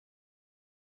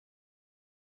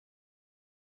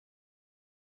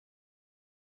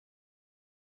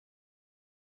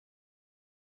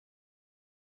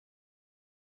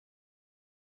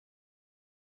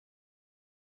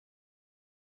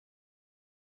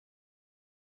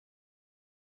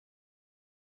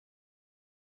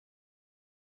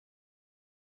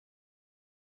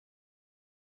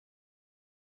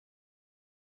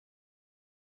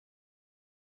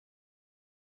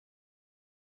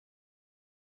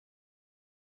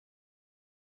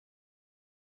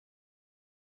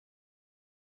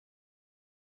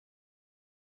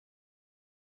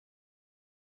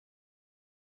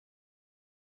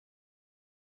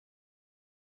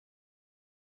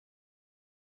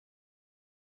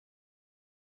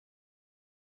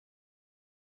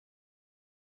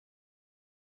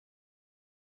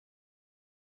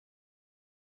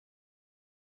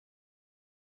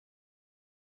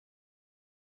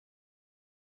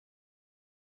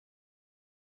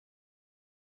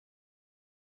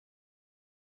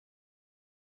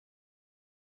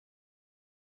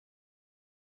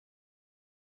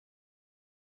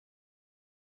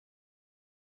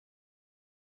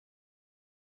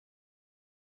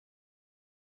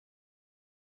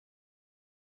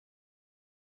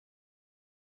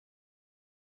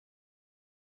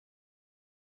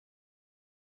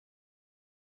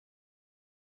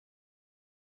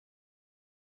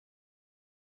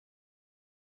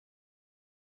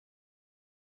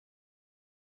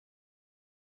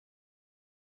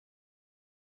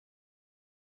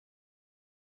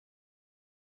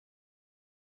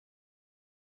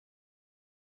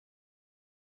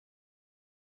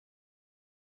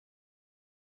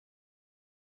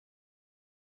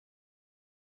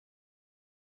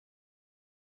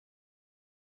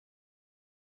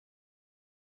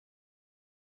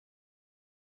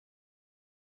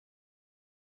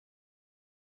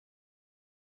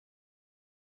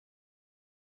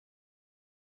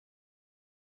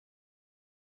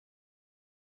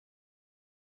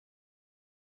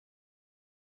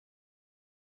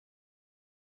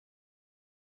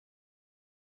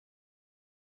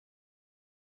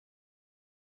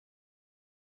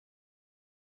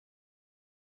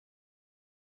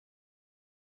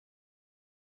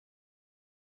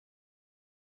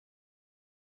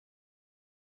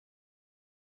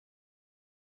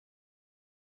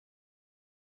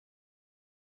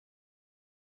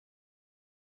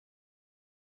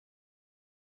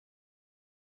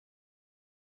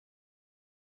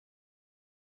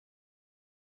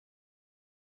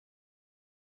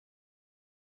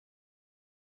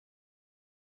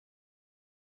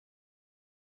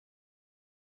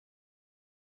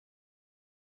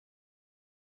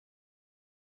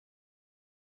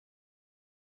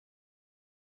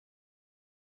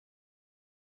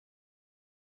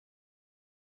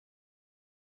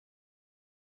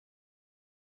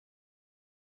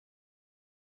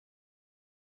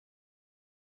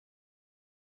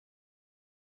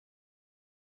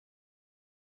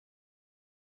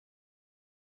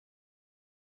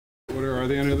Are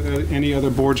there any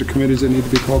other boards or committees that need to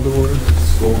be called to order?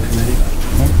 School committee.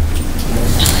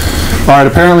 All right,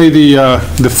 apparently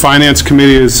the Finance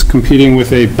Committee is competing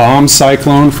with a bomb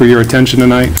cyclone for your attention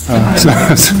tonight. So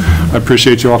I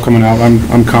appreciate you all coming out.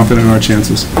 I'm confident in our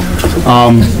chances.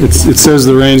 It says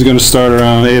the rain's going to start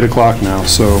around 8 o'clock now,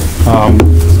 so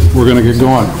we're going to get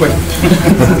going.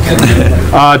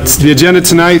 The agenda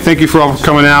tonight, thank you for all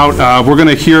coming out. We're going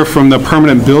to hear from the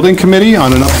Permanent Building Committee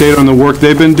on an update on the work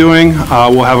they've been doing.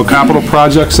 We'll have a capital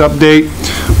projects update.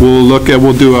 We'll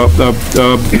do a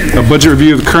budget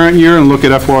review of the current year and look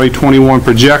at FY21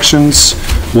 projections.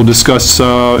 We'll discuss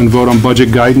and vote on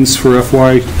budget guidance for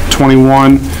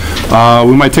FY21.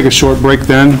 We might take a short break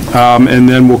then, and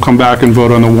then we'll come back and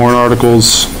vote on the warrant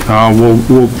articles.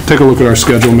 We'll take a look at our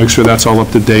schedule, make sure that's all up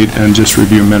to date, and just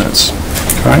review minutes.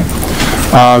 Okay?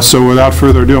 So without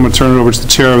further ado, I'm going to turn it over to the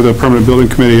chair of the Permanent Building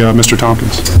Committee, Mr.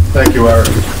 Tompkins. Thank you, Eric.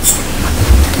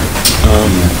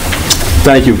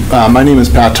 Thank you. My name is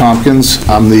Pat Tompkins.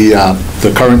 I'm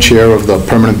the current chair of the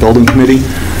Permanent Building Committee,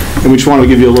 and we just wanted to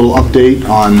give you a little update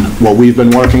on what we've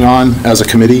been working on as a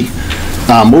committee.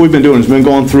 What we've been doing is been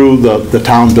going through the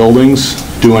town buildings,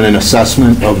 doing an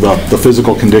assessment of the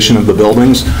physical condition of the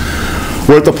buildings.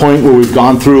 We're at the point where we've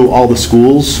gone through all the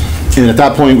schools, and at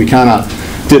that point we kind of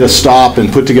did a stop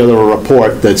and put together a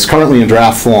report that's currently in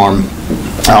draft form.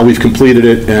 We've completed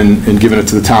it and given it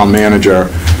to the town manager.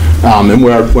 And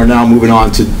we're now moving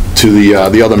on to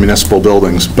the other municipal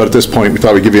buildings. But at this point, we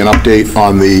thought we'd give you an update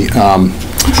on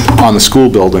the school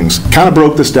buildings. Kind of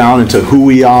broke this down into who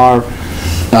we are,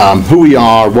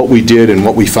 what we did, and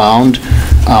what we found.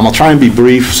 I'll try and be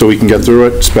brief so we can get through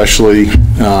it, especially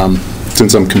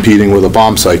since I'm competing with a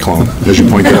bomb cyclone, as you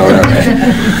pointed out.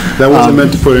 That wasn't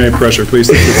meant to put any pressure. Please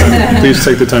take the time. Please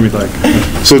take the time you'd like.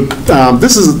 So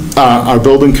this is our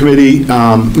building committee.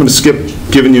 I'm going to skip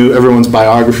giving you everyone's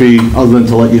biography, other than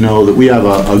to let you know that we have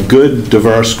a good,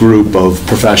 diverse group of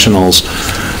professionals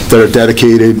that are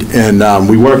dedicated, and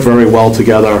we work very well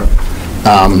together.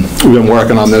 We've been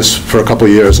working on this for a couple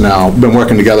of years now. We've been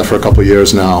working together for a couple of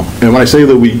years now. And when I say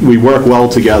that we work well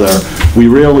together, we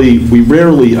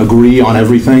rarely agree on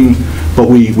everything, but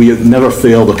we never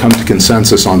fail to come to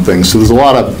consensus on things. So there's a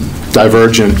lot of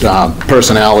divergent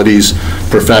personalities,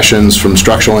 professions, from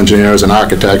structural engineers and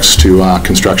architects to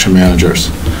construction managers.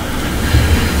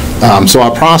 So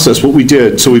our process, what we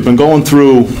did, so we've been going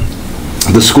through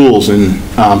the schools, and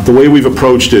the way we've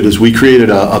approached it is we created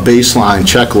a baseline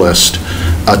checklist,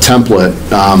 a template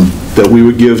that we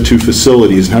would give to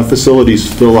facilities, and have facilities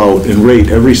fill out and rate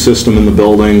every system in the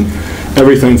building,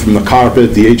 everything from the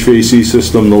carpet, the HVAC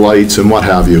system, the lights, and what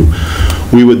have you.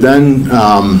 We would then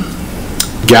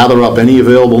gather up any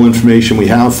available information we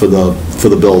have for the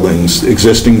buildings,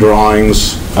 existing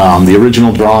drawings, the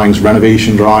original drawings,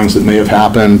 renovation drawings that may have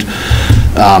happened,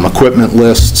 equipment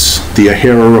lists, the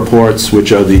AHERA reports,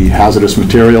 which are the hazardous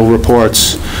material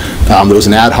reports. There was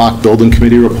an ad hoc building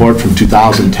committee report from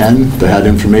 2010 that had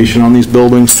information on these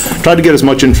buildings. Tried to get as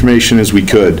much information as we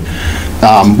could.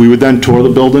 We would then tour the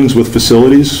buildings with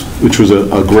facilities, which was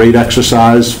a great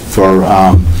exercise for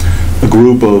a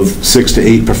group of 6 to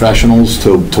 8 professionals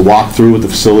to walk through with the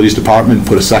facilities department,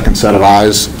 put a second set of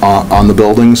eyes on the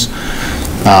buildings.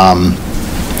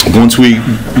 Once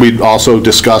we'd also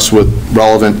discuss with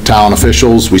relevant town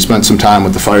officials. We spent some time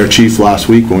with the fire chief last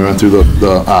week when we went through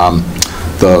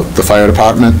the fire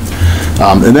department.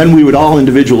 And then we would all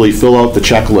individually fill out the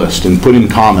checklist and put in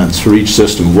comments for each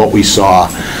system, what we saw.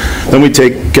 Then we'd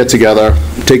get together,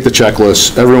 take the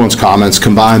checklist, everyone's comments,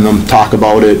 combine them, talk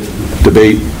about it,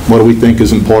 debate what do we think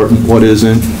is important, what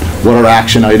isn't, what are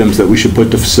action items that we should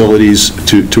put to facilities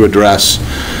to address,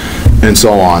 and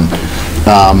so on.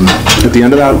 At the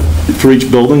end of that, for each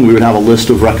building, we would have a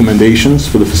list of recommendations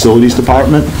for the facilities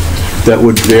department that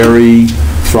would vary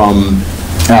from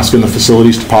asking the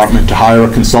facilities department to hire a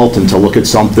consultant to look at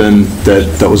something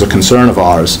that was a concern of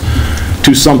ours,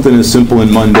 to something as simple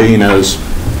and mundane as,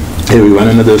 hey, we went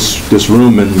into this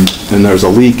room and there's a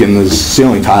leak and the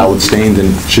ceiling tile that's stained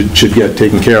and should get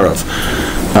taken care of.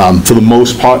 For the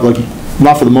most part,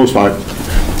 not for the most part,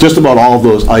 just about all of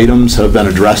those items have been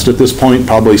addressed at this point,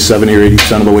 probably 70 or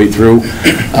 80% of the way through.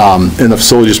 And the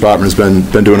facilities department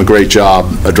has been doing a great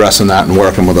job addressing that and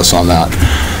working with us on that.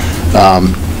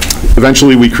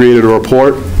 Eventually, we created a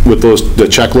report with the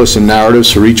checklists and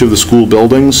narratives for each of the school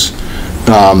buildings.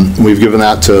 We've given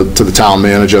that to the town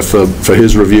manager for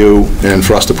his review and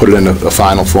for us to put it in a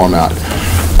final format.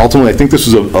 Ultimately, I think this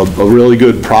was a really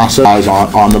good process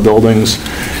on the buildings.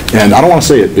 And I don't want to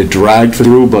say it dragged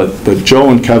through, but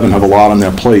Joe and Kevin have a lot on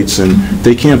their plates, and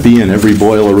they can't be in every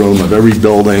boiler room of every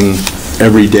building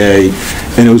every day.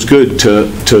 And it was good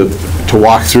to to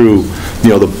walk through,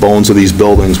 the bones of these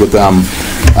buildings with them,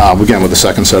 again, with a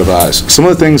second set of eyes. Some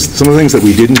of the things that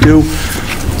we didn't do,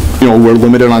 we're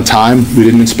limited on time. We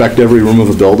didn't inspect every room of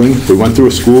a building. If we went through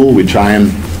a school, we'd try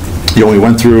and, we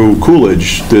went through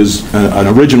Coolidge. There's an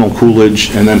original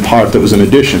Coolidge and then part that was an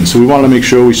addition. So we wanted to make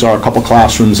sure we saw a couple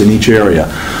classrooms in each area,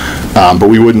 but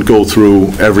we wouldn't go through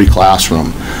every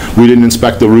classroom. We didn't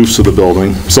inspect the roofs of the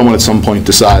building. Someone at some point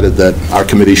decided that our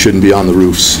committee shouldn't be on the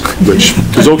roofs, which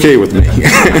is okay with me.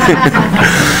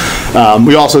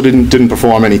 We also didn't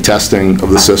perform any testing of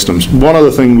the systems. One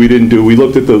other thing we didn't do, we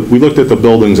looked at the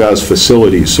buildings as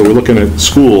facilities. So we're looking at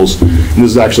schools, and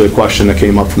this is actually a question that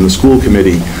came up from the school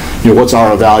committee. What's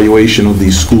our evaluation of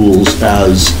these schools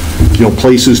as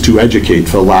places to educate,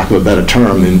 for lack of a better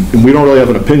term? And we don't really have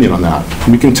an opinion on that.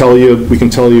 We can tell you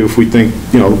if we think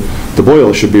the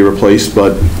boiler should be replaced,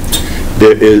 but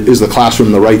is the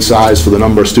classroom the right size for the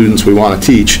number of students we want to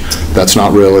teach? That's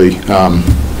not really.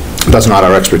 That's not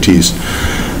our expertise.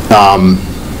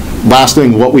 Last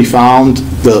thing, what we found,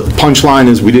 the punchline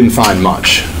is we didn't find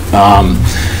much.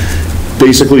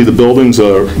 Basically, the buildings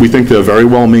we think they're very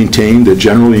well maintained. They're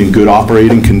generally in good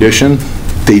operating condition.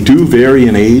 They do vary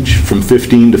in age from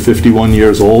 15 to 51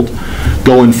 years old,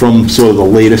 going from sort of the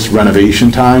latest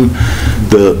renovation time.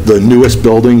 The newest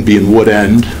building being Wood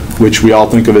End, which we all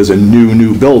think of as a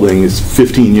new building, is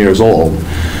 15 years old.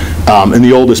 And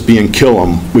the oldest being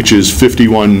Killam, which is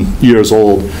 51 years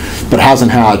old, but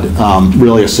hasn't had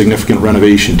really a significant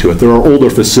renovation to it. There are older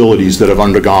facilities that have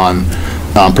undergone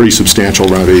pretty substantial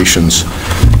renovations.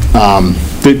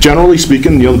 Generally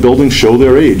speaking, the buildings show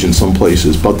their age in some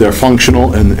places, but they're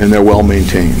functional and they're well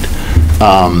maintained.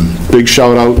 Big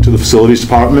shout out to the facilities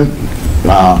department.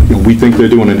 We think they're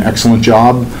doing an excellent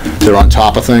job. They're on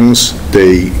top of things.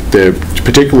 They're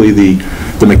particularly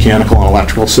the mechanical and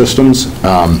electrical systems.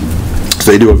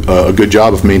 They do a good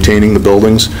job of maintaining the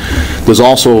buildings. There's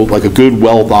also like a good,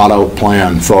 well thought out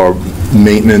plan for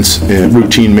maintenance,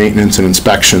 routine maintenance and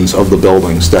inspections of the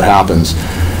buildings that happens,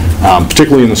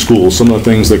 particularly in the schools. Some of the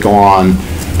things that go on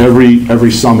every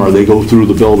summer, they go through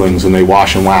the buildings and they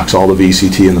wash and wax all the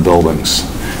VCT in the buildings.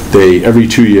 Every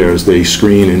 2 years, they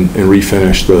screen and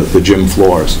refinish the gym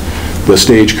floors. The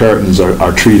stage curtains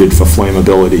are treated for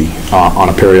flammability on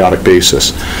a periodic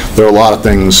basis. There are a lot of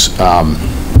things.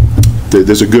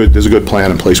 There's a good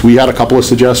plan in place. We had a couple of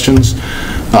suggestions,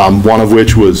 one of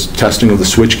which was testing of the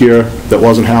switchgear that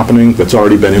wasn't happening, that's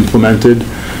already been implemented.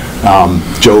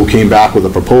 Joe came back with a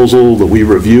proposal that we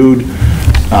reviewed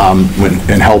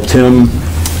and helped him,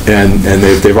 and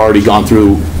they've already gone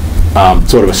through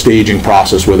sort of a staging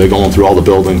process where they're going through all the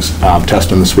buildings,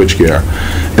 testing the switchgear.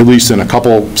 At least in a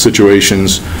couple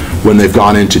situations, when they've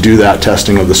gone in to do that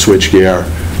testing of the switchgear,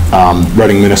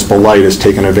 Reading Municipal Light has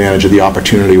taken advantage of the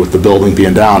opportunity with the building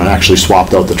being down and actually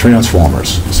swapped out the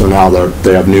transformers. So now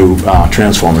they have new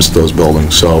transformers at those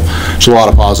buildings. So there's a lot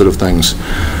of positive things.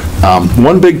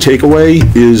 One big takeaway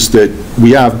is that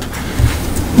we have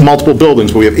multiple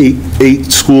buildings, but we have eight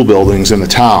school buildings in the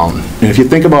town. And if you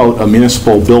think about a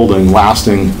municipal building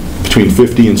lasting between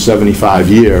 50 and 75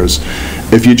 years,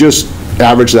 if you just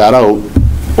average that out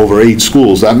over 8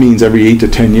 schools, that means every 8 to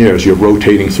 10 years you're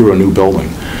rotating through a new building.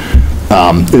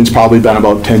 It's probably been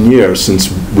about 10 years since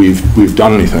we've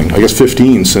done anything. I guess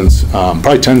 15 since,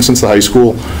 probably 10 since the high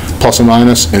school, plus or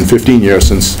minus, and 15 years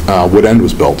since Wood End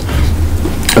was built.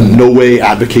 I'm no way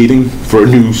advocating for a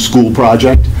new school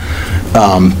project,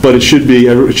 but it should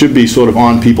be sort of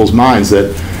on people's minds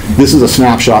that this is a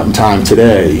snapshot in time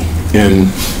today, and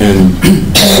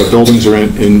the buildings are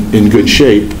in good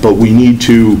shape, but we need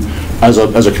to, as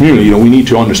a community, we need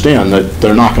to understand that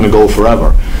they're not going to go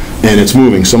forever, and it's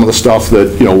moving. Some of the stuff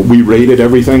that, we rated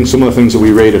everything, some of the things that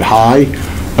we rated high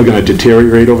are going to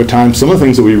deteriorate over time. Some of the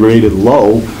things that we rated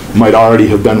low might already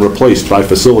have been replaced by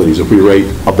facilities if we rate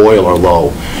a boiler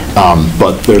low,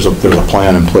 but there's a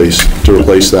plan in place to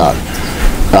replace that.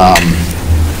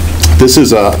 This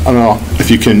is I don't know if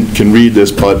you can read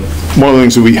this, but one of the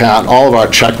things that we had, all of our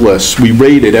checklists, we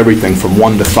rated everything from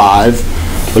 1 to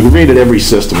 5. Like, we rated every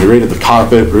system. We rated the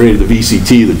carpet, we rated the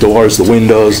VCT, the doors, the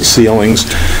windows, the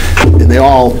ceilings, and they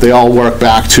all work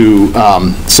back to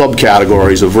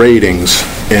subcategories of ratings.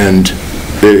 And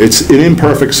it's an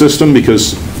imperfect system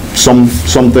because some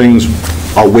things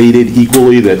are weighted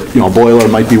equally, that a boiler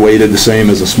might be weighted the same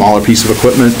as a smaller piece of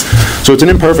equipment. So it's an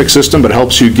imperfect system, but it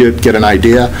helps you get an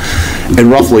idea.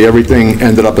 And roughly everything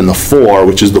ended up in the 4,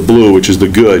 which is the blue, which is the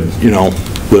good,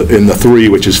 in the 3,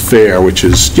 which is fair, which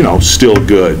is still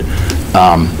good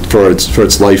for its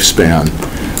lifespan.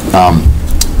 I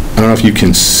don't know if you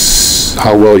can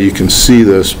how well you can see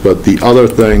this, but the other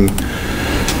thing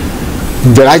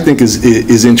that I think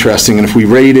is interesting, and if we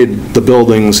rated the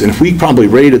buildings, and if we probably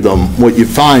rated them, what you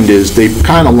find is they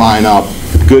kind of line up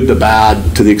good to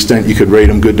bad to the extent you could rate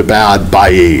them good to bad by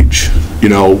age. You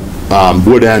know,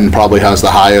 Wood End probably has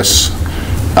the highest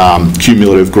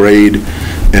cumulative grade,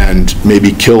 and maybe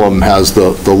Killam has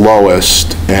the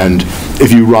lowest, and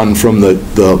if you run from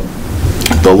the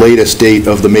latest date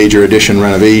of the major addition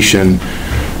renovation,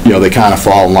 you know, they kind of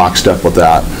fall in lockstep with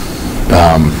that.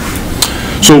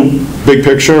 So, big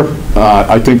picture,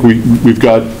 I think we've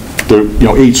got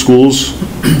 8 schools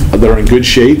that are in good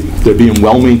shape. They're being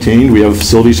well maintained. We have a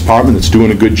facilities department that's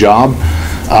doing a good job.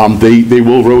 They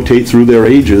will rotate through their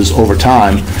ages over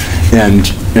time,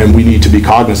 and we need to be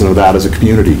cognizant of that as a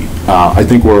community. I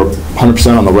think we're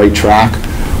 100% on the right track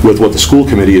with what the school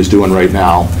committee is doing right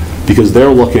now, because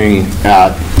they're looking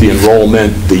at the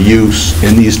enrollment, the use,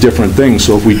 and these different things.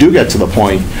 So if we do get to the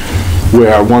point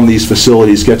where one of these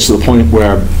facilities gets to the point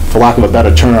where, for lack of a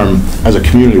better term, as a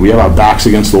community, we have our backs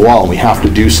against the wall and we have to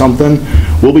do something,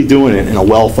 we'll be doing it in a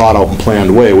well thought out and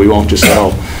planned way. We won't just say,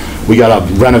 oh, we got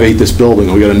to renovate this building,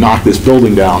 or we got to knock this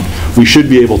building down. We should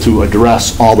be able to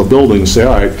address all the buildings, say,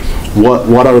 all right,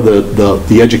 what are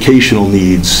the educational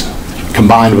needs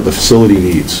combined with the facility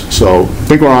needs? So I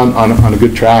think we're on a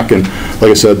good track, and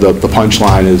like I said, the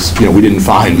punchline is, we didn't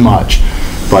find much.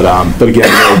 But again,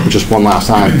 just one last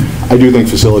time, I do think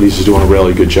facilities is doing a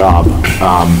really good job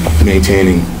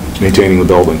maintaining the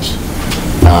buildings.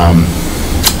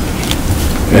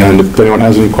 And if anyone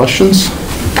has any questions?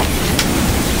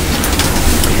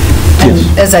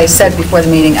 And as I said before the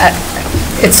meeting,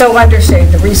 it's so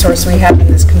understated, the resource we have in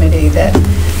this committee, that,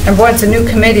 and it's a new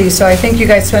committee, so I think you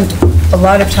guys spent a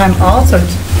lot of time also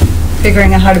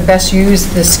figuring out how to best use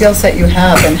the skill set you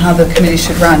have and how the committee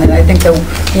should run. And I think the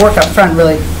work up front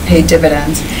really paid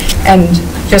dividends. And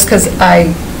just because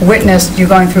I witnessed you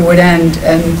going through Wood End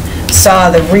and saw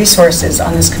the resources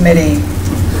on this committee,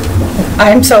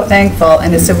 I'm so thankful,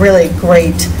 and it's a really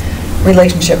great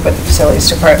relationship with the facilities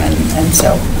department. And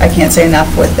so I can't say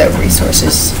enough with the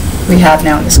resources we have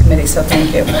now in this committee, so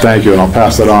thank you. Thank you, and I'll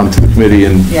pass that on to the committee.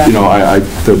 And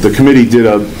the committee did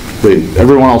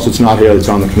everyone else that's not here that's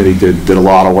on the committee did a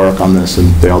lot of work on this,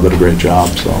 and they all did a great job.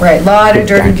 So right, a lot of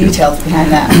dirty details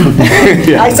behind that.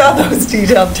 Yeah. I saw those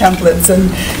detailed templates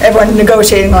and everyone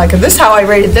negotiating like, this is how I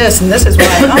rated this, and this is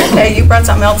why. Okay, you brought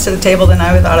something else to the table than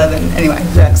I would thought of. And anyway, it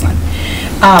was excellent.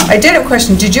 I did have a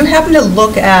question. Did you happen to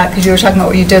look at, because you were talking about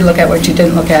what you did look at, what you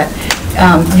didn't look at,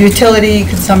 utility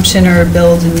consumption or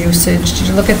bills and usage? Did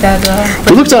you look at that?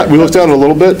 We looked at it a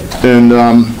little bit, and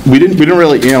we didn't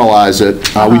really analyze it.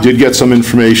 We did get some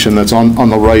information that's on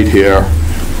the right here.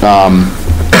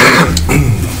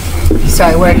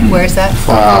 Sorry, where is that?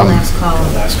 Last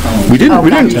column. We didn't.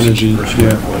 Energy,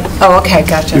 yeah. Oh, okay,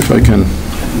 gotcha. If I can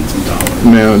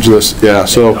manage this, yeah.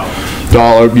 So,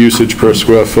 dollar usage per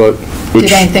square foot.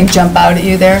 Did anything jump out at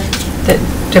you there? That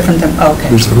different than, okay.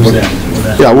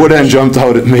 Yeah, Wood End jumped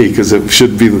out at me because it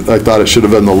should be. I thought it should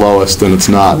have been the lowest, and it's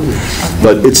not.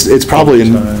 But it's probably.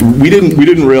 We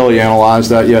didn't really analyze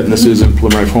that yet, and this is in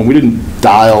preliminary form. We didn't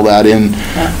dial that in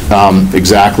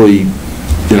exactly.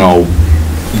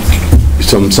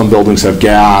 Some buildings have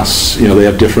gas. They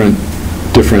have different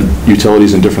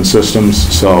utilities and different systems.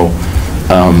 So,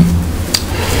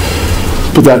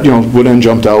 but that Wood End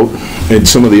jumped out, and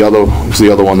some of the other was the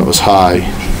other one that was high.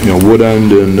 Wood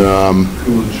End and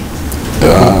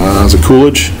was it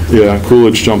Coolidge? Yeah,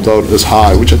 Coolidge jumped out as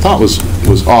high, which I thought was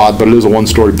odd, but it is a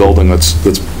one-story building that's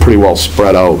pretty well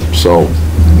spread out. So,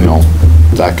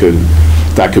 that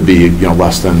could be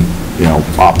less than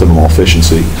optimal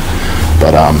efficiency.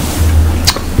 But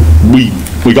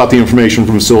we got the information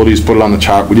from facilities, put it on the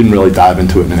chart. We didn't really dive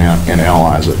into it and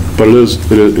analyze it, but it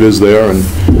is there, and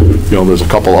there's a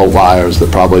couple outliers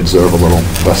that probably deserve a little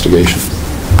investigation.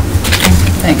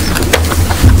 Thanks.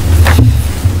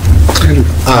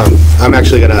 I'm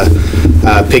actually going to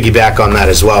piggyback on that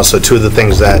as well. So two of the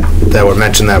things that were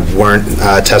mentioned that weren't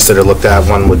tested or looked at,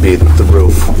 one would be the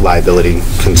roof liability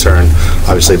concern,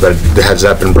 obviously, but has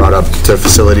that been brought up to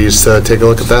facilities to take a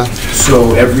look at that?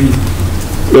 So every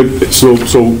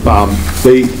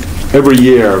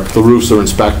year the roofs are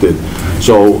inspected.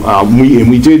 So we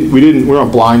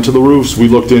weren't blind to the roofs. We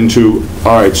looked into,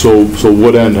 all right, so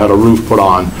Wood End had a roof put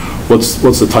on. What's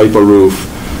the type of roof?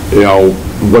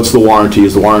 What's the warranty?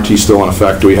 Is the warranty still in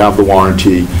effect? Do we have the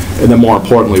warranty? And then more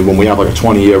importantly, when we have like a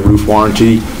 20-year roof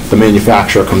warranty, the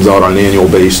manufacturer comes out on an annual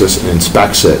basis and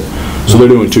inspects it. So they're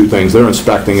doing two things. They're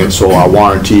inspecting it so our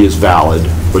warranty is valid,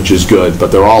 which is good,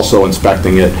 but they're also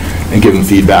inspecting it and giving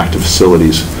feedback to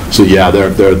facilities. So yeah,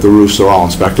 the roofs are all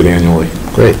inspected annually.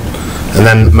 Great. And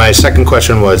then my second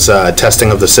question was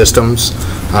testing of the systems.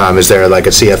 Is there like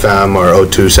a CFM or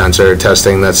O2 sensor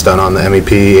testing that's done on the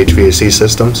MEP HVAC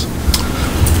systems?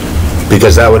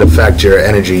 Because that would affect your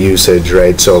energy usage,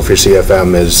 right? So if your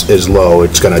CFM is low,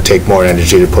 it's going to take more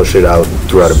energy to push it out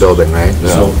throughout a building, right?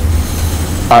 So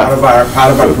part of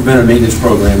our preventive maintenance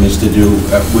program is to do,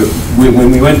 when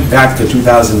we went back to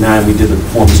 2009, we did the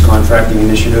performance contracting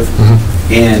initiative,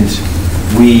 and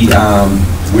we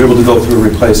were able to go through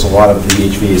and replace a lot of the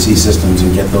HVAC systems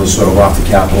and get those sort of off the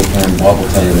capital plan. Bob will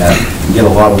tell you that, and get a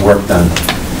lot of work done.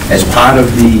 As part of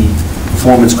the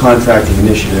performance contracting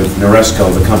initiative,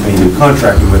 Noresco, the company we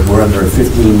contracted with, we're under a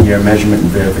 15-year measurement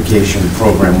and verification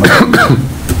program with them.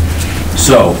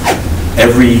 So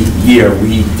every year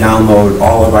we download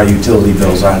all of our utility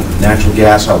bills, our natural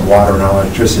gas, our water, and our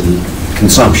electricity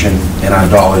consumption and our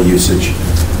dollar usage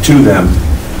to them,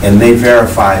 and they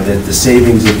verify that the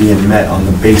savings are being met on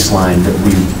the baseline that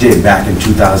we did back in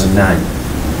 2009.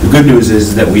 The good news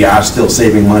is that we are still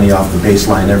saving money off the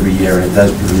baseline every year, and it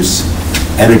does produce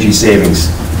energy savings.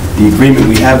 The agreement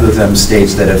we have with them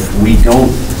states that if we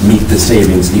don't meet the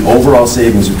savings, the overall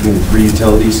savings between the three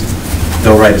utilities,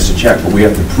 they'll write us a check, but we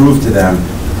have to prove to them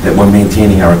that we're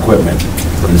maintaining our equipment.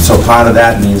 And so part of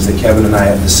that means that Kevin and I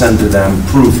have to send to them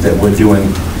proof that we're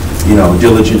doing, you know,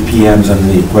 diligent PMs on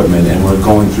the equipment, and we're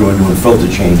going through and doing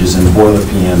filter changes and boiler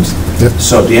PMs. Yep.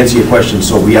 So to answer your question,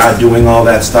 so we are doing all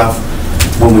that stuff.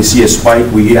 When we see a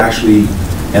spike, we actually,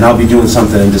 and I'll be doing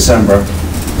something in December,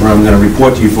 where I'm going to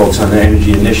report to you folks on the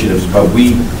energy initiatives, but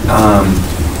we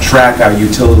track our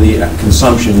utility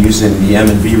consumption using the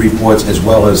M&V reports, as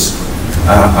well as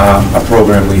a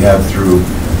program we have through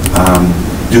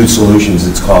Dude Solutions,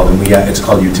 it's called, and it's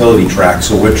called Utility Track.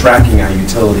 So we're tracking our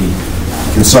utility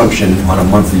consumption on a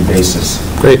monthly basis.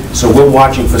 Great. So we're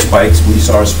watching for spikes. We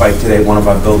saw a spike today at one of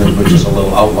our buildings, which is a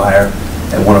little outlier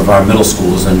at one of our middle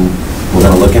schools, and we're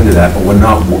going to look into that. But we're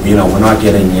not, you know, we're not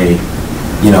getting a,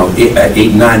 you know,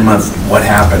 8-9 month what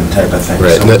happened type of thing.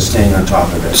 Right. So we're staying on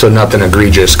top of it. So nothing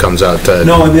egregious comes out to...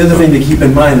 No, and the other thing to keep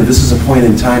in mind, and this is a point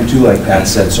in time too, like Pat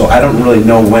said, so I don't really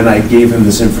know when I gave him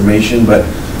this information, but,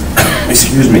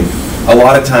 excuse me, a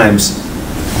lot of times,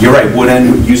 you're right, wood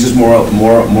end uses more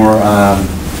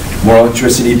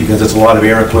electricity because it's a lot of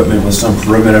air equipment with some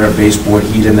perimeter baseboard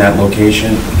heat in that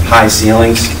location, high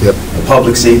ceilings. Yep. The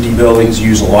public safety buildings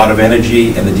use a lot of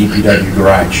energy, and the DPW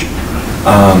garage.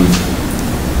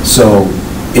 So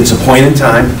it's a point in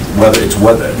time,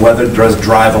 weather does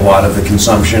drive a lot of the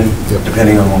consumption, Yep.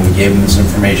 depending on when we gave them this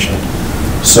information.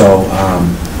 So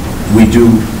we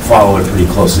do follow it pretty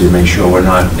closely to make sure we're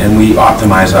not, and we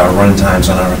optimize our run times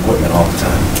on our equipment all the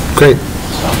time. Great.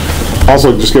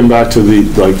 Also, just getting back to the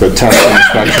test and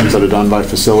inspections that are done by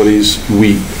facilities,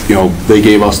 they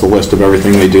gave us the list of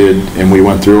everything they did, and we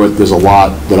went through it. There's a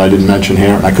lot that I didn't mention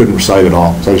here, and I couldn't recite it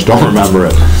all, so I just don't remember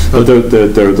it. But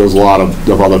there's a lot of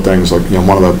other things, like,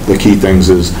 one of the key things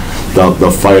is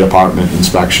the fire department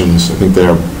inspections. I think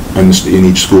they're in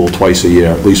each school twice a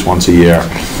year, at least once a year,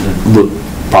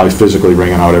 probably physically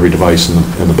bringing out every device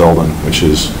in the building, which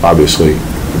is obviously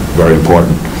very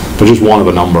important. But just one of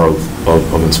a number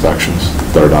of inspections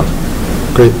that are done.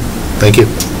 Great. Thank you.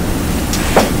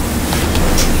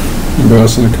 Anybody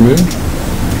else in the committee?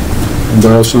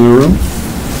 Anybody else in the room?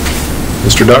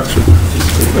 Mr. Duxford?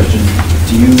 Quick question.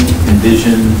 Do you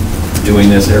envision doing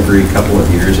this every couple of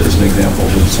years, as an example,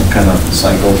 with some kind of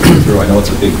cycle to go through? I know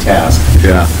it's a big task.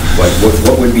 Yeah. But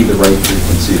what would be the right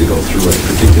frequency to go through it,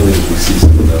 particularly as we see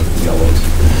some of the yellows?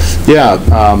 Yeah,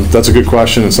 that's a good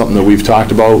question, and something that we've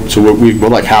talked about. So we're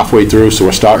like halfway through, so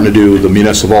we're starting to do the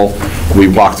municipal. We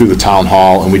walked through the town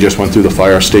hall, and we just went through the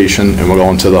fire station, and we're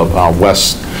going to the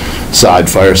west side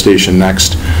fire station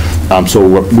next.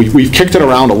 So we've kicked it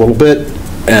around a little bit,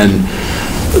 and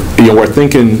we're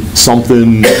thinking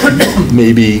something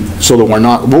maybe so that we're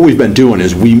not, what we've been doing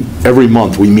is every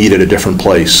month we meet at a different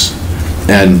place.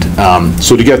 And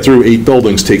so to get through 8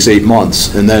 buildings takes 8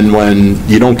 months, and then when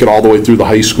you don't get all the way through the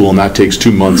high school and that takes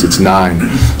 2 months, it's 9.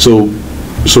 So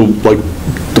like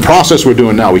the process we're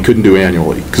doing now, we couldn't do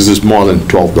annually because there's more than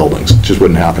 12 buildings. It just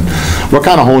wouldn't happen. We're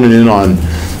kind of honing in on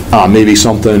maybe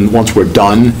something once we're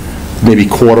done, maybe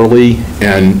quarterly,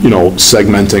 and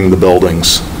segmenting the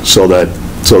buildings so that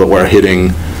we're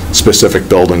hitting specific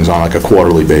buildings on like a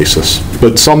quarterly basis.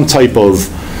 But some type of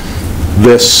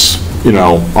this,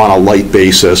 on a light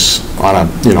basis,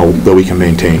 that we can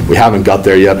maintain. We haven't got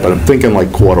there yet, but I'm thinking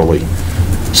like quarterly.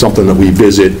 Something that we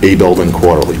visit a building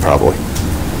quarterly, probably.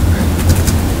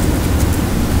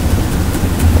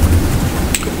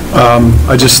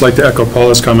 I'd just like to echo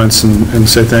Paula's comments and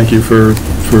say thank you for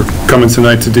coming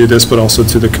tonight to do this, but also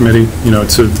to the committee.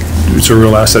 It's it's a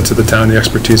real asset to the town, the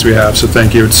expertise we have, so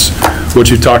thank you. It's, what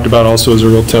you talked about also is a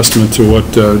real testament to what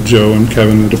Joe and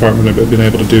Kevin and the department have been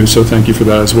able to do, so thank you for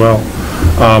that as well.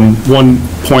 One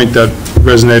point that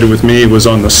resonated with me was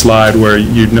on the slide where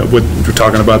we're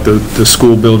talking about the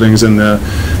school buildings and the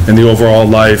overall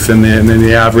life and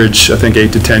the average, I think,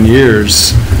 8 to 10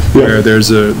 years where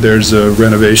there's a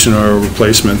renovation or a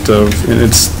replacement of, and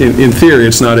it's in theory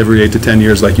it's not every 8 to 10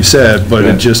 years like you said, but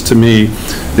it just to me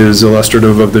is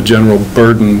illustrative of the general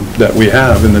burden that we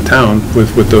have in the town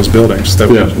with those buildings that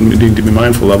we need to be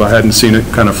mindful of. I hadn't seen it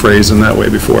kind of phrased in that way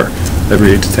before,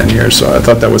 every 8 to 10 years, so I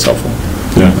thought that was helpful.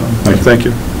 Yeah. Thank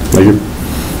you. Thank you.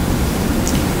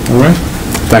 All right.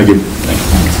 Thank you.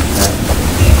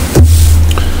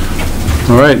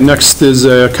 All right, next is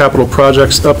a capital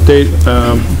projects update.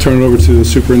 Turn it over to the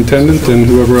superintendent and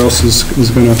whoever else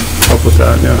is going to help with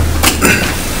that, yeah.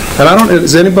 And I don't,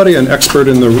 is anybody an expert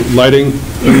in the lighting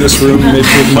in this room? It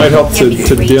might help to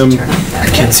dim. I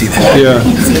can't see that. Yeah.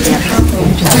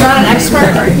 I'm not an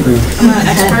expert. I'm not an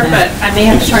expert, but I may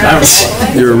have to turn on the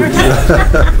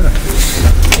light.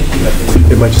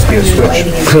 It might just be a switch.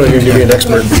 You're going to be an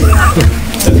expert.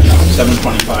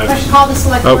 7:25. Call the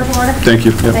select board to order. Thank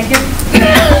you. Yeah. Thank you.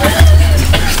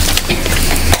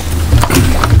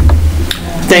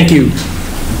 Thank you.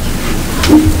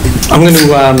 I'm going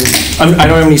to, I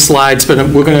don't have any slides, but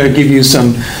we're going to give you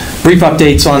some brief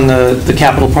updates on the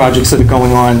capital projects that are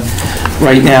going on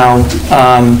right now,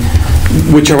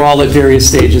 which are all at various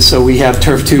stages. So we have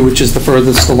Turf 2, which is the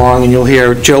furthest along, and you'll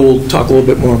hear, Joe will talk a little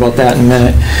bit more about that in a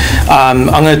minute. I'm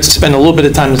going to spend a little bit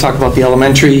of time to talk about the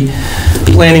elementary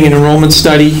planning and enrollment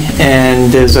study,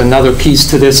 and there's another piece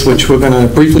to this which we're going to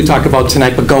briefly talk about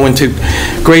tonight, but go into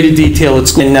greater detail.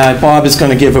 And Bob is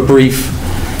going to give a brief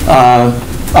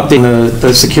update on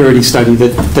the security study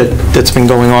that's been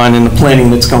going on and the planning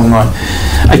that's going on.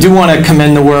 I do want to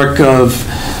commend the work of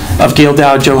Gail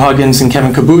Dowd, Joe Huggins, and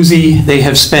Kevin Cabuzzi. They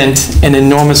have spent an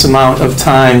enormous amount of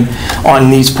time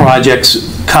on these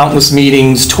projects, countless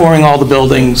meetings, touring all the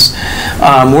buildings,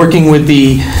 working with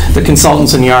the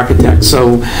consultants and the architects.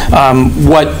 So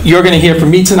what you're going to hear from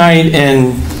me tonight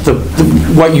and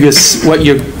what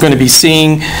you're going to be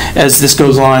seeing as this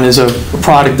goes on is a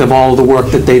product of all of the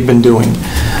work that they've been doing.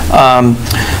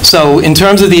 So in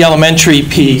terms of the elementary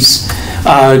piece,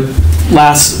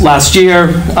 last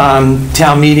year,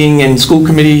 town meeting and school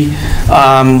committee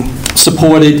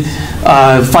supported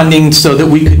funding so that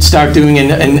we could start doing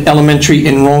an elementary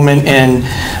enrollment and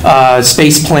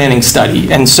space planning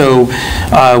study. And so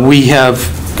we have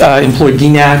employed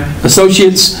GNAT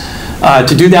Associates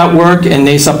to do that work, and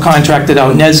they subcontracted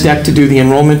out NESDEC to do the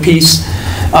enrollment piece.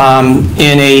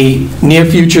 In a near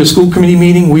future school committee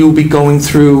meeting, we will be going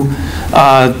through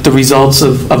the results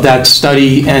of that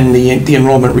study and the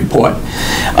enrollment report.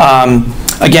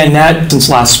 Again, that since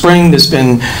last spring, there's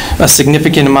been a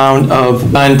significant amount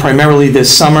of done primarily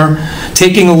this summer,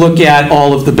 taking a look at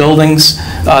all of the buildings,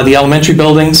 the elementary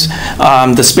buildings,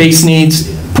 the space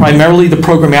needs, primarily the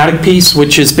programmatic piece,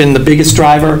 which has been the biggest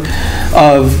driver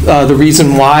of the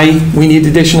reason why we need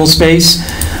additional space.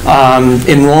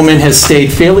 Enrollment has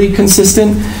stayed fairly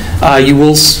consistent. You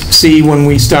will see when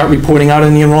we start reporting out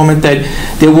on the enrollment that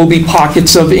there will be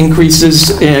pockets of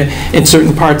increases in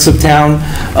certain parts of town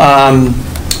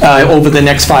over the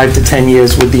next 5 to 10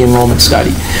 years with the enrollment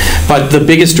study. But the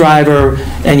biggest driver,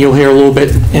 and you'll hear a little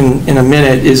bit in a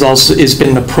minute, has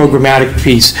been the programmatic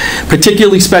piece,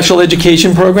 particularly special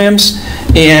education programs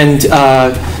and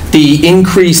the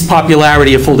increased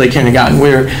popularity of full-day kindergarten,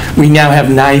 where we now have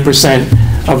 90%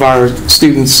 of our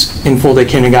students in full-day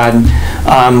kindergarten,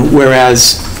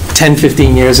 whereas 10,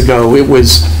 15 years ago, it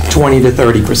was 20 to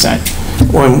 30%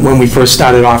 when we first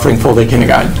started offering full-day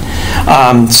kindergarten.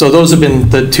 So those have been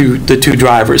the two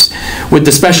drivers. With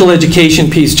the special education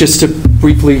piece, just to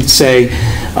briefly say,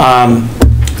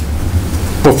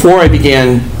 before I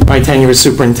began my tenure as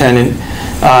superintendent,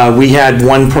 we had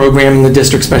one program in the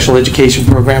district, special education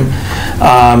program,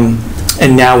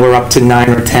 and now we're up to 9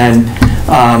 or 10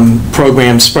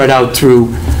 programs spread out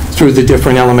through the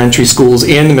different elementary schools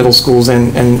and the middle schools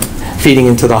and feeding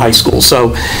into the high school.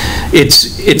 So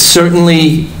it's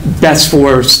certainly best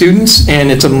for students, and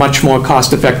it's a much more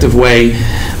cost-effective way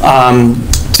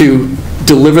to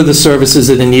deliver the services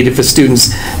that are needed for students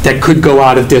that could go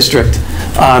out of district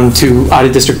to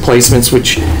out-of-district placements,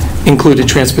 which included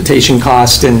transportation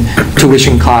costs and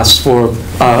tuition costs for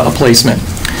a placement.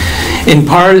 In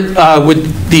part,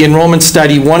 with the enrollment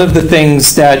study, one of the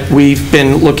things that we've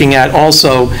been looking at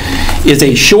also is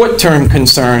a short-term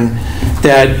concern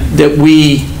that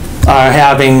we are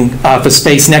having for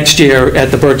space next year at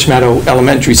the Birch Meadow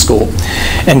Elementary School.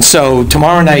 And so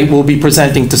tomorrow night, we'll be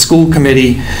presenting to school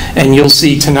committee, and you'll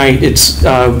see tonight,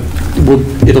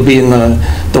 it'll be in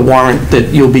the warrant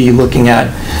that you'll be looking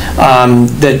at,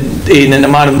 that an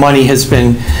amount of money has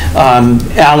been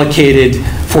allocated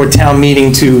for town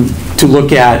meeting to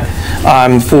look at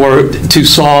to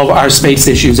solve our space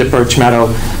issues at Birch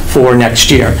Meadow for next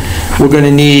year. We're going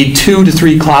to need 2 to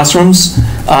 3 classrooms,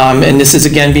 and this is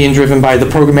again being driven by the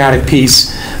programmatic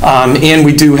piece, and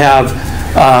we do have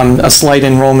a slight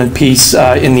enrollment piece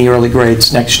in the early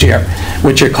grades next year,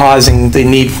 which are causing the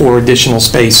need for additional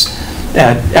space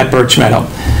at Birch Meadow.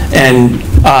 And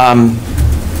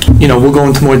we'll go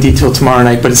into more detail tomorrow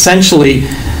night, but essentially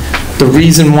the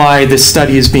reason why this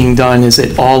study is being done is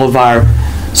that all of our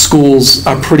schools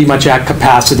are pretty much at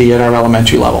capacity at our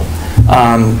elementary level.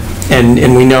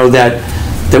 And we know that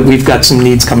we've got some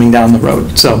needs coming down the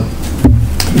road. So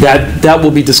that will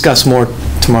be discussed more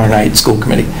tomorrow night, school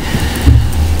committee.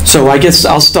 So I guess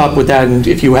I'll stop with that, and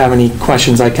if you have any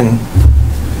questions, I can.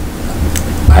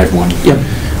 I have one. Yep.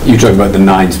 You're talking about the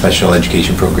 9 special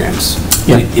education programs.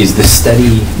 Yep. Is the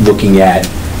study looking at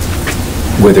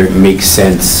whether it makes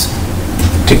sense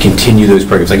to continue those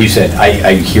programs? Like you said,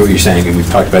 I hear what you're saying, and we've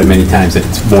talked about it many times, that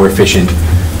it's more efficient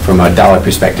from a dollar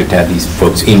perspective to have these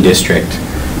folks in district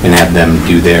and have them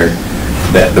do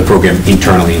the program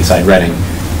internally inside Reading.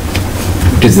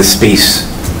 Does the space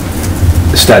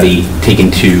study take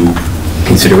into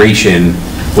consideration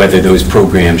whether those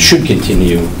programs should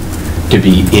continue to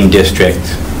be in district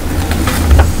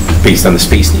based on the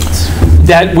space needs?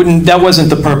 That wasn't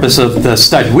the purpose of the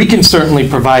study. We can certainly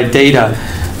provide data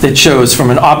that shows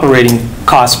from an operating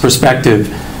cost perspective,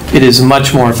 it is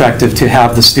much more effective to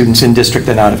have the students in district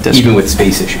than out of district. Even with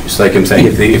space issues, like I'm saying,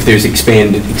 if there's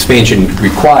expansion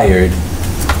required,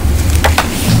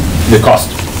 the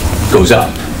cost goes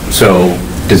up. So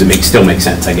does it still make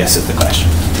sense, I guess is the question.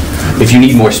 If you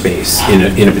need more space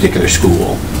in a particular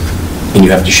school and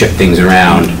you have to shift things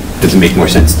around, does it make more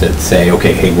sense to say,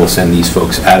 okay, hey, we'll send these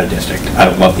folks out of district? I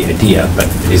don't love the idea, but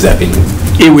is that being...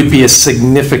 It would be a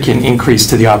significant increase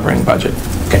to the operating budget.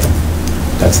 Okay,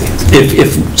 that's the answer.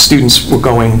 If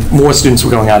more students were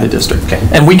going out of district. Okay.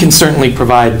 And we can certainly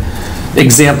provide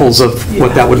examples of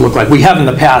what that would look like. We have in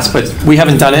the past, but we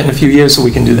haven't done it in a few years, so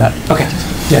we can do that. Okay,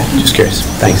 yeah, just curious.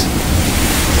 Thanks.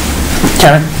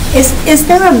 Karen? Is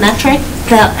there a metric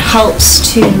that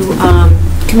helps to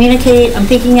communicate? I'm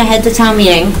thinking ahead to town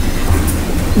meeting,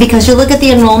 because you look at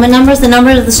the enrollment numbers, the number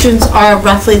of the students are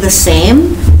roughly the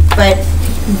same, but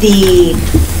the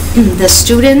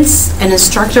students and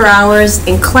instructor hours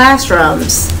in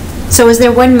classrooms. So is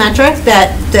there one metric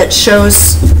that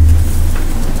shows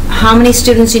how many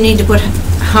students you need to put,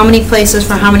 how many places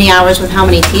for how many hours with how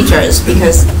many teachers?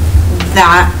 Because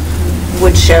that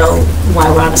would show why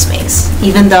we're out of space,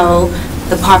 even though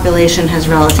the population has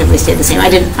relatively stayed the same.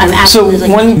 I'm absolutely... So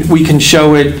one, we can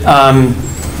show it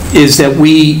is that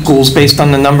schools based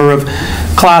on the number of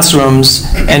classrooms,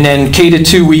 and then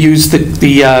K-2 we use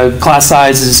the class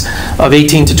sizes of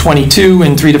 18 to 22,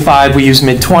 and 3 to 5 we use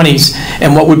mid-20s,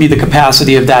 and what would be the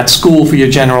capacity of that school for your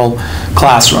general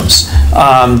classrooms.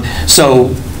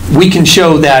 So we can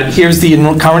show that here's the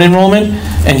current enrollment,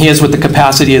 and here's what the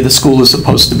capacity of the school is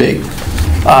supposed to be.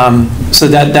 So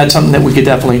that's something that we could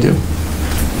definitely do.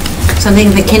 So I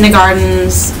think the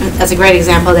kindergartens, that's a great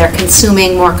example, they're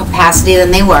consuming more capacity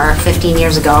than they were 15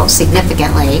 years ago,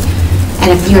 significantly. And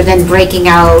if you're then breaking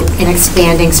out and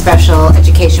expanding special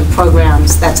education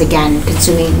programs, that's again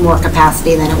consuming more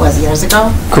capacity than it was years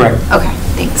ago? Correct. Okay,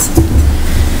 thanks.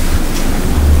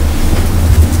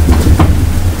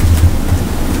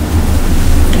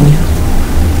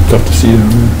 Tough to see down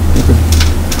there.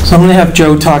 Okay. So I'm going to have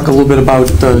Joe talk a little bit about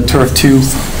the Turf 2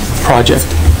 project.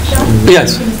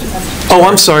 Yes. Oh,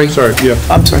 I'm sorry. Sorry, yeah.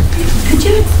 I'm sorry. Could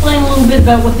you explain a little bit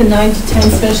about what the 9 to 10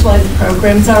 specialized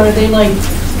programs are? Are they like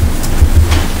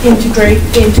integrated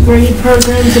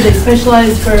programs? Are they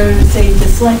specialized for, say,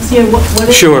 dyslexia? What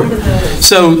are Sure. those?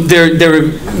 So there are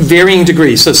varying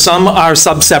degrees. So some are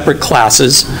sub-separate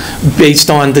classes based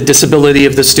on the disability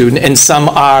of the student, and some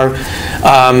are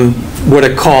what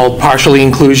are called partially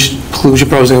inclusion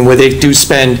programs, where they do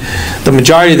spend the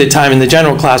majority of their time in the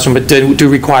general classroom, but do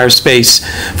require space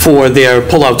for their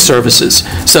pull-out services.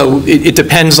 So it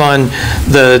depends on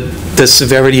the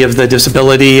severity of the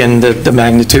disability and the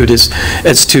magnitude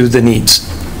as to the needs.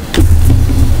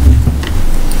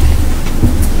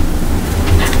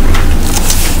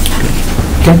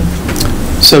 Okay.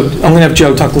 So I'm going to have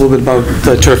Joe talk a little bit about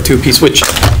the Turf 2 piece, which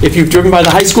if you've driven by the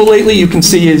high school lately, you can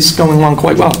see is going along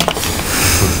quite well.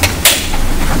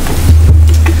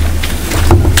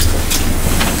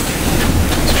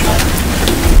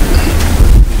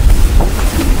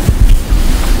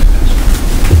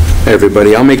 Hi,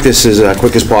 everybody. I'll make this as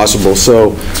quick as possible. So,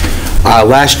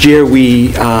 last year,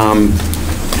 we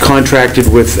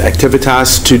contracted with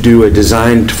Activitas to do a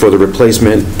design for the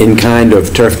replacement in-kind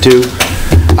of Turf 2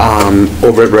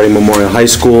 over at Reading Memorial High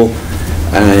School.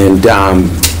 And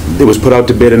it was put out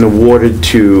to bid and awarded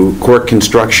to Quirk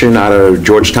Construction out of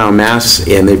Georgetown, Mass.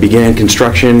 And they began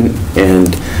construction,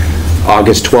 and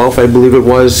August 12th, I believe it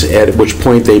was, at which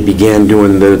point they began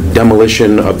doing the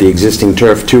demolition of the existing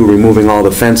Turf 2, removing all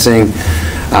the fencing,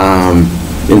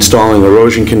 installing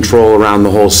erosion control around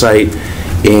the whole site,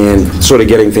 and sort of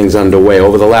getting things underway.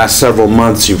 Over the last several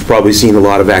months, you've probably seen a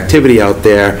lot of activity out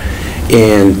there,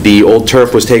 and the old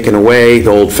turf was taken away, the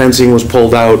old fencing was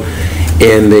pulled out,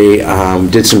 and they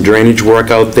did some drainage work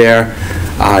out there.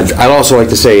 I'd also like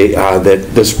to say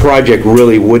that this project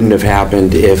really wouldn't have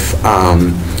happened if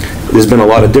there's been a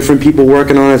lot of different people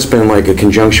working on it. It's been like a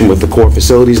conjunction with the Core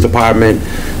Facilities Department,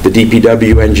 the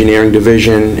DPW Engineering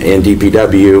Division, and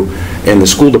DPW, and the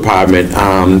School Department.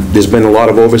 There's been a lot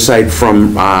of oversight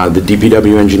from the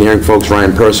DPW Engineering folks,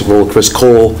 Ryan Percival, Chris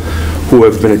Cole, who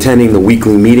have been attending the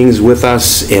weekly meetings with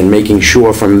us and making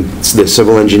sure from the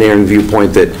civil engineering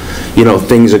viewpoint that, you know,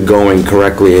 things are going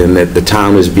correctly and that the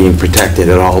town is being protected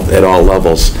at all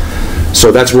levels.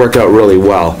 So that's worked out really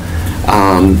well.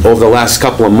 Over the last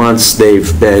couple of months,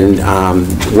 they've been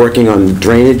working on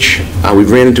drainage. We've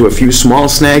ran into a few small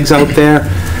snags out there.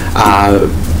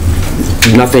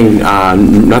 Nothing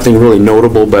really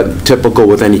notable, but typical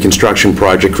with any construction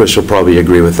project. Chris will probably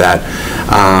agree with that.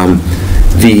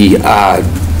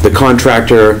 The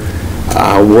contractor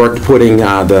worked putting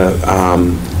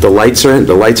the lights are in.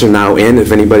 The lights are now in.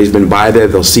 If anybody's been by there,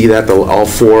 they'll see that. All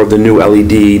 4 of the new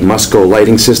LED Musco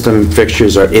lighting system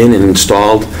fixtures are in and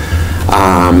installed.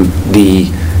 The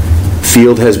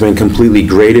field has been completely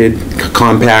graded,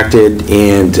 compacted,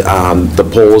 and the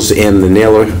poles and the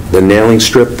nailing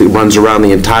strip that runs around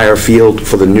the entire field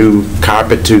for the new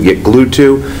carpet to get glued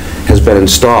to has been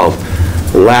installed.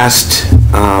 Last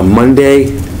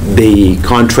Monday, the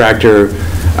contractor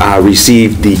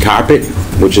received the carpet,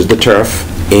 which is the turf,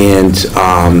 and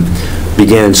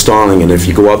began installing. And if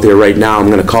you go out there right now, I'm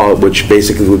going to call it, which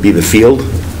basically would be the field,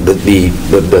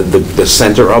 the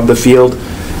center of the field,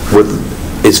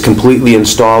 is completely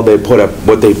installed. They put up,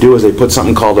 what they do is they put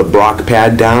something called a Brock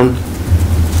pad down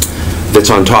that's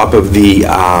on top of the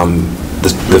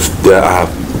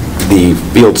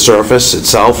field surface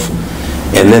itself,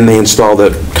 and then they install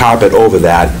the carpet over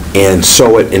that and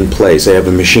sew it in place. They have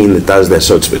a machine that does that,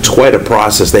 so it's quite a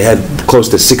process. They had close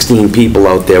to 16 people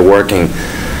out there working.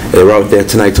 They were out there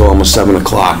tonight till almost 7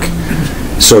 o'clock.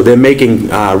 So they're making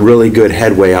really good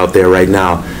headway out there right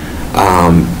now.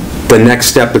 The next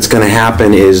step that's going to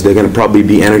happen is they're going to probably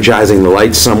be energizing the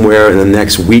lights somewhere in the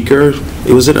next week or,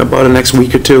 was it about the next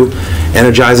week or two?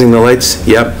 Energizing the lights,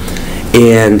 yep.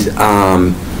 And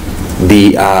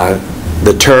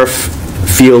the turf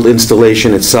field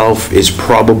installation itself is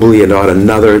probably about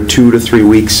another 2 to 3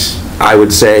 weeks, I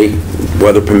would say,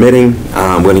 weather permitting.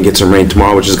 We're going to get some rain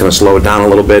tomorrow, which is going to slow it down a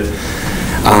little bit.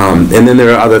 And then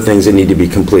there are other things that need to be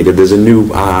completed. There's a new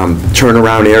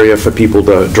turnaround area for people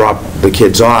to drop the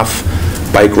kids off,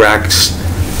 bike racks,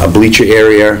 a bleacher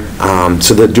area.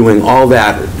 So they're doing all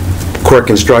that. Quirk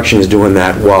Construction is doing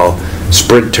that while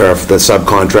Sprint Turf, the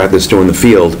subcontract that's doing the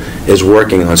field, is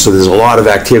working on. So there's a lot of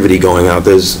activity going out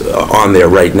on there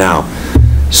right now.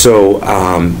 So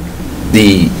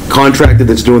the contractor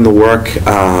that's doing the work,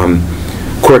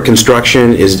 Quirk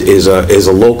Construction, is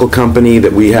a local company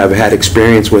that we have had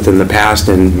experience with in the past,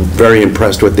 and very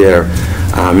impressed with their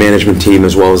management team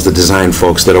as well as the design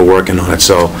folks that are working on it.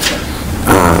 So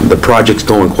the project's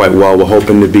going quite well. We're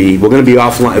hoping to be, we're going to be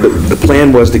offline. The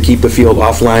plan was to keep the field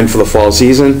offline for the fall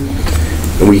season,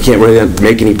 and we can't really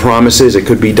make any promises. It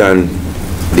could be done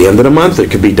the end of the month.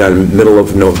 It could be done middle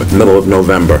of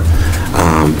November.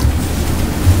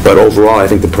 But overall, I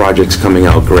think the project's coming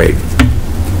out great.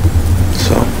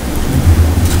 So.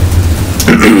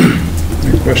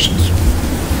 Any questions?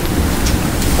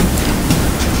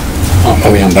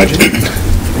 Are we on budget?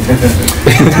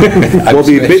 Well,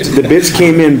 the bids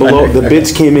came in below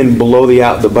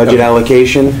the budget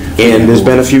allocation, and there's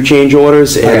been a few change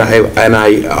orders, and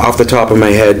I off the top of my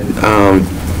head,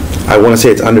 I want to say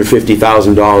it's under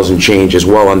 $50,000 in change, as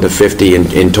well under 50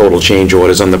 in total change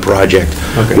orders on the project,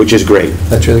 which is great.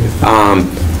 That's really good.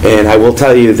 And I will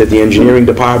tell you that the engineering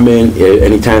department,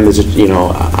 anytime there's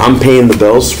I'm paying the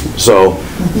bills, so,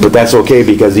 but that's okay,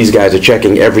 because these guys are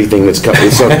checking everything that's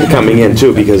coming in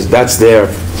too, because that's their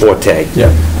forte.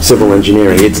 Yeah. Civil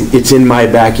engineering. It's in my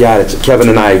backyard. Kevin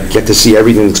and I get to see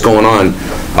everything that's going on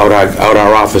out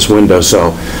our office window.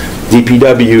 So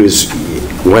DPW is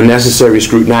when necessary,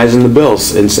 scrutinizing the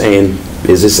bills and saying,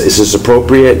 is this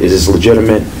appropriate? Is this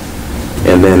legitimate?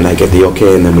 And then I get the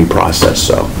okay, and then we process.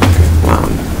 So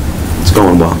it's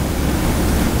going well.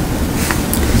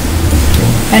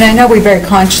 And I know we very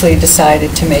consciously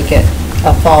decided to make it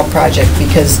a fall project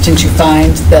because didn't you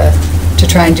find to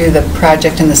try and do the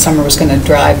project in the summer was going to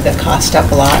drive the cost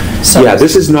up a lot? So yeah,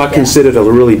 this is not considered a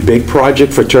really big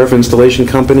project for turf installation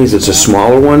companies. It's a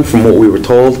smaller one from what we were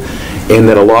told, and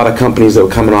that a lot of companies that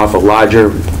were coming off of larger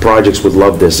projects would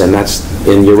love this. And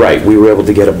you're right, we were able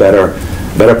to get a better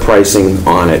pricing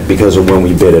on it because of when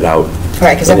we bid it out.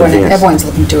 Right, because everyone's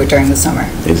looking to do it during the summer.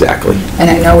 Exactly. And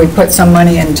I know we put some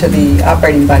money into the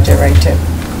operating budget, right, to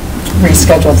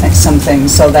reschedule some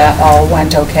things, so that all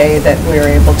went okay, that we were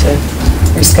able to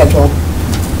reschedule,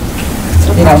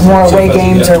 more away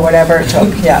games or whatever it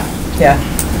took. Yeah.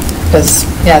 Because,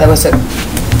 that was a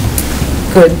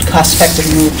good cost-effective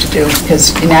move to do,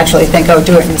 because you naturally think, oh,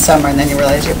 do it in the summer, and then you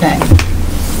realize you're paying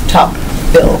top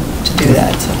bill to do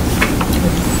that, so.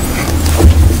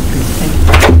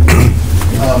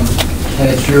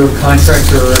 Has your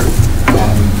contractor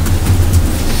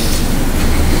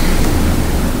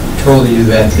told you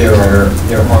that there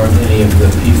aren't any of the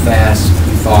PFAS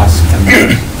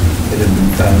chemicals that have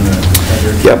been found in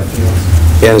other fields?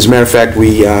 Yeah, as a matter of fact,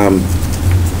 we're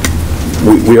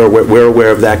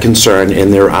aware of that concern,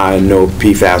 and there are no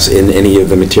PFAS in any of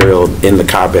the material in the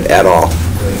carpet at all.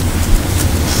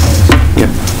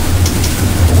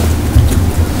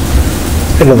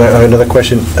 Another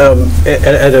question.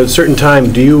 At a certain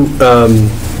time, do you,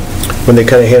 when they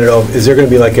kind of hand it off, is there going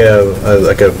to be like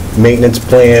a maintenance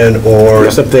plan or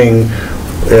something,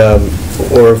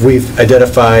 or if we've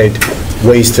identified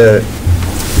ways to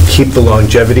keep the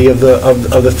longevity of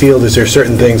the field? Is there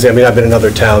certain things? I mean, I've been in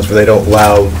other towns where they don't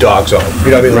allow dogs on.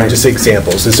 You know what I mean? Like, just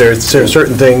examples. Is there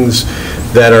certain things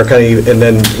that are kind of, and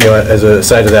then as a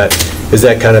side of that, is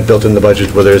that kind of built in the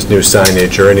budget where there's new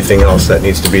signage or anything else that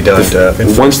needs to be done?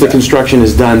 Once the construction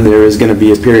is done, there is going to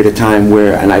be a period of time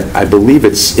where, and I believe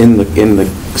it's in the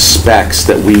specs,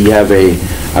 that we have a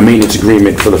maintenance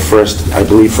agreement for the first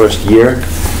year.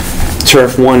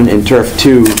 Turf 1 and Turf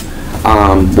 2,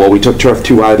 we took Turf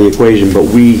 2 out of the equation, but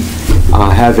we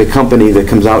have a company that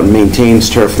comes out and maintains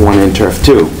Turf 1 and Turf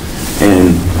 2.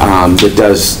 And that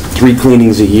does 3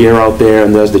 cleanings a year out there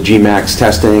and does the GMAX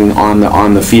testing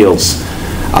on the fields.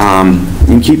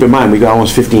 And keep in mind, we got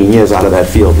almost 15 years out of that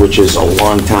field, which is a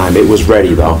long time. It was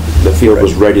ready, though. The field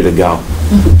was ready to go.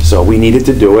 So we needed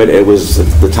to do it.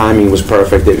 The timing was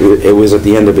perfect. It was at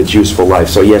the end of its useful life.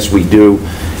 So yes, we do.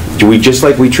 We just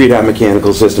like we treat our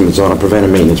mechanical system, it's on a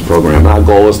preventive maintenance program. Our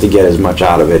goal is to get as much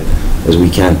out of it as we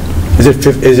can.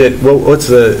 What's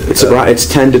the... It's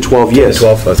 10 to 12 years.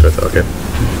 12, that's right, okay.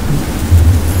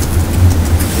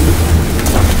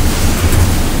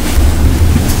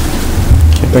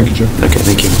 Thank you, Joe. Okay,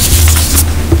 thank you.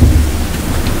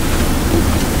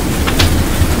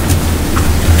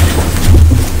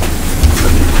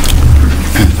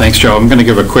 Thanks, Joe. I'm going to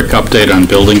give a quick update on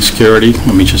building security.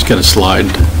 Let me just get a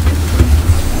slide.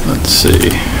 Let's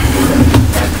see.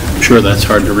 I'm sure that's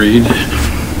hard to read.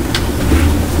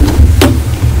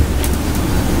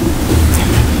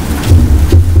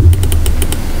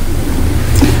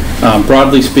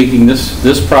 Broadly speaking,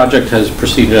 this project has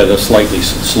proceeded at a slightly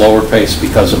slower pace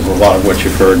because of a lot of what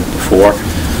you've heard before.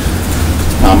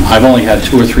 I've only had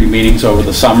 2 or 3 meetings over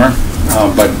the summer,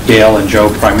 but Gail and Joe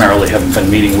primarily have been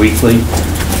meeting weekly.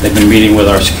 They've been meeting with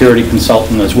our security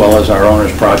consultant as well as our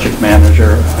owner's project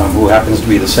manager, who happens to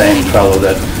be the same fellow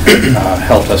that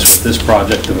helped us with this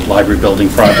project, the library building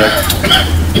project.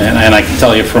 And I can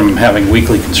tell you from having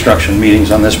weekly construction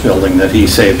meetings on this building that he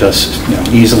saved us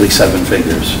easily 7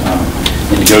 figures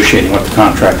in negotiating with the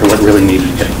contractor what really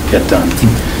needed to get done.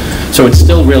 So it's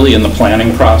still really in the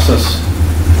planning process.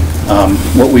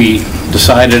 What we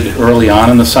decided early on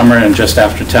in the summer and just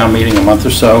after town meeting a month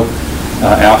or so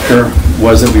after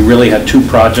was that we really had 2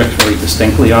 projects very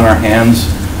distinctly on our hands.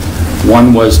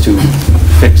 One was to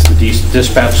fix the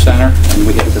dispatch center, and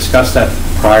we had discussed that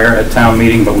prior at town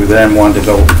meeting, but we then wanted to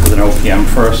go with an OPM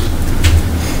first.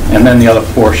 And then the other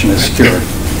portion is security.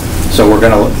 So we're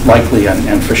going to likely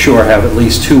and for sure have at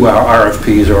least 2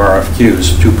 RFPs or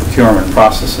RFQs, 2 procurement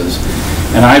processes.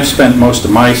 And I've spent most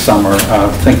of my summer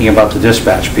thinking about the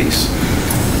dispatch piece.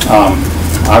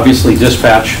 Obviously,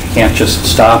 dispatch can't just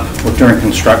stop during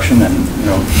construction and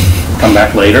come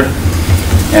back later.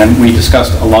 And we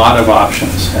discussed a lot of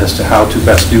options as to how to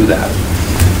best do that.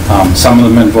 Some of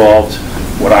them involved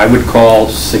what I would call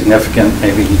significant,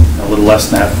 maybe a little less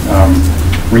than that,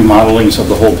 remodelings of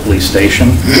the whole police station,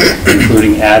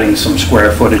 including adding some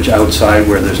square footage outside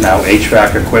where there's now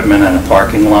HVAC equipment and a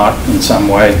parking lot in some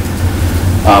way,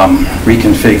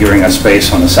 reconfiguring a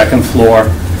space on the second floor.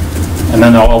 And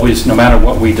then always, no matter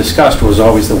what we discussed, was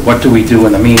always the what do we do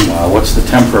in the meanwhile? What's the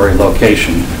temporary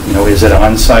location? You know, is it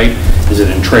on site? Is it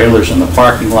in trailers in the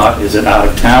parking lot? Is it out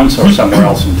of town, so somewhere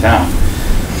else in town?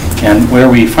 And where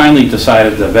we finally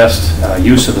decided the best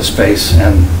use of the space,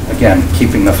 and again,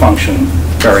 keeping the function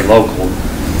very local,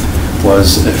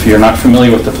 was if you're not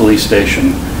familiar with the police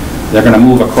station, they're going to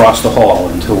move across the hall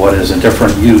into what is a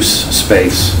different use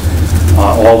space.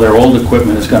 All their old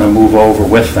equipment is going to move over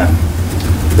with them.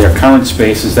 Their current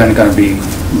space is then going to be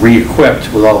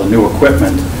re-equipped with all the new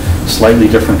equipment, slightly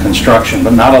different construction,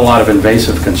 but not a lot of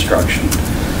invasive construction.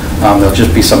 There'll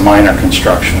just be some minor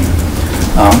construction.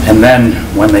 And then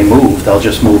when they move, they'll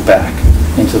just move back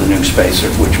into the new space,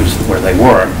 which was where they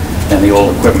were, and the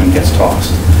old equipment gets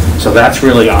tossed. So that's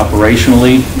really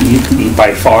operationally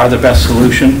by far the best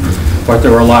solution, but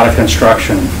there are a lot of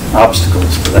construction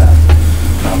obstacles to that.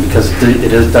 Because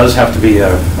it does have to be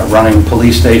a running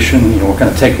police station. You know, we're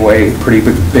going to take away a pretty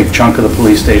big chunk of the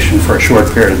police station for a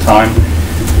short period of time.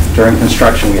 During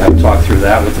construction, we have to talk through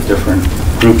that with the different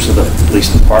groups of the police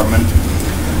department.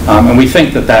 And we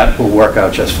think that that will work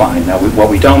out just fine. Now, what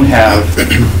we don't have,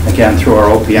 again, through our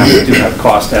OPM, we do have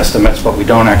cost estimates, but we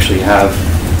don't actually have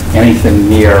anything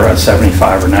near a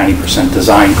 75 or 90%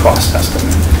 design cost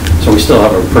estimate. So we still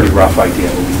have a pretty rough idea,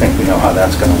 but we think we know how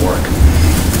that's going to work.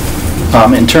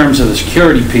 In terms of the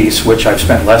security piece, which I've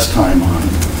spent less time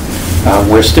on,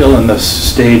 we're still in the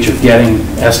stage of getting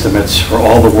estimates for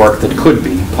all the work that could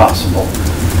be possible.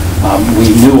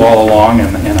 We knew all along,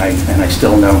 and I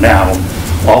still know now,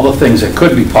 all the things that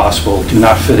could be possible do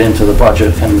not fit into the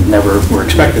budget and never were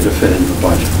expected to fit into the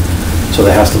budget. So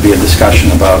there has to be a discussion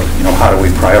about, you know, how do we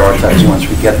prioritize once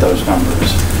we get those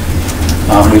numbers.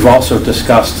 We've also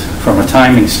discussed from a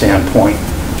timing standpoint,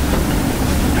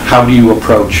 how do you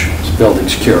approach building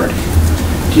security?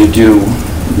 Do you do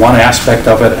one aspect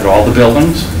of it at all the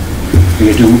buildings? Or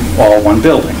you do all one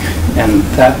building? And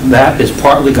that is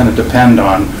partly going to depend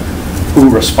on who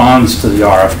responds to the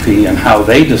RFP and how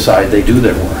they decide they do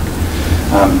their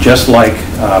work. Just like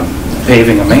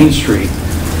paving a main street,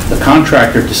 the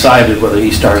contractor decided whether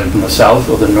he started in the south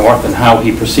or the north and how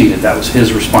he proceeded. That was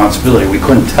his responsibility. We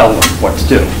couldn't tell him what to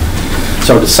do.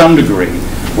 So to some degree,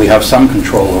 we have some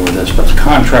control over this, but the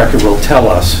contractor will tell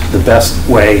us the best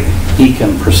way he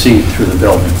can proceed through the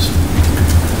buildings.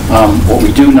 What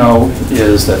we do know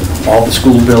is that all the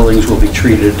school buildings will be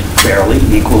treated fairly,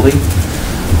 equally,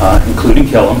 including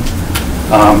Killam.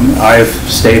 I've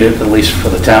stated, at least for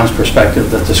the town's perspective,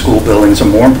 that the school buildings are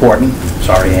more important.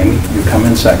 Sorry, Amy, you come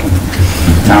in second.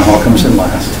 Town hall comes in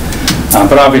last.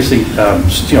 But obviously,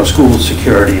 you know, school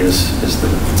security is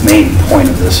the main point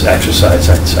of this exercise,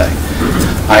 I'd say.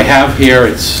 I have here,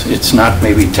 it's not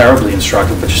maybe terribly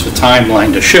instructive, but just a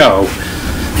timeline to show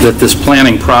that this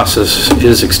planning process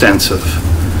is extensive.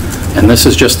 And this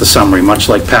is just the summary, much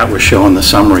like Pat was showing the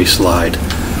summary slide.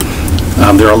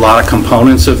 There are a lot of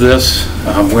components of this.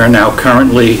 We're now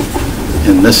currently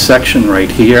in this section right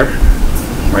here,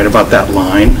 right about that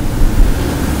line.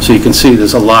 So you can see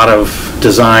there's a lot of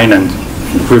design and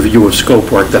review of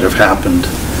scope work that have happened.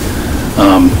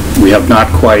 We have not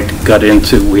quite got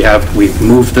into, we've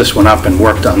moved this one up and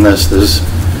worked on this. There's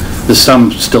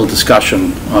some still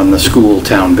discussion on the school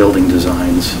town building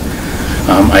designs.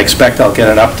 I expect I'll get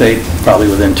an update probably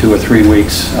within 2 or 3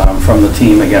 weeks from the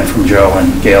team, again from Joe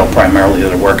and Gail primarily,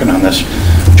 that are working on this.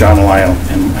 John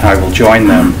and I will join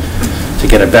them to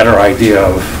get a better idea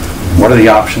of what are the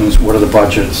options, what are the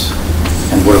budgets,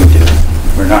 and what do we do.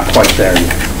 We're not quite there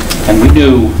yet. And we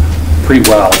knew pretty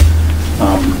well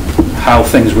how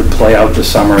things would play out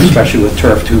this summer, especially with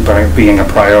Turf 2 being a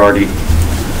priority.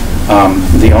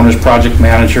 The owner's project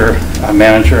manager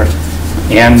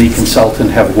and the consultant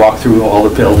have walked through all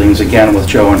the buildings, again with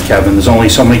Joe and Kevin. There's only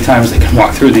so many times they can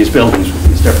walk through these buildings with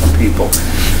these different people.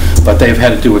 But they've had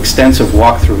to do extensive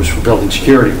walkthroughs for building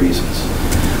security reasons.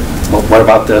 Well, what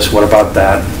about this? What about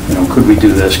that? You know, could we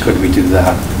do this? Could we do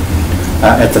that?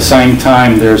 At the same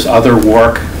time, there's other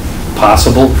work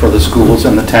possible for the schools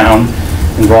in the town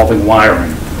involving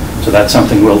wiring. So that's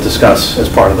something we'll discuss as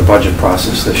part of the budget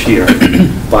process this year.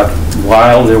 But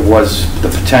while there was the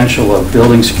potential of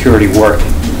building security work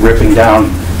ripping down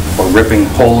or ripping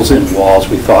holes in walls,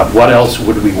 we thought, what else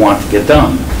would we want to get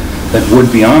done that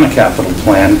would be on a capital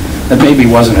plan that maybe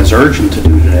wasn't as urgent to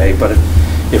do today, but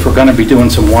if we're going to be doing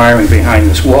some wiring behind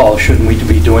this wall, shouldn't we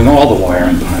be doing all the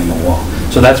wiring behind the wall?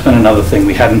 So that's been another thing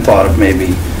we hadn't thought of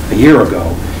maybe a year ago,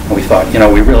 and we thought, you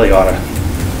know, we really ought to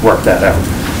work that out.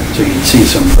 So you'd see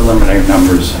some preliminary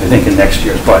numbers, I think, in next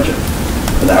year's budget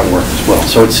for that work as well.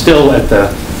 So it's still at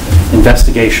the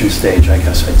investigation stage, I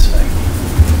guess I'd say. I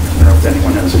don't know if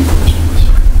anyone has any questions.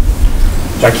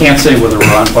 I can't say whether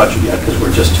we're on budget yet because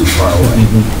we're just too far away.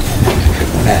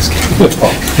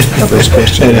 First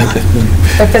question.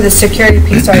 But for the security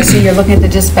piece, so I see you're looking at the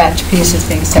dispatch piece as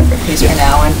being a separate piece for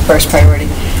now and first priority.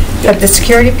 But the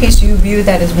security piece, you view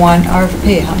that as one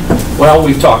RFP, huh? Well,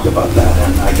 we've talked about that,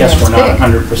 and I guess we're not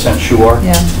 100% sure,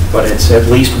 but it's at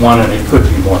least one, and it could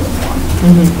be more than one.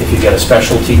 If you get a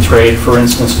specialty trade, for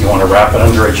instance, do you want to wrap it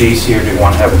under a GC, or do you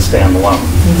want to have it stand alone?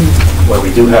 Where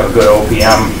we do have a good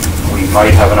OPM, we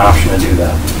might have an option to do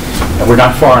that. And we're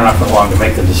not far enough along to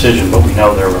make the decision, but we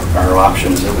know there are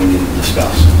options that we need to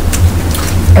discuss.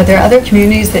 Are there other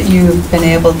communities that you've been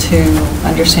able to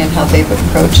understand how they've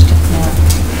approached it?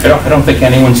 I don't think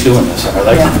anyone's doing this, are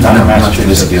they? Not in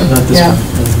Massachusetts.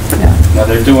 No,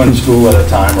 they're doing school at a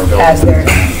time or building. As they're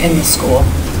in the school.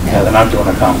 Yeah, they're not doing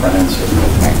a comprehensive.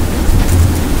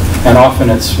 And often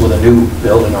it's with a new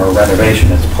building or a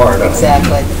renovation, it's part of.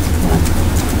 Exactly.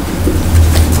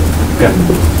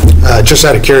 Just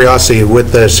out of curiosity,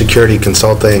 with the security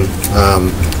consulting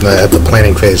at the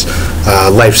planning phase,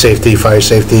 life safety, fire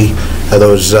safety, are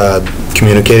those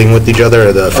communicating with each other,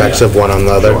 or the effects of one on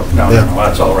the other? Sure. No,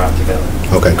 that's all wrapped together.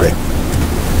 Okay, great.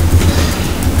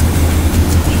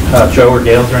 Joe or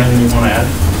Gail, is there anything you want to add?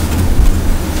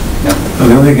 No.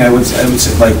 The only thing I would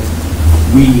say, like,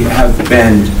 we have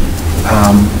been,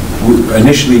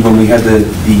 initially when we had the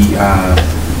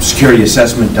security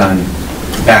assessment done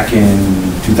back in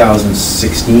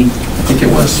 2016, I think it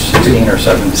was. 16 or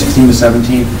 17. 16 to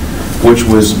 17, which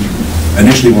was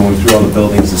initially when we threw all the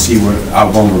buildings to see where our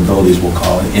vulnerabilities, we'll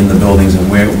call it, in the buildings and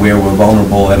where we're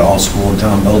vulnerable at all school and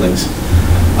town buildings.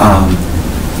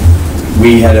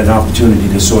 We had an opportunity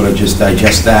to sort of just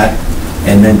digest that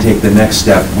and then take the next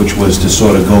step, which was to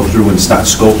sort of go through and start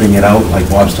scoping it out, like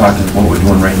Bob's talking. What we're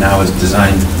doing right now is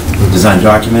design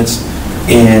documents,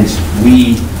 and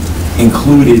we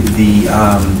included the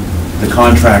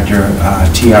contractor,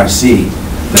 TRC,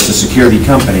 that's a security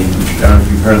company, which I don't know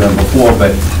if you've heard of them before,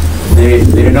 but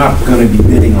they're not going to be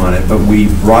bidding on it, but we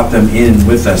brought them in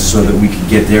with us so that we could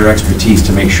get their expertise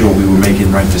to make sure we were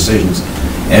making right decisions.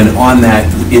 And on that,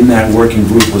 in that working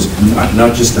group was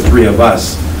not just the three of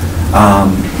us.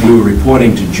 We were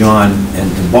reporting to John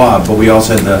and to Bob, but we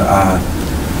also had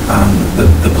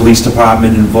the police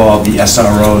department involved, the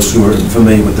SROs who are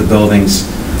familiar with the buildings,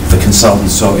 the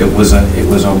consultants. So it was a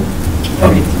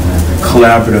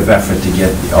collaborative effort to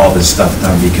get all this stuff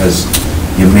done, because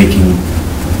you're making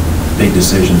big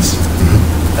decisions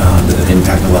that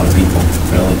impact a lot of people,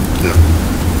 really.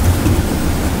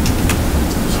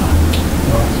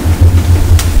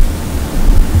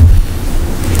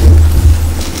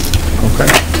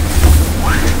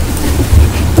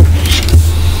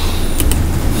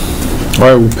 All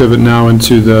right, we'll pivot now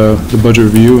into the budget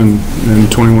review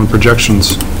and 21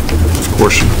 projections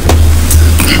portion.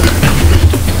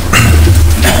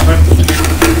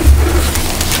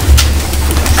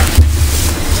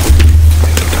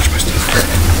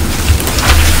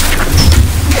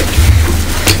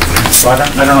 So I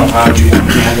don't know how you want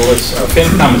to handle this.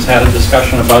 FinCom has had a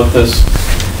discussion about this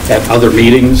at other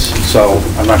meetings, so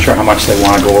I'm not sure how much they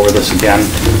want to go over this again,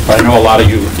 but I know a lot of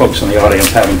you folks in the audience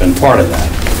haven't been part of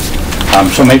that.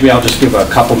 So maybe I'll just give a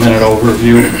couple-minute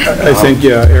overview. I think,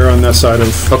 yeah, err on that side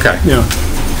of... Okay. Yeah,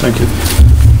 thank you.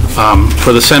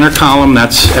 For the center column,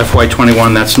 that's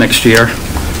FY21, that's next year.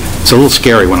 It's a little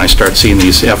scary when I start seeing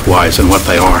these FYs and what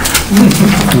they are.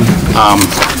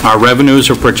 Our revenues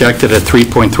are projected at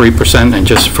 3.3%, and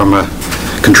just from a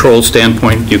control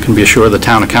standpoint, you can be sure the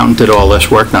town accountant did all this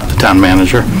work, not the town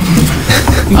manager.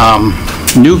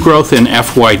 New growth in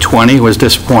FY20 was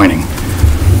disappointing.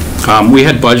 We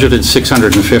had budgeted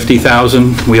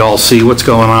 $650,000. We all see what's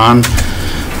going on.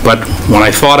 But when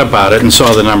I thought about it and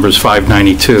saw the numbers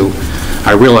 592,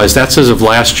 I realized that's as of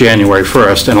last January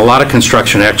 1st, and a lot of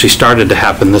construction actually started to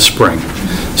happen this spring.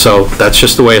 So that's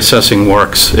just the way assessing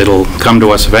works. It'll come to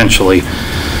us eventually.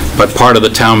 But part of the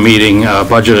town meeting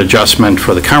budget adjustment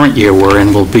for the current year we're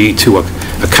in will be to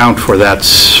account for that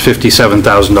 $57,000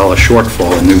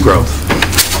 shortfall in new growth.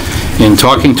 In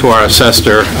talking to our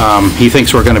assessor, he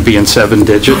thinks we're going to be in 7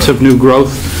 digits of new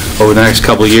growth over the next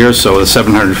couple of years, so the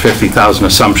 750,000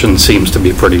 assumption seems to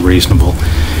be pretty reasonable.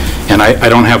 And I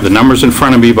don't have the numbers in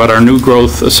front of me, but our new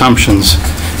growth assumptions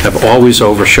have always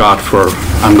overshot for,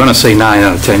 I'm going to say 9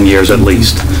 out of 10 years at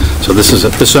least. So this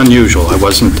is unusual. I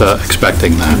wasn't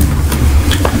expecting that.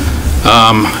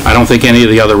 I don't think any of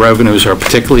the other revenues are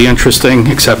particularly interesting,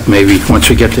 except maybe once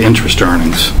we get to interest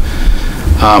earnings.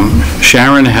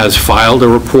 Sharon has filed a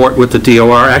report with the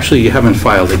DOR. Actually, you haven't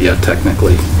filed it yet,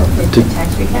 technically.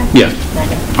 Tax recap? Yeah.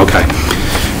 Okay.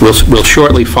 We'll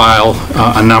shortly file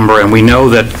a number, and we know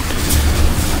that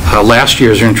last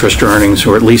year's interest earnings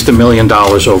were at least $1 million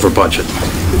over budget,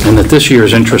 and that this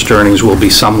year's interest earnings will be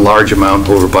some large amount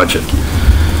over budget.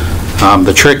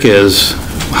 The trick is,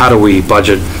 how do we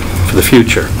budget for the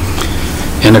future?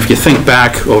 And if you think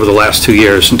back over the last 2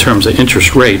 years in terms of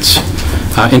interest rates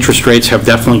have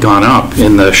definitely gone up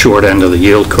in the short end of the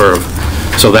yield curve.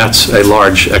 So that's a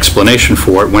large explanation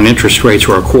for it. When interest rates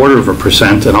were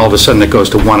 1/4% and all of a sudden it goes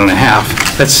to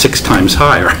 1.5, that's 6 times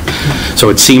higher. So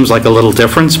it seems like a little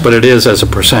difference, but it is, as a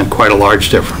percent, quite a large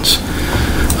difference.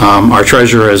 Our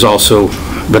treasurer has also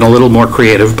been a little more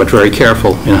creative, but very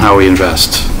careful in how he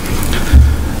invests.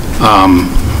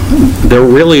 There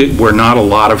really were not a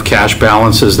lot of cash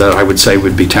balances that I would say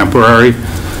would be temporary.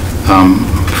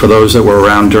 For those that were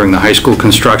around during the high school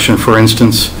construction, for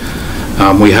instance,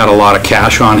 we had a lot of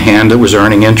cash on hand that was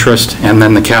earning interest, and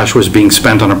then the cash was being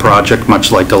spent on a project,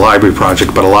 much like the library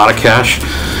project, but a lot of cash.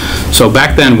 So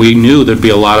back then, we knew there'd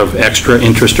be a lot of extra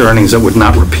interest earnings that would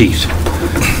not repeat.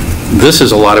 This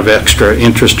is a lot of extra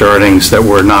interest earnings that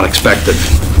were not expected.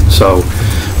 So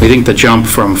we think the jump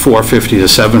from 450 to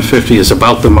 750 is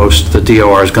about the most the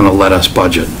DOR is going to let us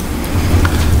budget.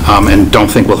 And don't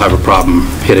think we'll have a problem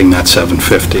hitting that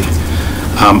 750.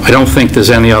 I don't think there's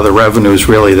any other revenues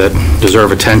really that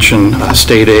deserve attention.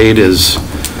 State aid is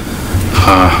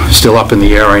still up in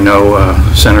the air. I know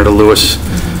Senator Lewis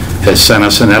has sent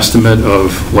us an estimate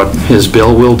of what his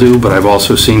bill will do, but I've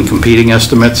also seen competing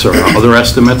estimates or other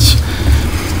estimates.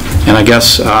 And I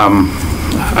guess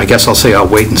I'll say I'll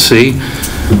wait and see.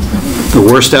 The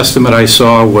worst estimate I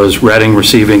saw was Reading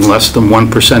receiving less than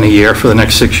 1% a year for the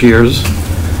next 6 years.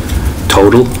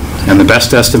 Total, and the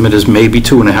best estimate is maybe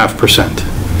 2.5%.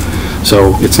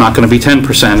 So it's not going to be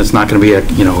 10%. It's not going to be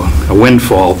a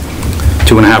windfall.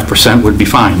 2.5% would be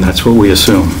fine. That's what we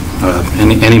assume.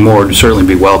 Any more would certainly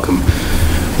be welcome.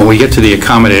 When we get to the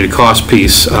accommodated cost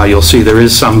piece, you'll see there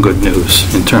is some good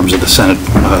news in terms of the Senate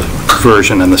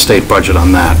version and the state budget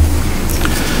on that.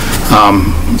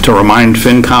 To remind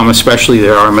FinCom, especially,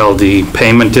 their RMLD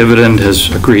payment dividend has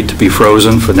agreed to be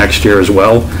frozen for next year as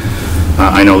well.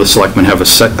 I know the selectmen have a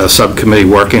subcommittee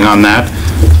working on that.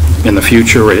 In the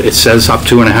future, it says up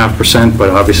 2.5%, but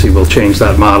obviously we'll change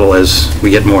that model as we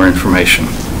get more information.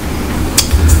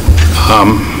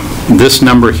 This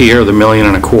number here, the $1.25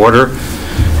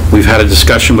 million, we've had a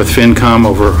discussion with FinCom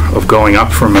of going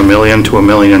up from $1 million to $1.25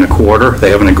 million.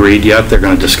 They haven't agreed yet. They're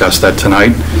going to discuss that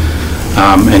tonight,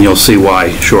 and you'll see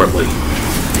why shortly.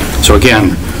 So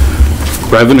again,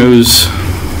 revenues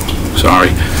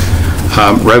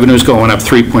going up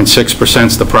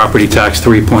 3.6%, the property tax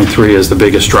 3.3 is the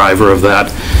biggest driver of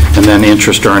that, and then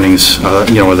interest earnings,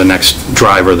 are the next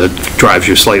driver that drives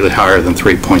you slightly higher than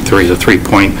 3.3 to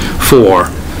 3.4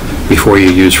 before you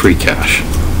use free cash.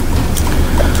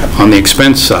 On the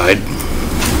expense side,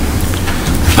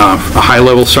 a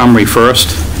high-level summary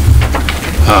first.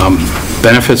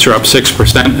 Benefits are up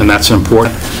 6%, and that's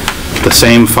important. The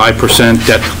same 5%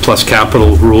 debt plus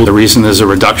capital rule. The reason there's a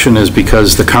reduction is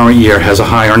because the current year has a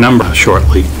higher number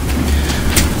shortly.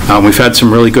 We've had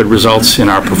some really good results in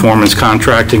our performance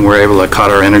contracting. We're able to cut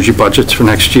our energy budgets for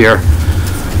next year.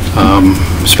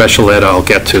 Special ed I'll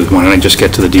get to when I just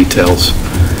get to the details.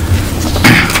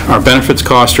 Our benefits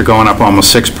costs are going up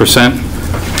almost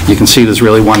 6%. You can see there's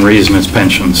really one reason, it's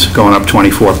pensions, going up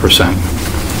 24%.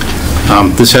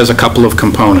 This has a couple of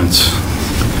components.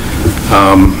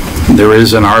 There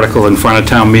is an article in front of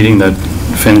town meeting that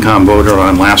FinCom voted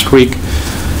on last week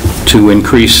to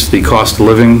increase the cost of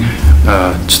living.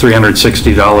 It's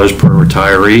 $360 per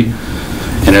retiree,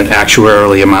 and it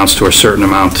actuarially amounts to a certain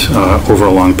amount over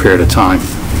a long period of time.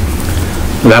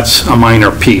 That's a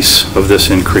minor piece of this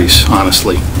increase,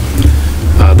 honestly.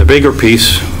 The bigger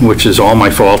piece, which is all my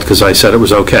fault because I said it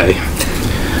was okay,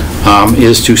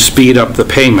 is to speed up the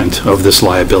payment of this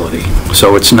liability.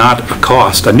 So it's not a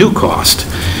cost, a new cost.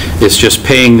 It's just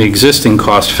paying the existing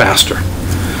cost faster.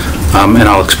 And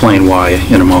I'll explain why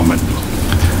in a moment.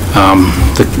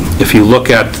 If you look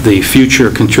at the future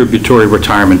contributory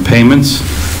retirement payments,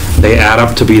 they add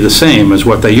up to be the same as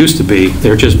what they used to be.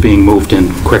 They're just being moved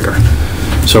in quicker.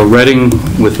 So Reading,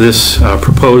 with this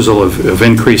proposal of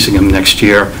increasing them next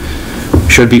year,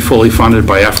 should be fully funded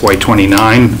by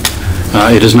FY29.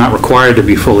 It is not required to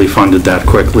be fully funded that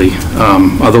quickly.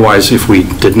 Otherwise, if we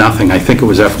did nothing, I think it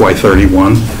was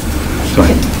FY31.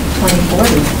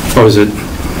 2040. Oh, is it?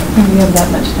 We have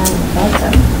that much time without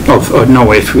them. Oh,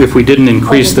 no, if we didn't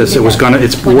increase this,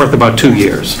 it's worth about 2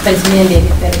 years. But it's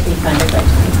mandated that it be funded by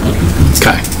 2040.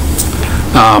 Okay.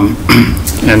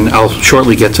 And I'll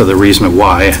shortly get to the reason of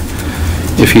why.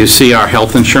 If you see our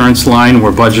health insurance line,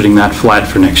 we're budgeting that flat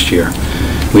for next year.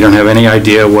 We don't have any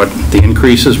idea what the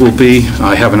increases will be.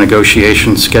 I have a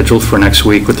negotiation scheduled for next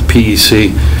week with the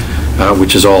PEC,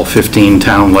 which is all 15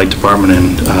 town, light department,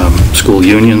 and school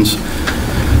unions.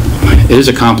 It is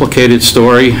a complicated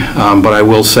story, but I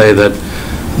will say that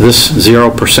this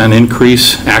 0%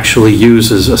 increase actually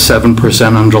uses a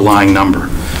 7% underlying number.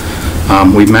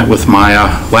 We met with Maya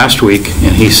last week,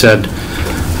 and he said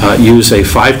use a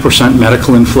 5%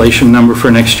 medical inflation number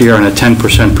for next year and a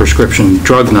 10% prescription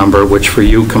drug number, which for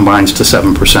you combines to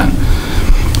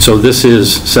 7%. So this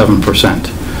is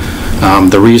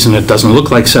 7%. The reason it doesn't look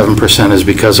like 7% is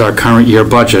because our current year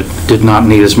budget did not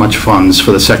need as much funds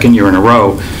for the second year in a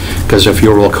row, because if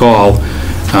you'll recall,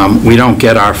 we don't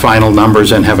get our final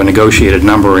numbers and have a negotiated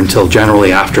number until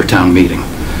generally after town meeting.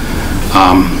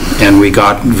 And we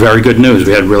got very good news.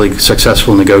 We had really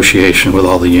successful negotiation with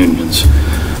all the unions.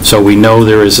 So we know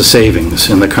there is a savings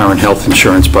in the current health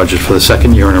insurance budget for the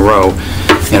second year in a row.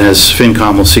 And as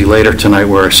FinCom will see later tonight,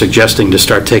 we're suggesting to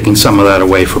start taking some of that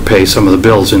away for pay some of the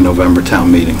bills in November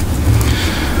town meeting.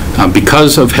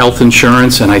 Because of health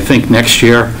insurance, and I think next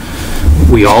year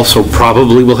we also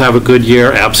probably will have a good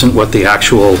year, absent what the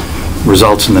actual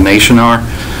results in the nation are.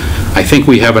 I think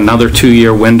we have another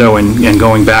 2-year window and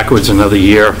going backwards another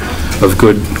year of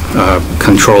good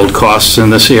controlled costs in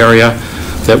this area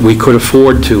that we could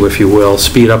afford to, if you will,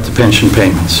 speed up the pension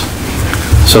payments.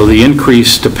 So the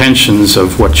increase to pensions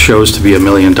of what shows to be $1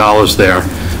 million there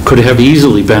could have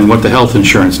easily been what the health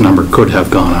insurance number could have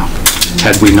gone up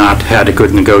had we not had a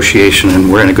good negotiation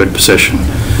and we're in a good position.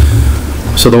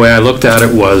 So the way I looked at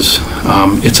it was,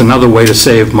 it's another way to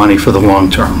save money for the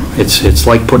long term. It's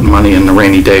like putting money in the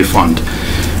rainy day fund.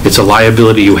 It's a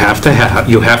liability you have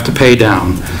to pay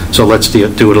down, so let's do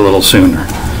it a little sooner.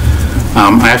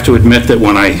 I have to admit that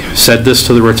when I said this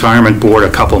to the retirement board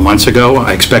a couple months ago,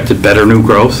 I expected better new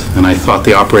growth, and I thought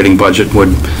the operating budget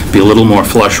would be a little more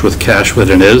flush with cash than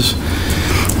it is.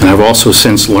 And I've also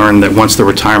since learned that once the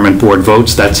retirement board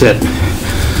votes, that's it.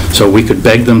 So we could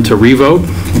beg them to revote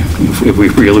if we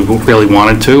really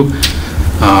wanted to.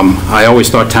 I always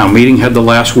thought town meeting had the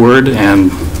last word,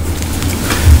 and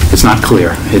it's not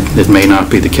clear. It may not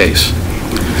be the case.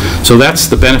 So that's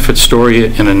the benefit story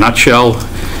in a nutshell.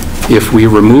 If we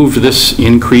removed this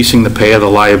increasing the pay of the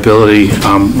liability,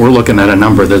 we're looking at a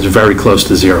number that's very close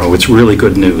to zero. It's really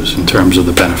good news in terms of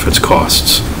the benefits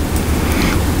costs.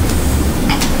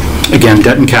 Again,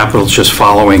 debt and capital is just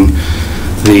following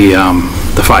the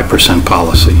 5%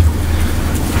 policy.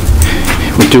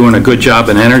 We're doing a good job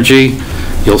in energy.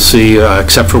 You'll see,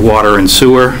 except for water and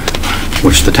sewer,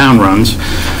 which the town runs,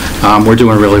 we're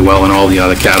doing really well in all the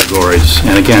other categories.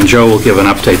 And again, Joe will give an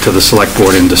update to the select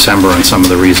board in December on some of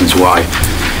the reasons why.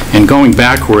 And going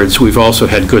backwards, we've also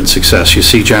had good success. You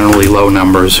see generally low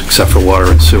numbers, except for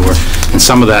water and sewer. And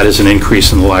some of that is an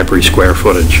increase in the library square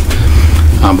footage.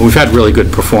 But we've had really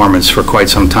good performance for quite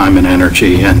some time in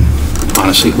energy, and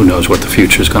honestly, who knows what the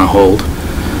future is going to hold.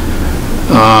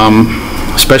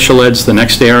 Special ed's the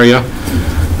next area.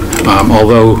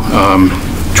 Although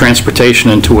transportation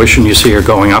and tuition you see are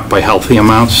going up by healthy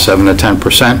amounts, 7 to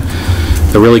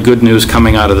 10%. The really good news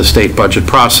coming out of the state budget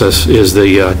process is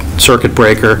the circuit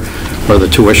breaker, or the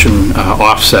tuition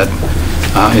offset,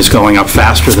 is going up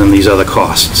faster than these other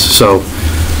costs. So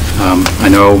I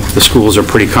know the schools are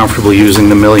pretty comfortable using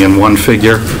the $1.1 million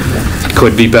figure. It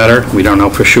could be better. We don't know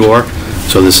for sure.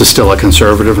 So this is still a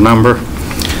conservative number.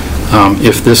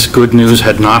 If this good news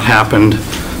had not happened,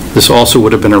 this also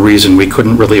would have been a reason we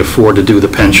couldn't really afford to do the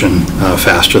pension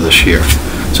faster this year.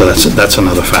 So that's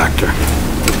another factor.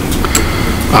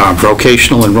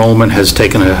 Vocational enrollment has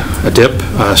taken a dip,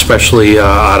 especially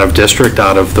out of district,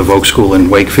 out of the Voc School in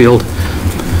Wakefield.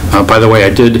 By the way, I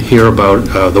did hear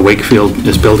about the Wakefield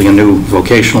is building a new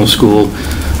vocational school.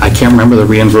 I can't remember the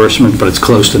reimbursement, but it's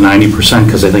close to 90%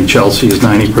 because I think Chelsea is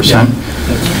 90%.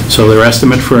 Yeah. So their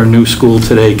estimate for a new school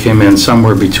today came in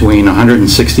somewhere between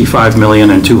 $165 million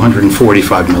and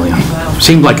 $245 million. Wow.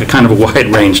 Seemed like a kind of a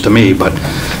wide range to me, but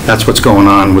that's what's going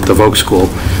on with the Voc School.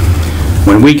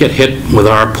 When we get hit with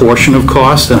our portion of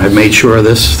cost, and I've made sure of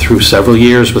this through several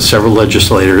years with several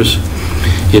legislators,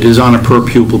 it is on a per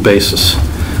pupil basis.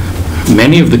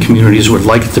 Many of the communities would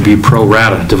like it to be pro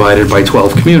rata, divided by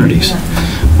 12 communities.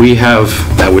 We have,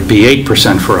 that would be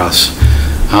 8% for us.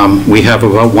 We have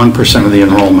about 1% of the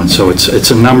enrollment, so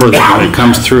it's a number that when it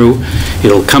comes through,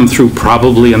 it'll come through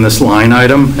probably in this line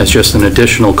item as just an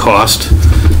additional cost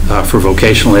for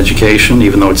vocational education,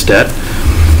 even though it's debt.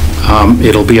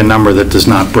 It'll be a number that does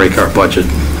not break our budget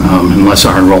unless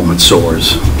our enrollment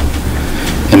soars.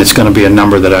 and it's going to be a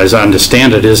number that, as I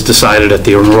understand it, is decided at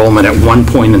the enrollment at one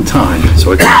point in time.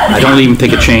 So I don't even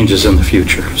think it changes in the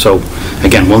future. So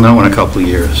again, we'll know in a couple of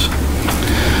years.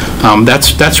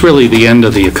 That's really the end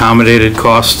of the accommodated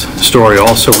cost story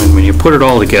also, and when you put it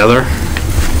all together,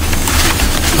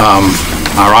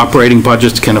 our operating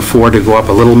budgets can afford to go up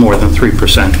a little more than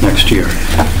 3% next year,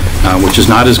 which is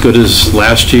not as good as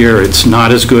last year. It's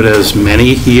not as good as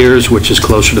many years, which is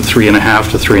closer to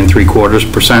 3.5% to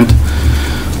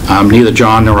 3.75%. Neither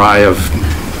John nor I have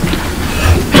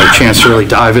had a chance to really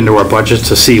dive into our budgets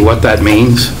to see what that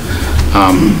means.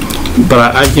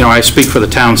 But I speak for the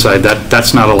town side.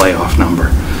 That's not a layoff number.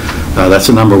 That's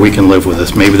a number we can live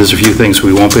with. Maybe there's a few things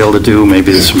we won't be able to do.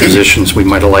 Maybe there's some positions we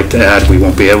might have liked to add we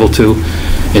won't be able to.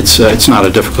 It's not a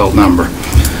difficult number.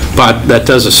 But that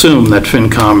does assume that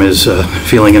FinCom is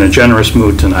feeling in a generous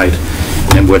mood tonight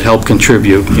and would help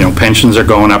contribute. Pensions are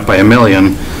going up by $1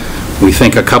 million. We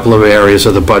think a couple of areas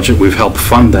of the budget we've helped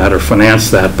fund that or finance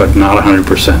that, but not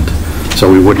 100%. So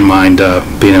we wouldn't mind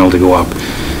being able to go up.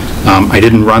 I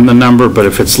didn't run the number, but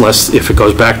if it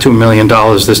goes back to $1 million,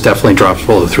 this definitely drops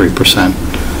below 3%.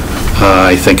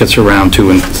 I think it's around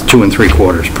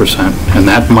 2.75%, and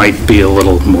that might be a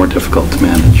little more difficult to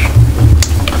manage.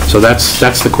 So that's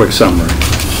the quick summary.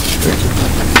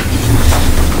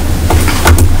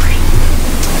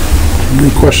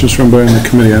 Any questions from anybody in the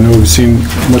committee? I know we've seen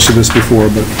much of this before,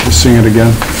 but just seeing it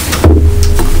again.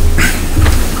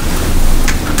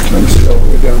 Let me see all the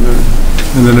way down there.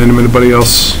 And then anybody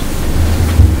else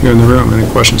here in the room, any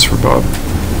questions for Bob?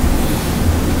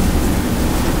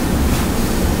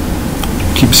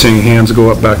 Keep seeing hands go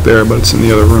up back there, but it's in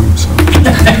the other room, so.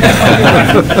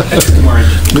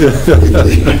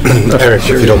 Eric,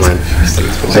 if you don't mind,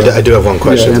 I do have one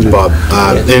question, Bob,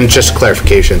 and just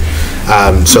clarification.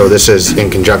 So this is in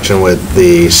conjunction with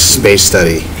the space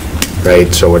study,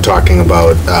 right? So we're talking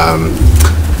about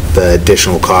the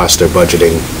additional cost or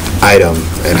budgeting item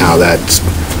and how that's,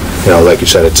 like you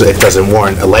said, it doesn't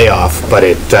warrant a layoff, but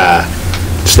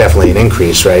it's definitely an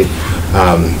increase, right?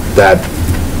 That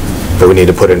we need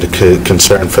to put into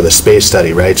concern for the space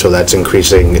study, right? So that's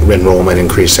increasing enrollment,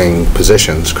 increasing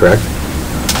positions, correct?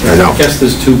 Or no? I guess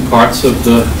there's two parts of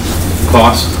the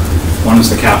cost. One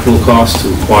is the capital cost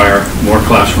to acquire more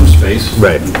classroom space,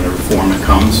 right, in whatever form it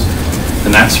comes.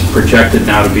 And that's projected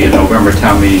now to be a November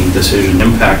town meeting decision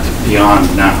impact beyond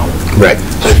now. Right.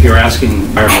 So if you're asking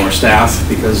hire more staff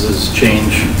because there's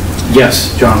change,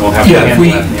 yes, John will have to handle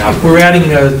that in the if we're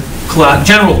adding a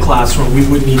general classroom, we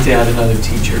would need to add another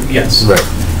teacher, yes. Right.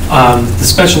 The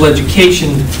special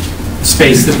education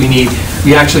space that we need,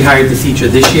 we actually hired the teacher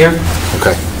this year.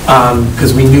 Okay.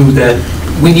 Because we knew that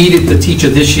we needed the teacher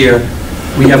this year.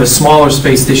 We have a smaller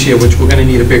space this year, which we're going to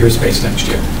need a bigger space next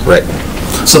year. Right.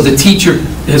 So the teacher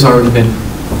has already been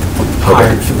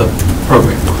hired for the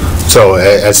program. So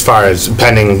as far as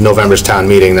pending November's town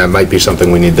meeting, that might be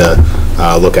something we need to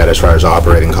look at as far as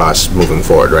operating costs moving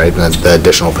forward, right? And the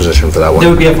additional position for that one. That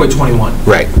would be FY21.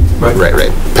 Right.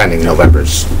 Right. Pending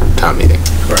November's town meeting.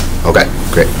 Correct. Okay,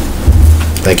 great.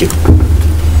 Thank you.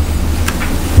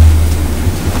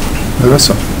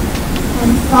 Melissa.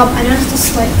 Bob, I noticed a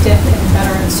slight dip in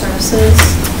veteran services.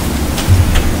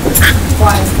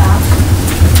 Why is that?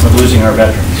 We're losing our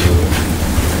veterans.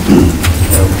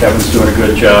 Kevin's doing a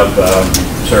good job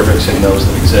servicing those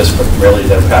that exist, but really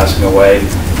they're passing away,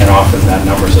 and often that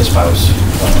number is a spouse.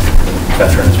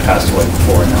 Veteran has passed away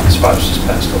before, and now the spouse has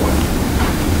passed away.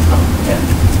 And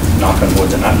knock on wood,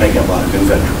 they're not making a lot of new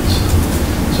veterans.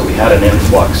 So we had an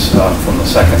influx from the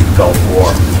second Gulf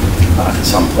War at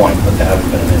some point, but there haven't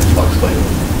been an influx lately.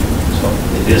 So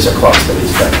it is across the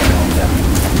least veteran home down.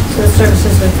 So the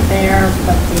services are there,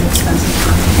 but the expenses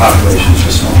aren't. Population is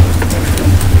just smaller.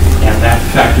 And that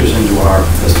factors into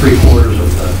the 3/4 of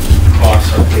the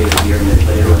costs are paid a year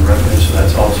later in revenue, so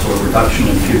that's also a reduction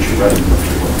in future revenue, if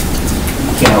you will.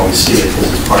 You can't always see it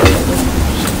because it's part of the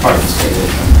state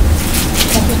income.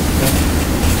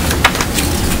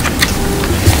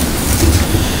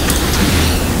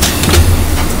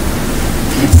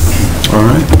 All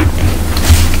right.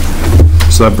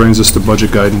 So that brings us to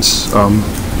budget guidance.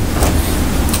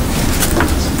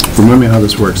 Remind me how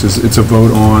this works. It's a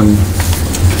vote on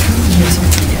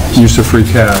use of free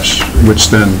cash, which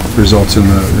then results in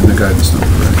the guidance number,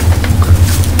 right? Okay.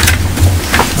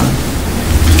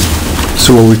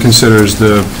 So what we consider is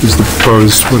the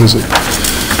proposed, what is it,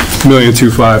 $1.25 million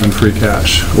in free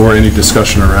cash, or any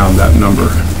discussion around that number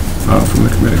from the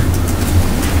committee.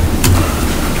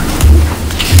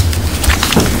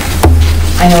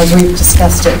 I know as we've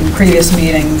discussed it in previous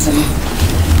meetings, and,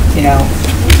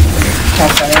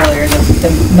 talked about earlier,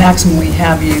 the maximum we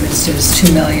have used is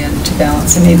 2 million to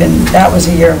balance, and even that was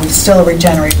a year we still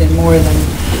regenerated more than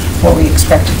what we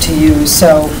expected to use.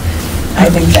 So I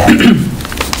think that,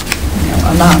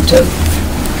 amount of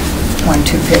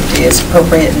 1,250 is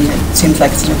appropriate, and it seems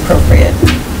like it's an appropriate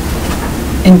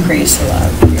increase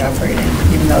allowed for the operating,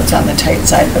 even though it's on the tight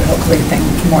side, but hopefully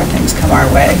more things come our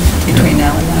way between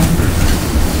now and then.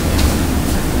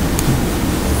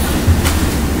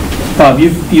 Bob,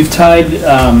 you've tied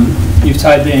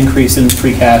the increase in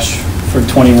free cash for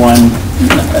 21,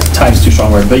 tied's too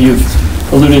strong a word, but you've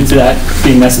alluded to that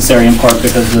being necessary in part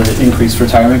because of the increased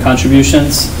retirement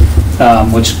contributions,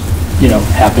 which,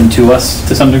 happened to us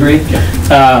to some degree.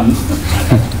 But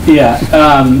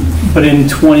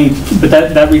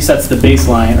that resets the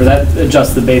baseline, or that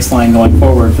adjusts the baseline going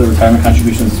forward for the retirement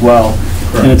contributions as well.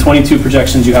 Correct. In the 22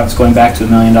 projections you have, it's going back to $1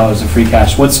 million of free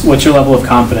cash. What's your level of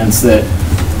confidence that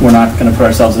we're not going to put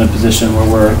ourselves in a position where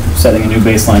we're setting a new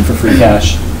baseline for free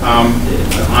cash?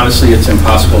 Honestly, it's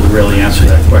impossible to really answer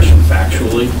that question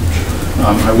factually.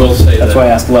 I will say that's why I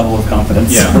asked level of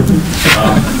confidence. Yeah.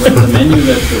 The menu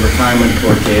that the retirement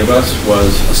board gave us was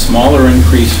a smaller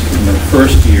increase in the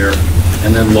first year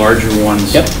and then larger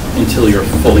ones until you're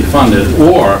fully funded,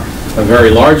 or a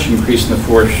very large increase in the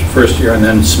first year and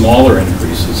then smaller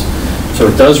increases. So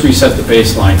it does reset the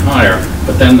baseline higher,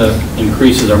 but then the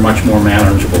increases are much more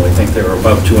manageable. I think they were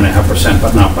above 2.5%,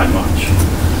 but not by much.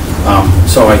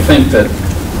 So I think that,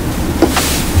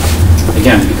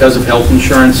 again, because of health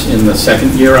insurance in the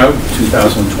second year out,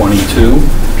 2022,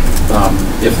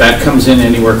 if that comes in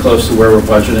anywhere close to where we're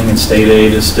budgeting and state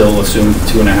aid is still assumed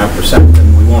 2.5%,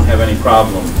 then we won't have any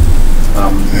problem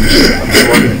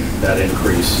absorbing that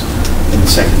increase in the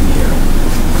second year.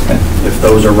 If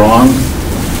those are wrong,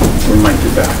 we might do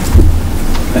better.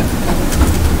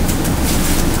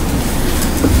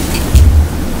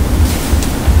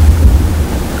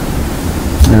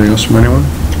 Anything else from anyone?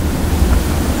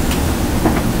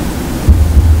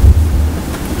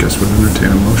 Guess we'll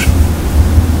entertain a motion.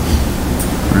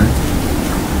 Right?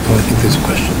 Oh, I think there's a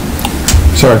question.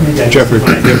 Sorry, Jeffrey.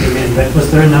 But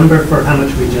was there a number for how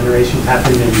much regeneration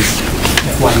happened in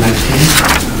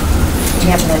FY19?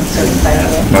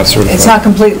 Not certified. It's not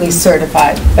completely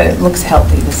certified, but it looks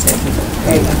healthy to say.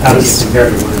 How does it compare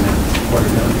to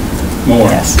 $1.25 million? More.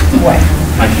 Yes, way.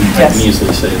 I can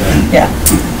easily say that. Yeah.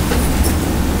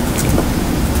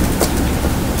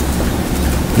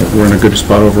 We're in a good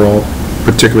spot overall,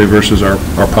 particularly versus our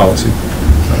policy.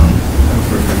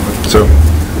 So.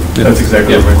 That's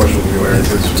exactly what my question would be,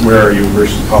 where are you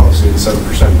versus policy, the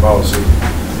 7% policy?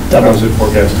 How is it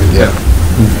forecasted? Yeah.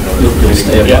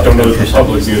 I don't know if the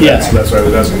public view that, so that's why I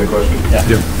was asking the question.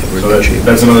 So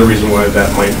that's another reason why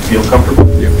that might feel comfortable.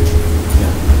 Yeah.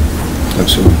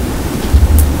 Absolutely.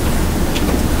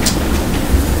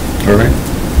 All right.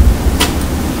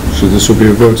 So this will be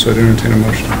a vote, so I'd entertain a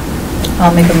motion.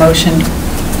 I'll make a motion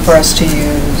for us to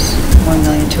use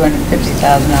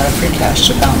 $1,250,000 out of free cash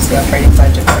to balance the operating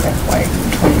budget for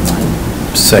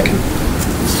FY21. Second.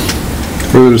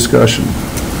 Further discussion?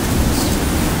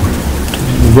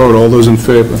 Vote, all those in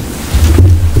favor?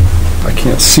 I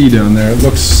can't see down there. It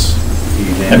looks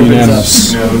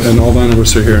unanimous. And all the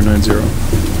numbers are here, 9-0.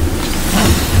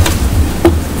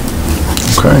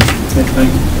 Okay.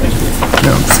 Thank you.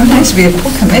 Yeah. It's so nice to be a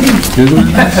full committee. Isn't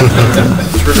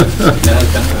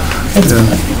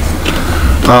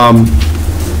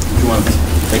You want to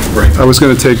take a break? I was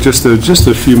going to take just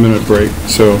a few minute break.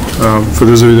 So for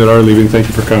those of you that are leaving, thank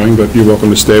you for coming, but you're welcome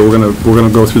to stay. We're going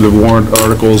to go through the warrant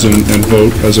articles and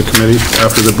vote as a committee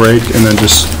after the break, and then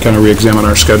just kind of re-examine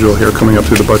our schedule here coming up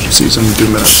through the budget season and do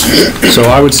minutes. So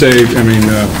I would say,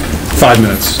 5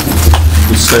 minutes.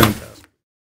 Just stay on.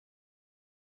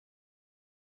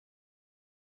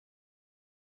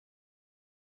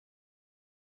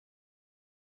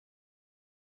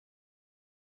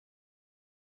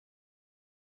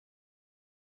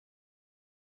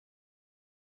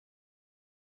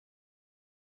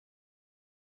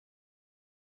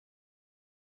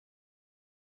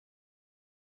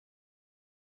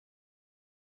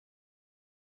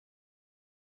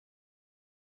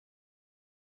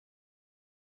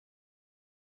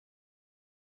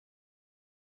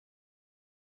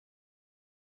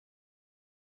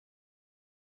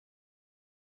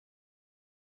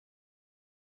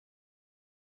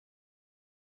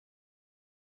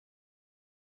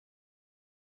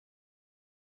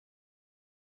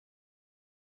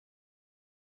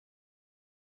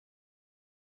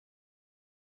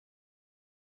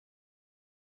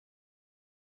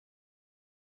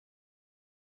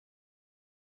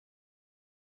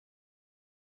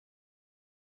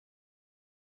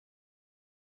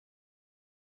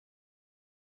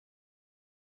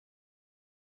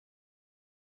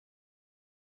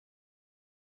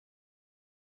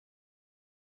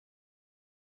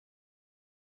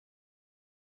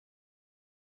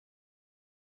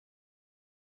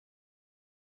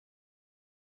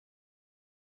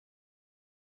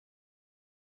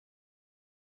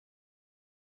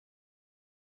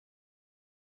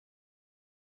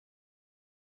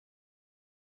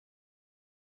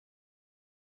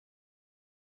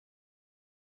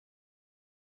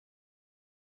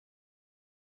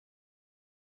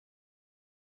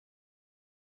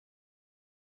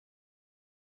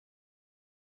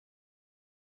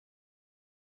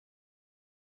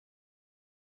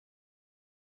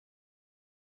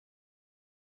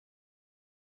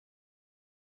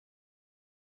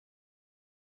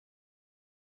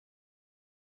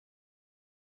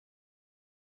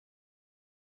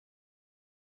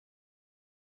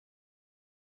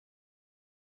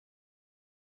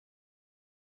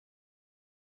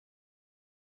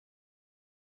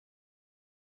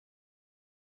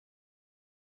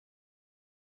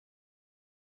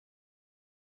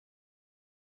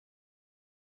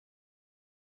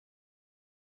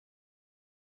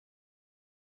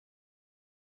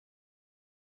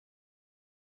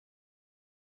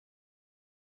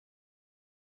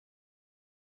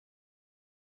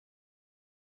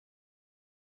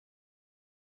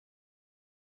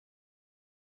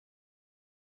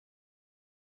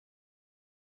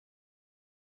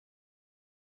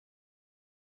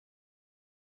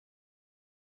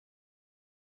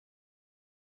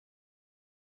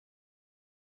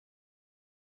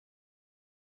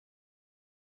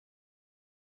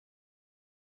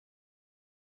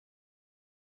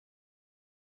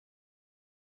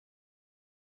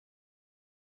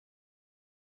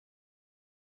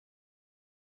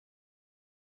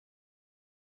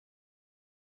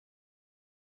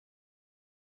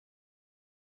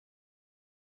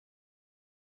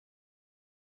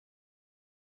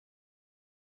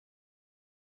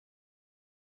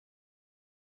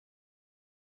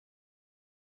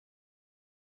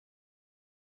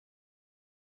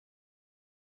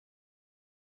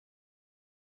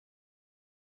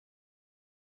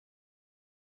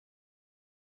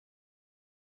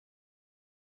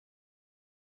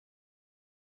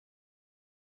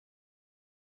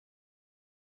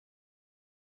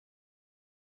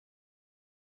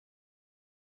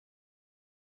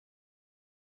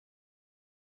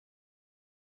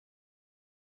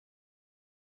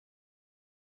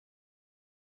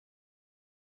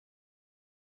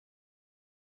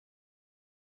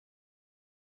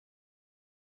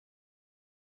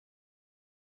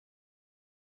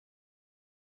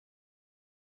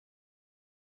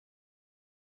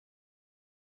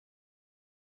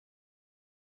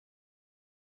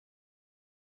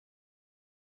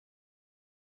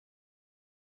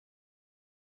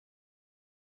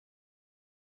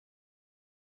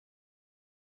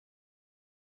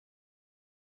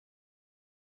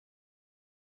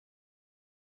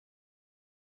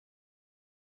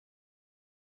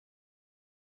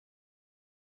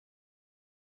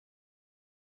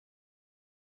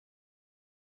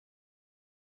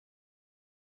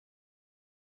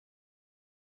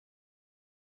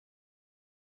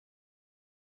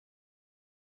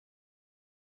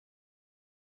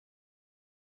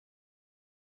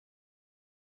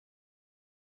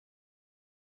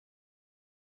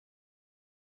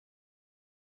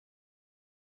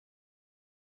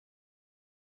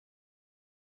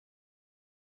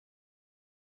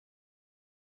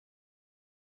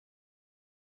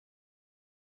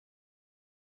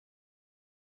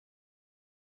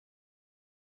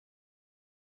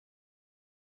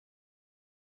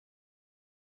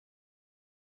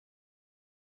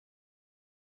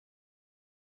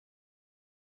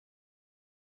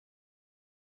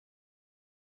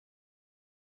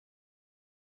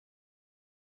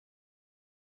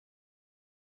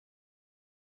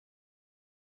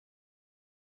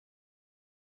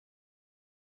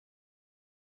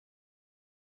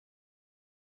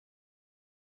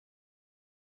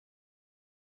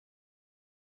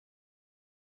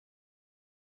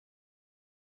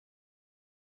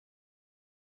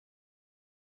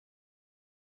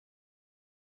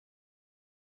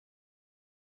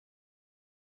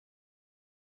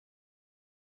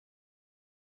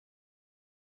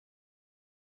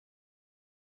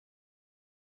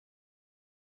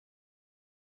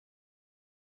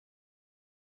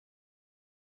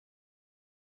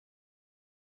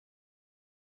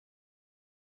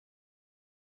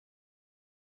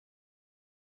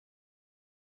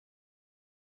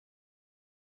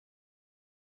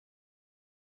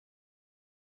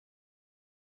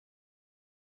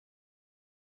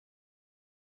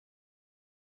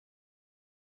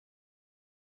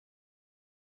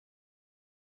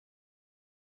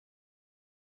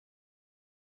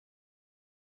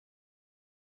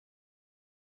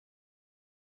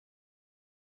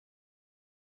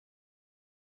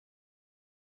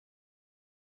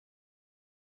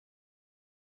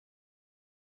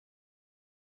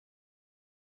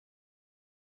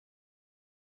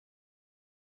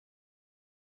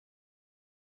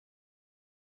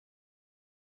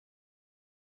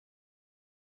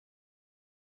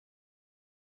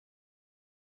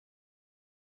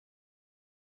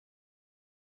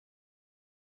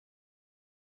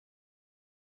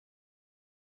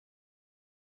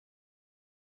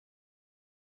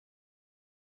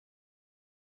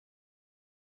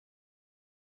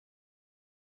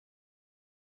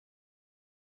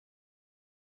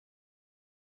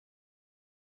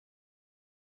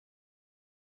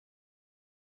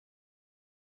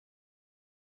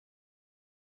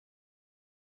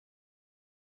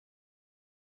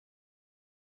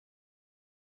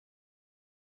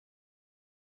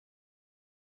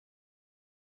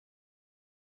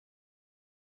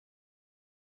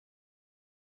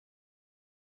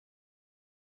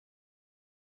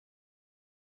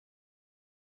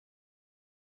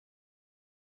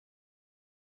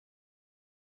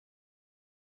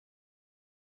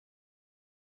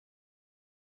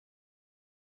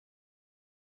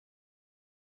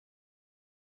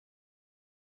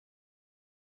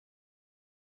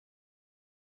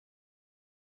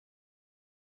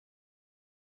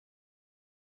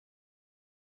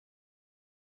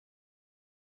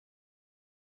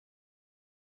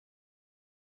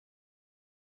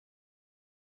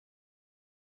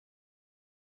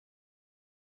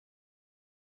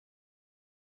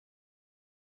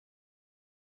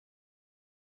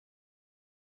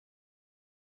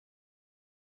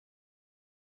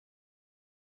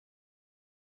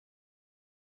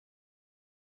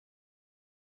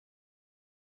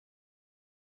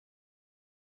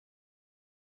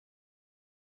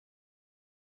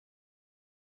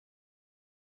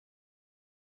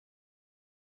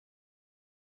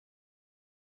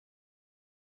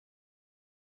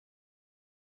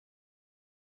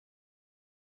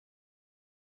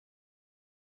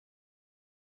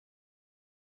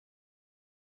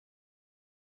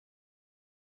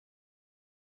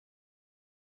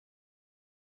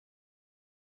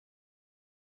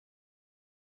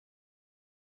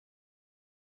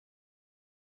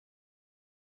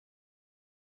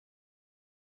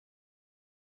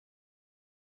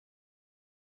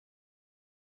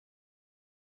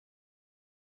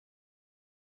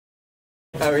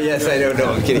 Oh, yes, I don't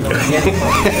know, I'm kidding.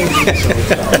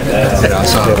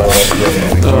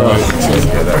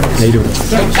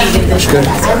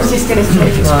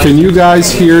 Can you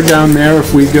guys hear down there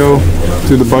if we go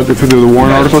through the budget, through the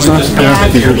warrant articles now? Yeah,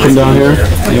 you can come down here?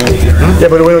 Yeah,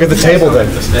 but we look at the table then.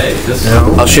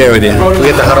 I'll share with you. We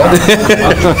get the huddle?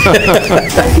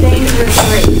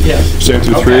 Same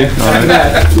through 3? All right.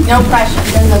 No pressure,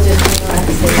 then they'll just do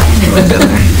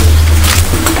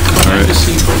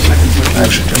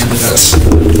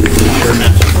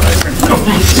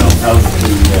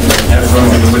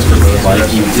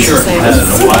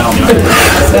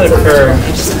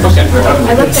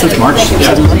Since March.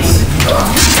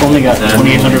 Only got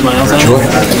 2,800 miles on it.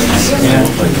 Yeah.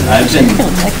 I've been.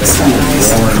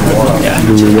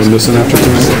 Do we win this in after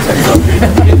tonight?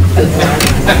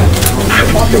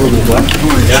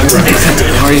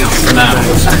 How are you?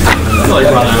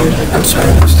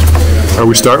 Are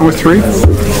we starting with 3? No,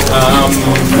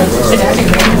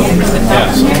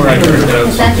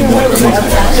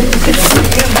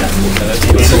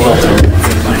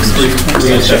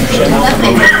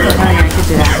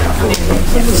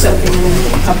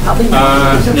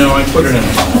 I put it in.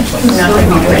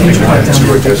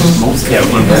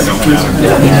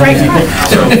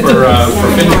 So for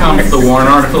FinCom, the warrant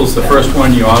articles, the first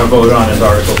one you ought to vote on is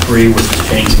Article 3, which is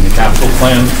changing the capital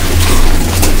plan.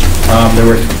 There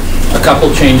were a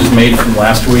couple changes made from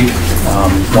last week,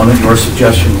 one at your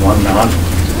suggestion, one not.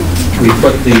 We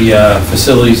put the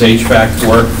facilities HVAC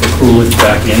work for Coolidge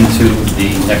back into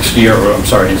the next year, or I'm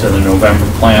sorry, into the November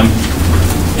plan,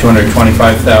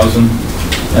 $225,000.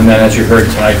 And then, as you heard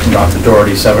tonight from Dr.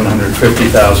 Doherty, $750,000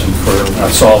 for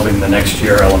solving the next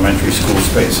year elementary school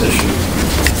space issue.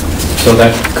 So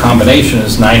that combination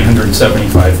is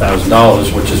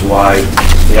 $975,000, which is why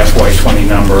the FY20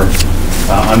 number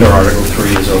under Article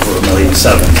 3 is over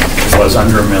 $1,700,000. It was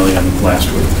under $1 million last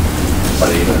week,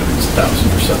 about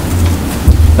 $800,000 or so.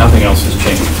 Nothing else has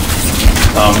changed.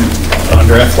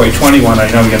 Under FY21, I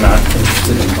know you're not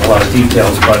interested in a lot of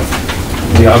details, but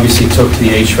we obviously took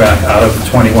the HVAC out of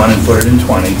 21 and put it in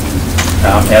 20.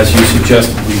 As you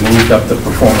suggested, we moved up the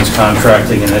performance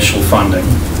contracting initial funding,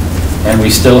 and we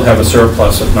still have a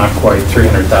surplus of not quite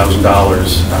 $300,000,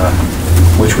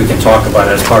 which we can talk about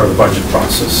as part of the budget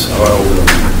process over the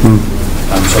winter.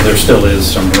 So there still is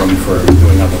some room for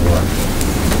doing other work.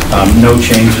 No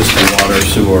changes to water,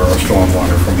 sewer, or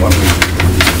stormwater from what we released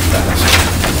in the past.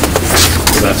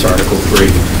 So that's Article 3.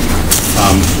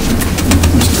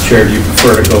 Mr. Chair, do you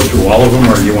prefer to go through all of them,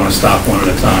 or do you want to stop one at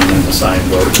a time and decide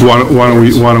what?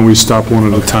 Why don't we stop one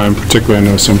at a time? Particularly, I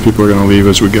know some people are going to leave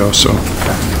as we go, so.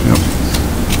 Yep.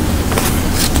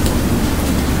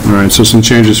 All right, so some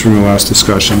changes from the last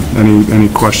discussion. Any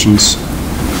questions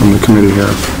from the committee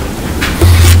here?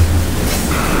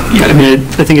 Yeah, I mean,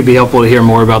 I think it'd be helpful to hear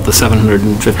more about the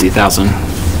 $750,000.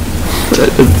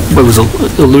 It was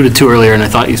alluded to earlier, and I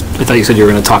thought you said you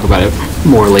were going to talk about it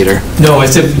more later. No, I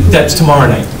said that's tomorrow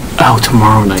night. Oh,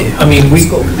 tomorrow night. I mean, we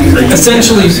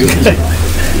essentially.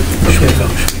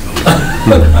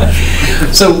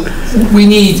 So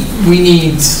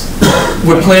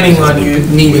we're planning on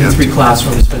needing 3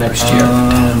 classrooms for next year.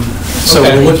 So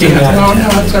we're looking at. No,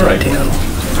 that's all right.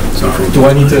 Do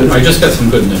I need to? I just got some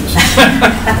good news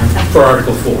for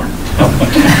Article 4.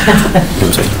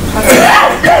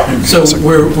 So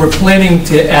we're planning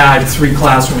to add 3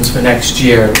 classrooms for next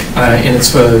year, and it's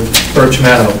for Birch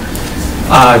Meadow.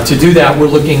 To do that, we're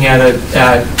looking at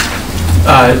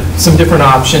some different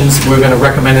options. We're going to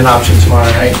recommend an option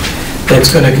tomorrow night that's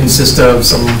going to consist of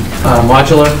some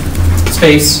modular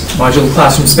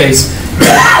classroom space,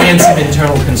 and some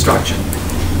internal construction.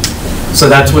 So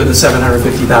that's where the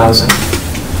 $750,000.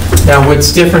 Now,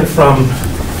 what's different from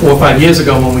 4 or 5 years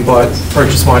ago when we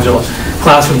purchased modular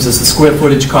classrooms is the square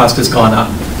footage cost has gone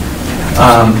up.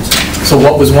 So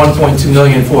what was $1.2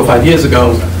 million 4 or 5 years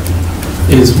ago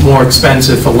is more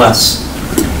expensive for less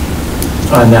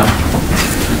now.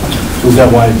 Was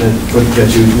that why you looked at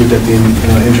the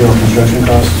internal construction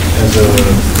cost as a?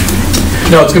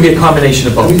 No, it's going to be a combination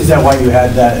of both. Is that why you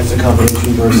had that as a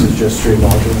combination versus just straight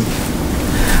modular?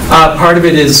 Part of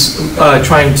it is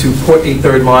trying to put a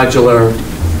third modular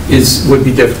would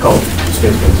be difficult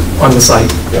on the site.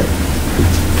 Yep.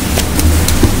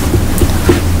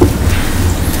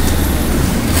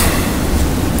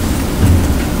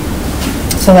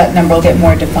 So that number will get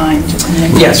more defined.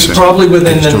 Yes, probably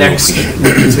within the next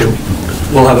week or 2.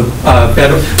 We'll have a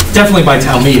better, definitely by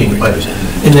town meeting, but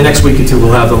in the next week or 2,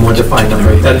 we'll have a more defined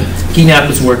number. GNAP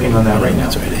is working on that right now.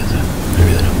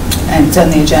 And it's on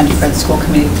the agenda for the school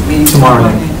committee meeting tomorrow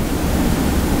night.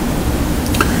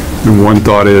 And one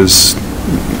thought is,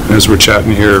 as we're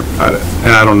chatting here,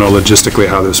 and I don't know logistically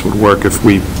how this would work if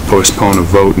we postpone a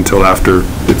vote until after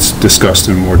it's discussed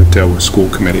in more detail with school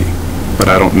committee, but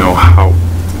I don't know how.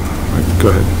 Go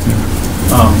ahead.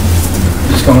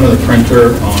 It's going to the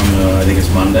printer on, I think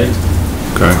it's Monday.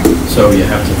 Okay. So you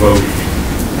have to vote.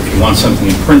 If you want something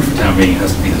in print for town meeting, it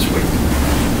has to be this week.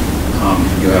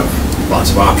 You have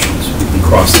lots of options. You can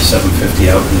cross the 750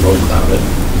 out and vote without it.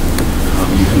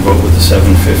 You can vote with the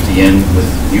 750 in with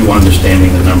you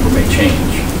understanding the number may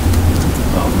change.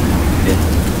 I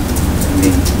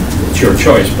mean, it's your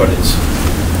choice, but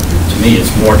to me,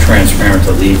 it's more transparent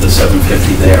to leave the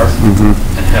 750 there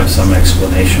and have some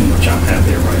explanation, which I'm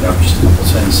happy to write up, just a couple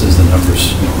sentences. The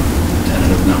number's,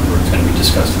 tentative number, it's going to be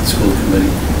discussed at the school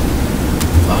committee.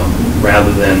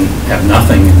 Rather than have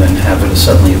nothing and then have it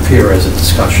suddenly appear as a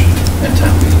discussion at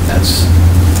town meeting.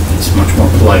 It's much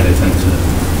more polite, I think, to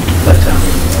let town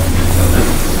meeting know.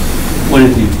 What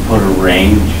if you put a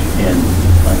range in,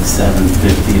 like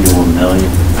 750 to $1 million?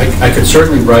 I could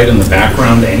certainly write in the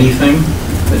background anything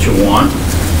that you want.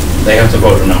 They have to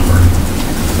vote a number,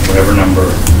 whatever number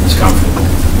is comfortable.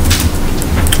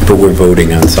 But we're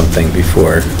voting on something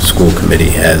before school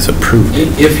committee has approved.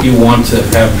 If you want to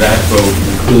have that vote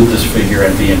include this figure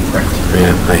and be in print.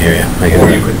 Yeah, I hear you. Or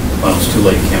you could, well, it's too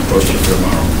late, you can't post it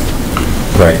tomorrow.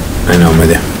 Right, I know, I'm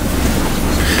with you.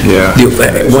 Yeah.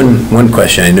 One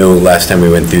question, I know last time we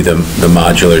went through the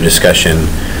modular discussion,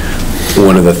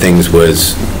 one of the things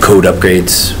was code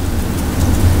upgrades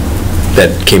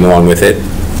that came along with it.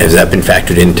 Has that been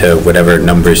factored into whatever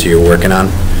numbers you're working on?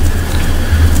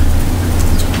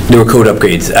 There were code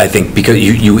upgrades, I think, because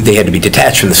they had to be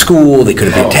detached from the school, they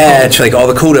couldn't be attached, like all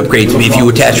the code upgrades, if you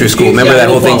attach to a school, remember that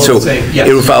whole thing? So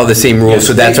it would follow the same rules,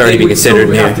 so that's already been considered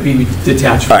in here? They would have to be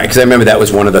detached. All right, because I remember that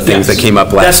was one of the things that came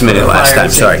up last minute last time,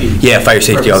 sorry. Yeah, fire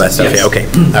safety, all that stuff, yeah, okay,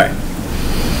 all right.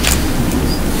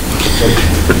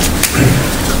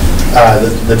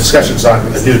 The discussion's on,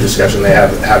 a new discussion, they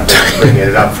have been bringing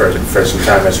it up for some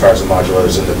time as far as the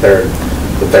modulars and the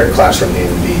third classroom needing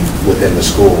to be within the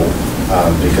school.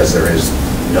 Because there is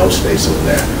no space over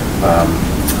there.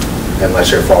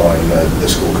 Unless you're following the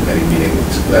school committee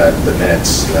meetings, the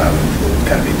minutes, it would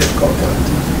kind of be difficult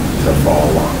to follow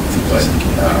along. But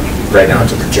right now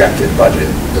it's a projected budget,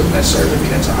 doesn't necessarily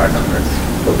mean it's a hard number.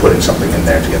 But putting something in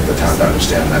there to get the town to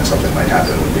understand that something might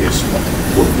happen would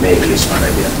maybe a smart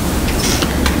idea.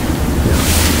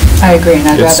 I agree,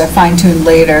 and I'd rather fine tune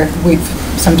later. We've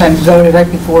sometimes voted right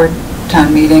before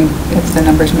town meeting. If the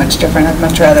number's much different, I'd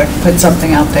much rather put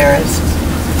something out there as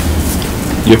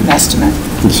an estimate.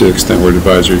 To the extent we're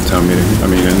advisory town meeting, I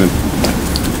mean, and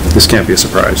this can't be a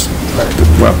surprise.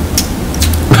 Well,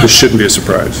 this shouldn't be a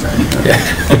surprise.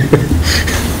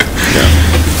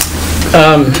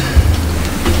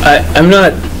 I'm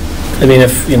not, I mean,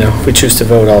 if we choose to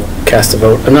vote, I'll cast a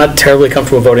vote. I'm not terribly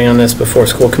comfortable voting on this before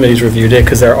school committee's reviewed it,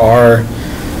 because there are,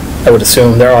 I would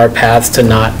assume, there are paths to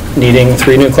not needing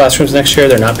 3 new classrooms next year.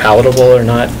 They're not palatable or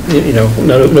not,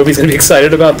 nobody's going to be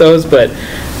excited about those, but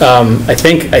I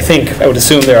think I would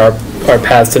assume there are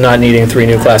paths to not needing 3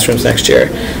 new classrooms next year.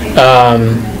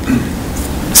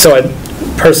 So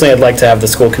I'd like to have the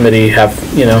school committee have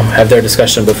their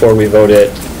discussion before we vote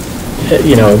it,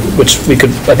 which we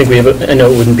could, I think we have, I know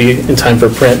it wouldn't be in time for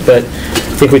print, but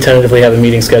I think we tentatively have a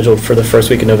meeting scheduled for the first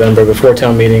week of November before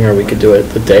town meeting, or we could do it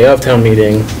the day of town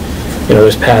meeting.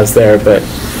 There's paths there, but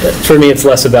for me, it's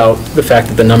less about the fact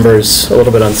that the number's a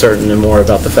little bit uncertain and more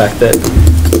about the fact that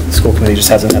the school committee just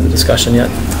hasn't had the discussion yet.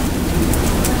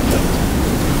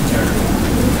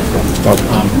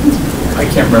 I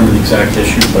can't remember the exact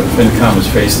issue, but FinCom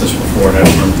has faced this before, and I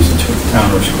don't remember if it's a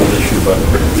town or school issue, but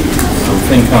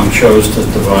FinCom chose to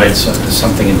divide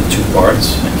something into 2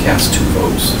 parts and cast 2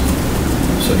 votes.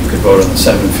 So you could vote on the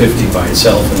 750 by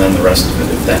itself and then the rest of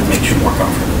it, if that makes you more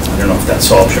comfortable. I don't know if that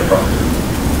solves your problem.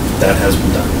 That has been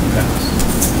done in the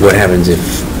past. What happens if,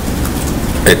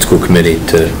 at school committee,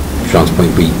 to Sean's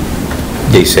point,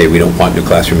 they say we don't want new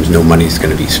classrooms, no money's going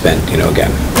to be spent,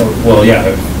 again? Well, yeah.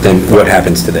 Then what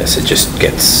happens to this? It just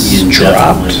gets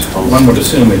dropped? One would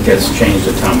assume it gets changed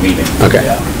at town meeting. Okay.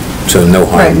 So no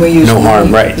harm, no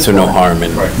harm, right, so no harm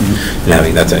in Right.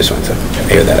 having, I just wanted to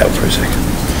air that out for a second.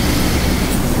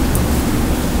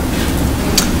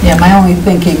 Yeah, my only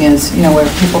thinking is, where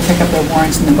people pick up their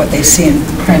warrants and then what they see in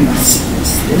print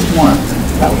is more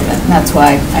relevant. And that's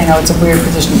why I know it's a weird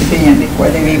position to be in before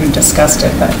they've even discussed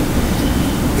it, but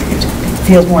it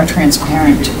feels more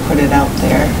transparent to put it out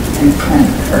there in print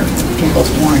for people's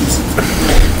warrants.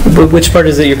 But which part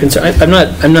is it you're concerned?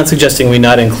 I'm not suggesting we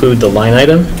not include the line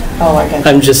item. Oh, I got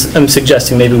you. I'm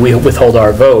suggesting maybe we withhold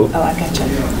our vote. Oh, I got you.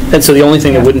 And so the only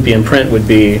thing that wouldn't be in print would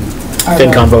be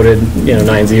FinCom voted,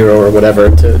 9-0 or whatever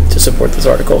to support this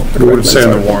article. What would it say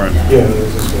on the warrant? Yeah,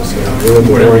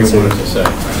 whatever you wanted to say.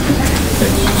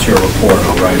 It's your report,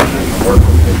 I'll write it and work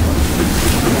with it.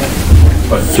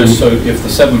 But just so, if the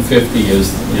 750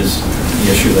 is the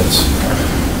issue that's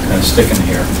kind of sticking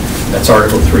here, that's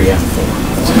Article 3 and 4.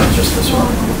 That's not just this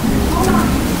article.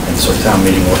 And so town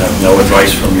meeting will have no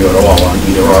advice from you at all on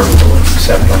either article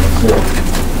except on the floor.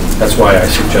 That's why I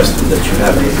suggested that you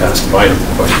have a past item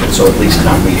question, so at least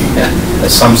town meeting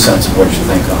has some sense of what you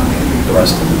think on the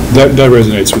rest of it. That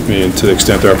resonates with me, and to the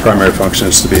extent that our primary function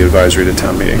is to be advisory to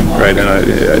town meeting, right? And I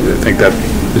think that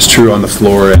is true on the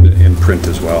floor and in print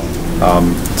as well.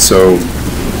 So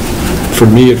for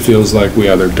me, it feels like we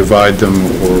either divide them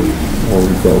or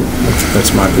we vote.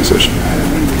 That's my position.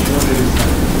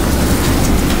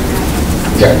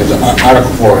 Yeah, because Article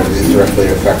 4 directly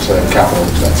affects capital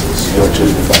expenses, which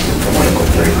is reflected from Article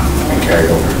 3 and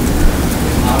carried over.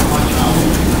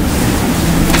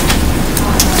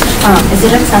 Is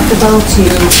it acceptable to,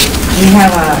 we have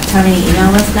a town meeting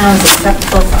email list now, is it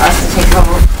acceptable for us to take a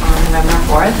vote on November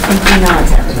 4th and email it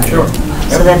to everybody? Sure.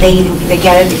 So that they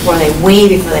get it way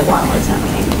before they walk into town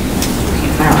meeting?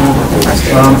 I don't know what the rest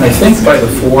of I think by the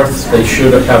 4th, they should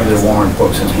have their warrant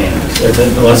books in hand.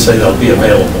 Let's say they'll be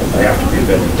available. They have to be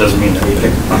available. It doesn't mean they'll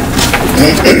pick them up.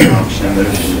 And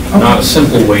there's not a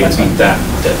simple way to beat that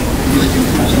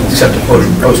deadline, except to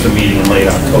post a meeting in late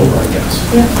October, I guess.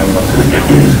 Yeah. I don't know.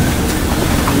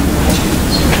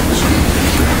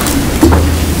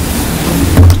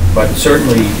 But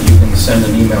certainly, you can send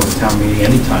an email to town meeting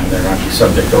anytime. They're not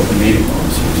subject to open meeting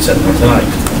laws. You can send them tonight,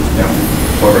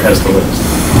 whoever has the list.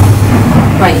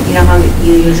 Right, you know how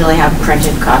you usually have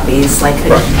printed copies, like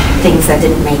things that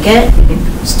didn't make it, you can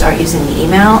start using the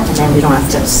email, and then we don't have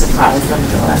to surprise them at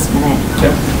the last minute.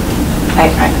 Yep.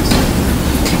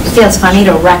 It feels funny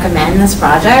to recommend this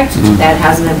project that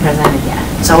hasn't been presented yet.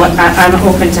 So I'm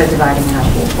open to dividing it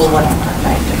up or whatever.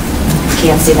 I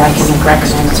can't see that I can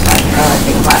recommend this project or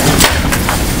think about it.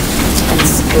 And the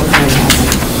school committee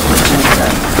hasn't presented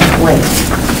it. Wait.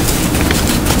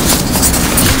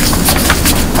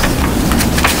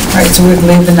 All right, so we'd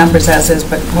leave the numbers as is,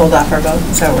 but hold off our vote,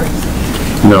 is that where?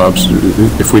 No, absolutely.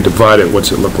 If we divide it,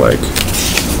 what's it look like?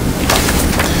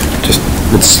 Just,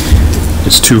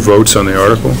 it's 2 votes on the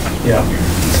article? Yeah.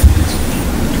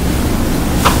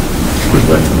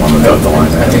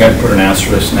 I think I'd put an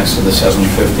asterisk next to the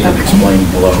 750 and explain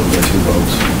below the 2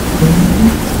 votes.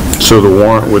 So the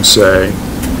warrant would say?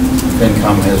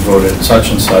 FinCom has voted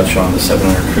such and such on the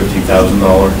 $750,000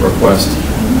 request,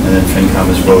 and then FinCom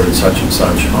has voted such and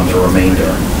such on the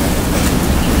remainder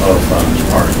of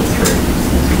Article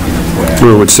 3.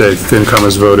 We would say FinCom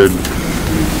has voted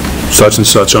such and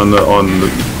such on the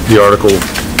article,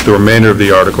 the remainder of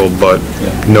the article, but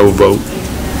no vote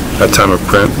at time of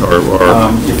print, or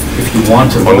if you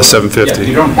want to vote on the 750. Yeah,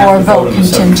 you don't have to vote on the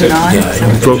 750.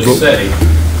 Vote. Just say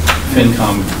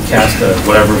FinCom cast a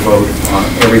whatever vote on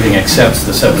everything except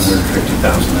the $750,000.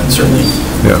 That's certainly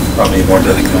probably a more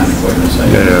diplomatic way to say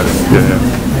it.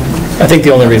 I think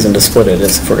the only reason to split it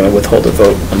is if we're going to withhold a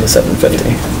vote on the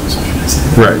 750.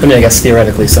 Right. I mean, I guess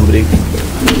theoretically somebody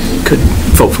could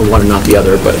vote for one and not the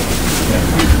other, but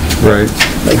right.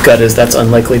 My gut is that's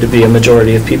unlikely to be a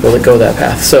majority of people that go that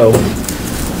path. So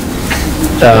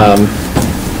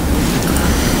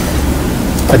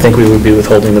I think we would be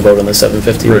withholding the vote on the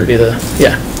 750 would be the,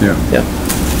 yeah.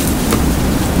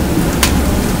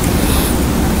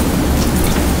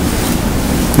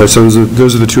 So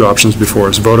those are the 2 options before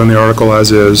us: vote on the article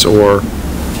as is, or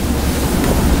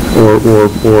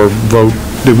vote.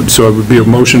 So it would be a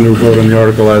motion to vote on the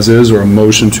article as is, or a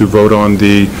motion to vote on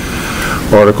the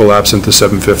article absent the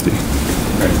 750.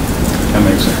 Right. That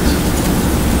makes sense.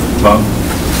 Bob,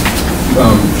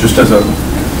 just as a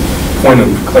point of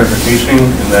clarification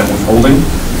in that withholding,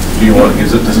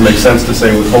 does it make sense to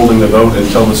say withholding the vote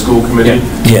until the school committee?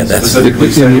 Yeah, that's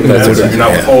specifically saying that, so you're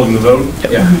not withholding the vote?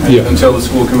 Yeah. Until the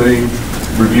school committee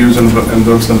reviews and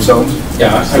votes themselves?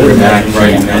 Yeah, I would imagine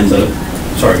right now.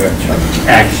 Sorry, go ahead, Chuck.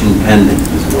 Action pending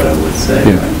is what I would say.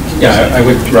 Yeah, I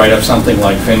would write up something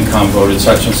like FinCom voted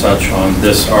such and such on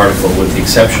this article with the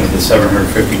exception of the $750,000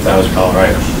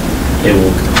 item. They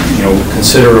will,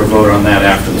 consider a vote on that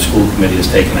after the school committee has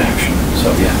taken action.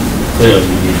 So, clearly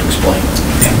we need to explain it.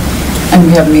 And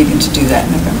we have a meeting to do that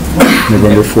in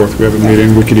November 4th, we have a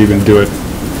meeting. We could even do it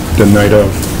the night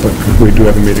of, but we do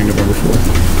have a meeting November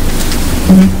 4th.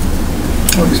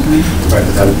 Right,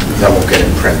 but that won't get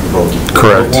in print vote.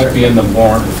 Correct. It won't be in the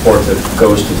warrant report that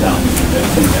goes to town meeting. I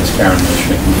think as Karen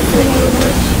mentioned, it can be one other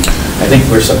way. I think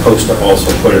we're supposed to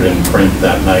also put it in print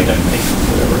that night and make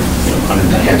whatever,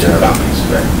 192 copies.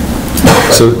 Right.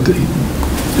 So, Do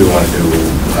want to do,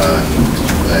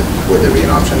 would there be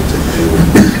an option to do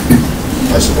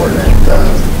a subordinate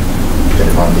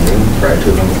FinCom meeting prior to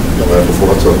November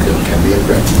 4th, so it can be in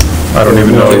print? I don't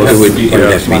even know. It would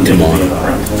have to be tomorrow.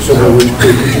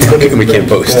 We can't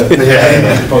post.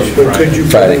 Could you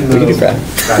Friday. put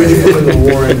in the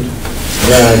warrant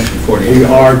that we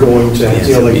are going to,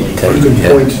 like, you could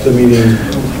point to the meeting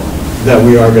that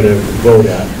we are going to vote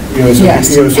at? Yes,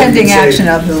 so you pending could say- action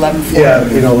of the 11/4. Yeah,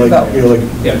 like,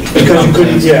 because you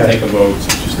couldn't, Take a vote,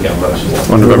 just get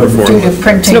On November Due 4th. to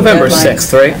printing It's November deadlines.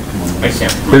 6th, right? I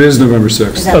can't. It is November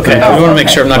 6th. Okay, I want to make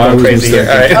sure I'm not I going was crazy here,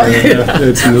 all right? mistaken.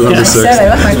 It's November I said, I 6th.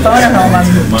 left my phone at home, I'm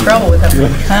in trouble with the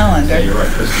calendar. You're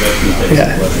right, this is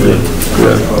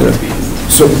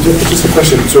so just a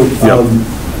question, so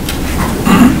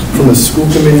from the school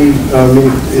committee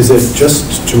meeting, is it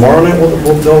just tomorrow night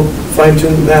they'll fine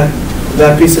tune that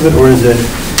piece of it, or is it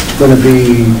going to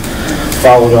be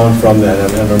followed on from that? I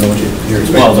don't know what your expectation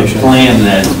is. Well, the plan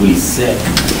as we sit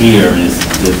here is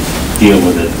to deal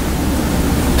with it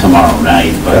tomorrow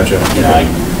night, but, Gotcha.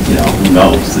 who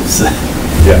knows? It's,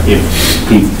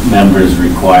 if members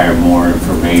require more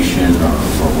information or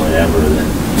whatever, then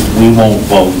we won't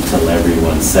vote until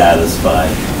everyone's satisfied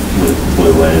with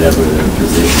whatever their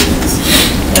position is.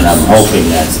 And I'm hoping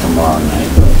that's tomorrow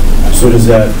night. So does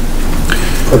that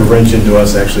put a wrench into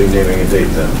us actually naming a date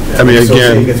then? I mean, So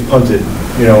say again- it gets punted,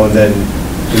 and then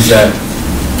is that?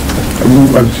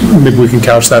 Maybe we can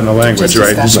couch that in the language,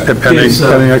 right? Just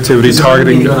pending activity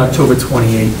targeting. On October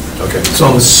 28th, Okay. so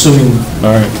I'm assuming,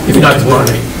 All right. if not tomorrow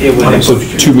night. So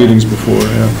 2 meetings before,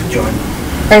 yeah.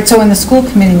 All right, so in the school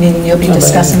committee meeting, you'll be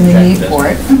discussing the need for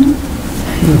it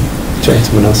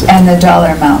and the dollar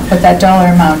amount. But that dollar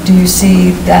amount, do you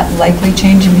see that likely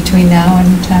changing between now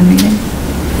and town meeting?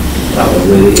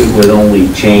 It would only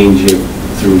change if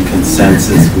through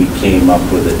consensus we came up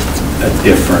with a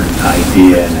different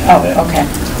idea and have it. Oh, okay.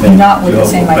 Not with the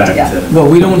same go back idea. to- Well,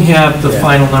 we don't have the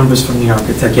final numbers from the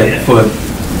architect yet for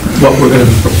what we're going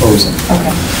to be proposing.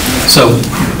 Okay. So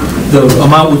the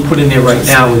amount we put in there right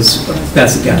now is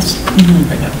best guess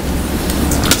right now.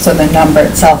 So the number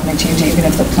itself may change even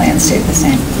if the plan stayed the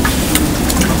same.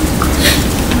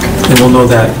 And we'll know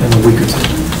that in a week or two.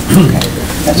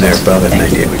 Mayor, Bob had an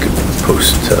idea we could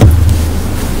post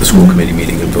the school committee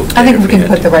meeting and vote. I think we can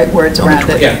put the right words around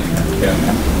it. Yeah.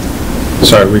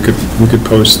 Sorry, we could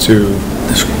post to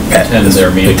Attend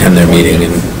their meeting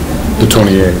and the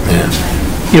 28th. Yeah.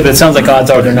 Yeah, but it sounds like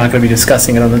odds are they're not going to be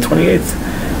discussing it on the 28th.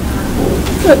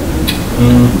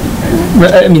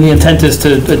 I mean, the intent is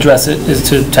to address it, is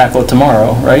to tackle it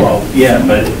tomorrow, right? Well, yeah,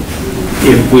 but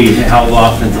if we held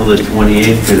off until the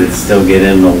 28th, could it still get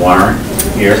in the warrant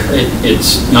here?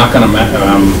 It's not going to matter.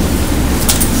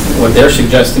 What they're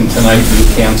suggesting tonight, we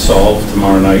can solve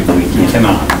tomorrow night. We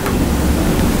cannot.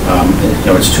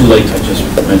 It's too late. I just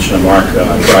mentioned to Mark,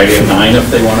 Friday at 9 if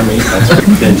they want to meet.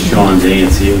 Then Sean's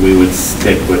answer, we would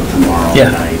stick with tomorrow Yeah.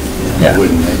 night. Yeah.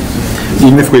 Wouldn't it?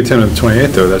 Even if we attend on the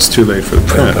 28th, though, that's too late for the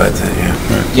print.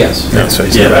 Yes. That's what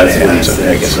he said. That's what he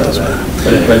said.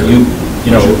 But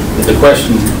the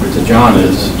question to John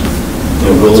is,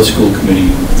 will the school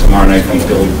committee tomorrow night be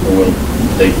built, or will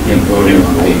they be voting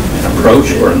on an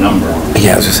approach or a number?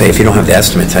 Yeah, I was gonna say, if you don't have the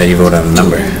estimates, how do you vote on a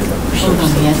number?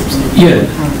 Yeah.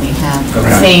 Currently have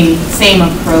Okay. same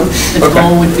approach. The Okay.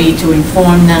 goal would be to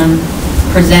inform them,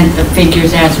 present the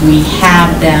figures as we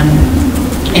have them,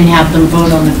 and have them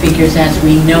vote on the figures as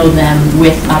we know them,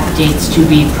 with updates to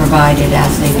be provided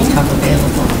as they become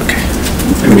available.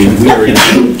 I mean, we can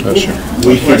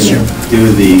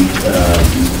do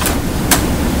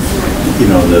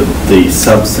the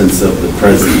substance of the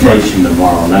presentation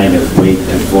tomorrow night is wait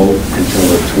and vote until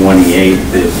the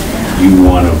 28th if you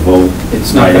want to vote.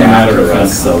 It's not right gonna matter after if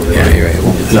us, so that Yeah, you're right.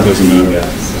 it's up to you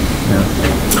guys.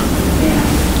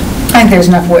 I think there's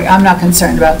enough, I'm not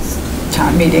concerned about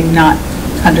town meeting not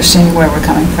understanding where we're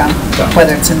coming from,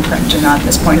 whether it's in print or not at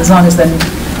this point, as long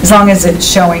as it's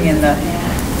showing in the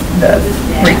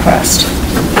request.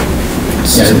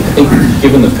 Yeah, I think,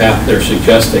 given the path they're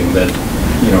suggesting, that,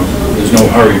 there's no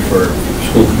hurry for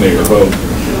school committee to vote,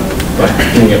 but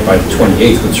doing it by the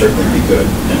 28th would certainly be good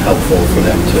and helpful for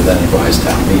them to then advise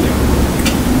town meeting.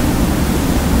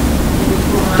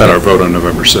 Then our vote on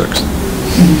November 6th.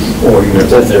 Or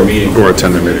attend their meeting. Or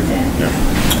attend their meeting, yeah.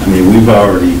 I mean, we've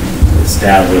already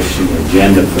established an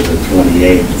agenda for the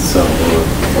 28th, so,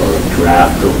 or a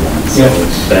draft of one, so Yeah.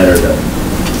 it's better to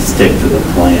stick to the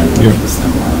plan Yeah. with this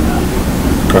tomorrow night.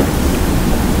 Okay.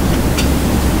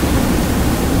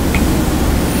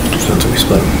 So that's what we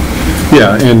split.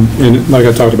 Yeah, and like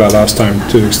I talked about last time,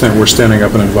 to the extent we're standing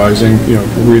up and advising,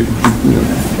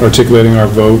 articulating our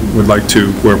vote, would like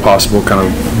to, where possible, kind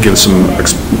of give some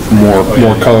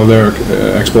more color there,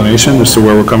 explanation as to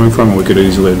where we're coming from, and we could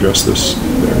easily address this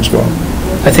there as well.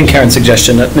 I think Karen's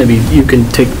suggestion that maybe you can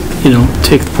take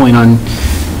the point on,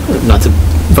 not to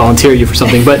volunteer you for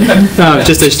something, but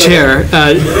just as chair,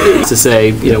 to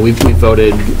say, we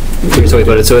voted, here's how we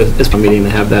voted, so it's a meeting to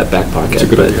have that back pocket. That's a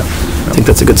good idea. I think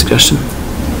that's a good suggestion.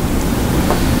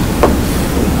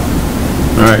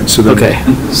 All right, so then. Okay.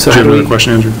 So do you have another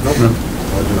question, Andrew? No?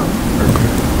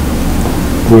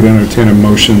 Okay. Would entertain a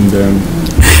motion then.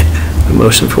 A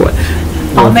motion for what?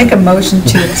 I'll make a motion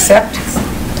to accept,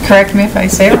 correct me if I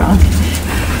say it wrong.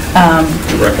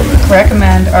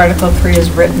 Recommend Article 3 is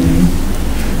written,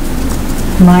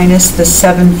 minus the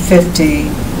 750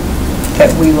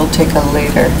 that we will take a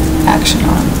later action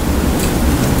on.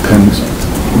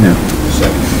 Yeah.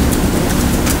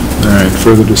 All right,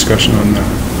 further discussion on that.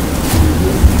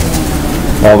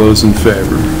 All those in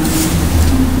favor?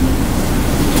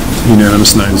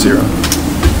 Unanimous, 9-0.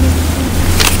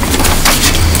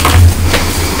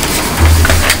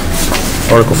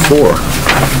 Article 4.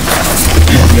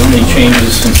 The only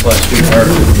changes since last week,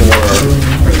 Article 4,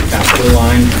 are the capital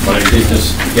line, but I did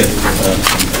just get some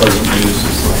pleasant news.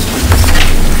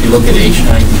 If you look at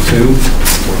H92,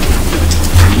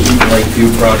 the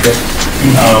Lakeview project,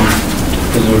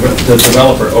 the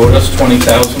developer owed us $20,000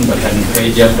 but hadn't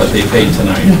paid yet, but they paid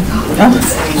tonight.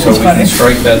 So we can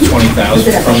strike that $20,000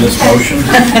 from this motion.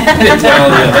 Well,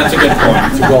 yeah, that's a good point.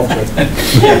 It's a golf check.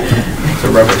 It's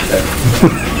a rubber check.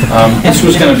 This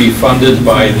was going to be funded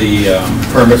by the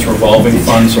permits revolving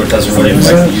fund, so it doesn't really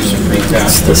affect the use of free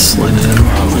cash.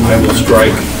 I will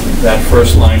strike that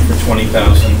first line for $20,000,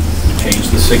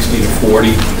 change the 60 to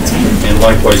 40, and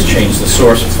likewise change the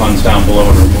source of funds down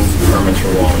below and remove the permits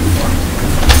revolving fund.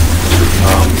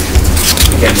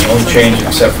 Again, the only change,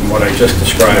 except from what I just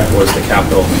described, was the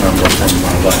capital number from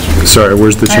last week. Sorry,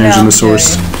 where's the change in the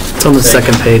source? It's on the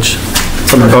second page.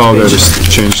 Oh, that just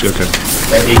changed, okay.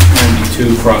 At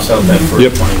H92, cross out that first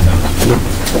 20,000.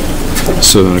 Yep.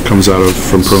 So then it comes out of,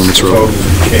 from permits row.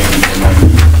 Change, and then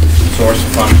source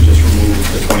of funds just removed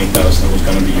the 20,000 that was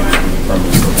going to be used from the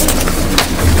permits row.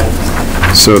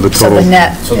 So the total.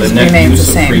 So the net use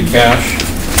of free cash,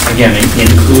 again,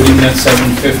 including that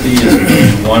 750 is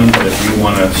 $1,000,001, but if you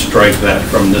want to strike that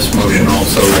from this motion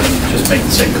also, then just make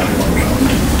the same kind of motion.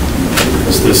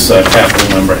 Because this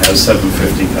capital number has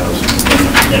 $750,000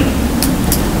 in it.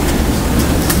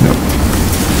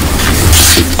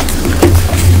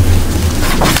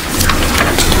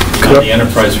 The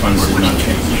enterprise funds did not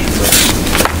change.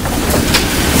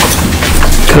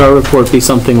 Could our report be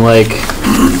something like,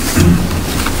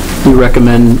 we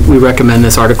recommend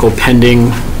this article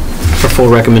pending a full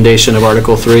recommendation of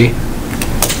Article 3?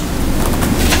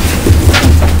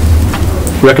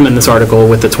 Recommend this article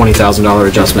with the $20,000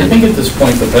 adjustment. I think at this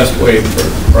point, the best way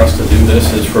for us to do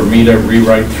this is for me to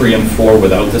rewrite 3 and 4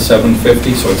 without the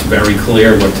 750, so it's very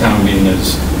clear what town meeting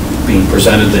is being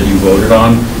presented that you voted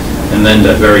on. And then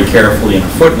to very carefully in a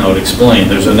footnote explain,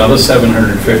 there's another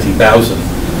 $750,000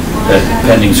 that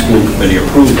pending school committee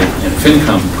approval and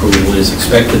FinCom approval is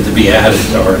expected to be added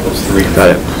to Articles 3 and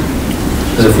 4.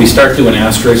 Because if we start doing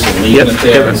asterisks and leaving it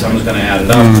there, and someone's going to add it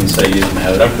up and say you didn't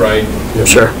add it up right.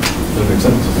 Sure. Does that make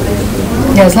sense?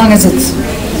 Yeah, as long as it's,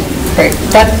 right,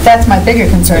 that's my bigger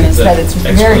concern, is that it's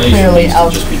very clearly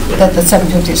out, that the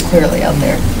 750 is clearly out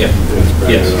there. Yeah,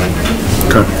 yes.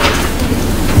 Okay.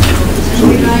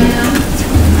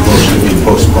 Motion to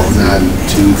postpone that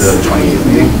to the 28th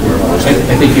meeting?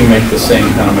 I think you make the same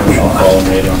kind of motion Paul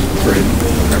made on 3,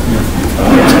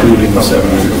 excluding the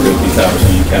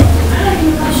 750,000 in capital.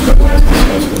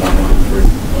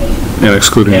 And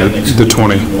excluding the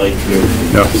 20.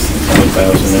 Yeah.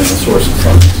 20,000 and the source of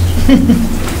funds.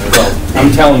 Well,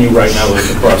 I'm telling you right now, those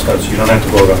are crossed out, so you don't have to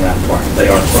vote on that part. They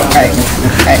are crossed out.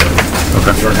 Right.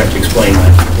 Okay. You don't have to explain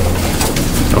that.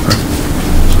 Okay.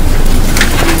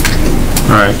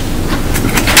 All right.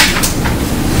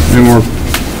 Any more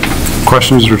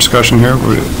questions or discussion here?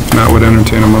 If not, would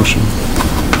entertain a motion.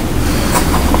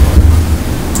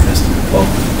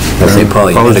 I say, Paul,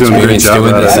 you have experience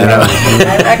doing this.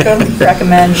 I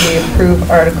recommend we approve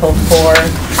Article 4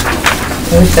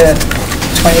 with the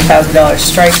 $20,000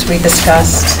 strikes we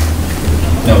discussed.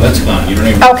 No, that's gone. You don't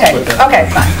even. Okay,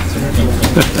 fine.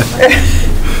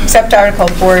 Except Article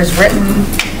 4 is written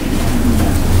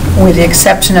with the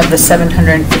exception of the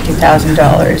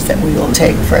 $750,000 that we will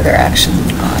take further action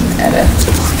on at a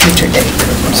future date.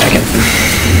 Second.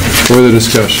 Further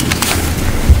discussion.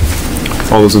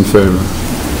 All those in favor?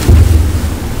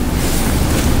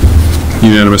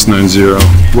 Unanimous 9-0.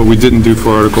 What we didn't do for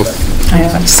Article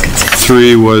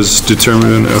 3 was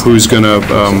determine who's going to,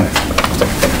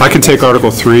 I can take Article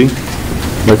 3.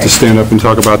 I'd like to stand up and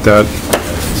talk about that.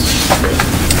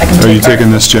 Are you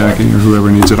taking this, Jackie, or whoever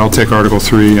needs it? I'll take Article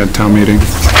 3 at town meeting.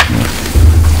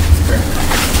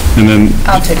 And then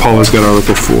Paula's got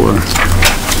Article 4.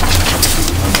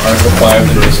 Article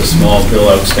 5, there is a small bill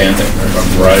outstanding from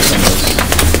Verizon, as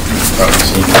you've probably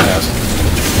seen in the past.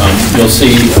 You'll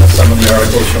see some of the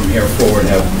articles from here forward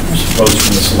have votes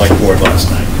from the select board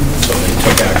last night. So they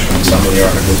took action on some of the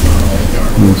articles, not all of the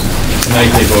articles.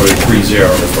 Tonight they voted 3-0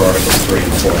 for Articles 3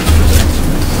 and 4.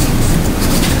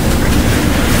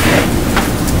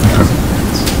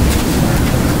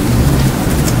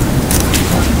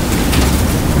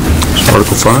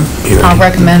 Article 5? I'll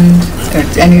recommend,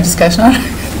 any discussion on it?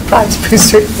 5 is pretty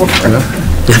straightforward.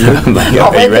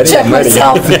 I'll wait to check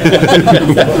myself.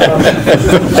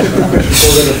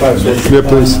 Yeah,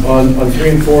 please. On 3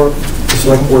 and 4, the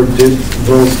select board did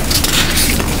vote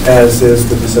as is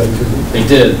the consent agenda. They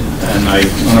did, and I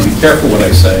want to be careful what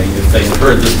I say. If they had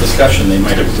heard this discussion, they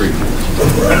might have agreed.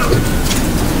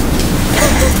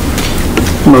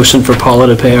 Motion for Paula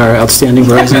to pay our outstanding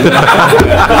Verizon.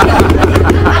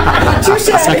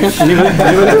 Second, anybody?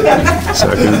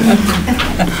 Second.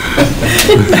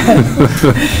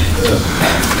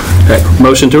 Okay.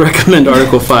 Motion to recommend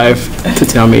Article 5 to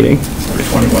town meeting.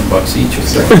 $21 each.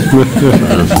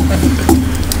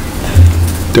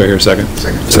 Do I hear a second?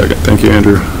 Second. Thank you,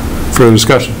 Andrew. Further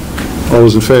discussion? All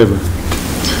those in favor?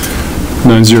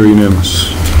 9-0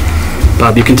 unanimous.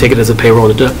 Bob, you can take it as a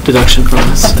payroll deduction from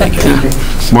us. Thank you.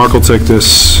 Mark will take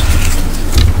this.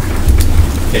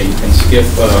 Okay, you can skip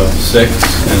 6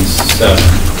 and 7.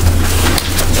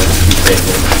 That's two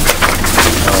tables.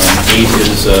 8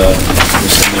 is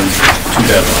rescinding 2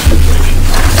 deadline situations.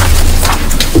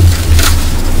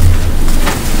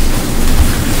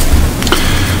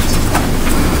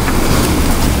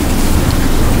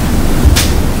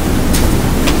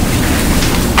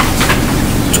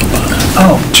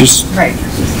 Oh, just right.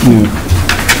 Yeah.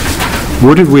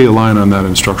 Where did we align on that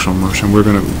instructional motion? We're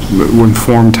going to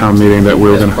inform town meeting that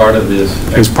we're going to... As part of this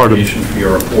explanation for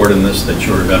your report in this, that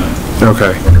you were going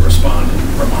to respond and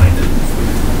remind it.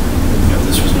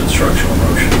 This was an instructional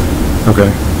motion.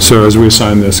 Okay. So as we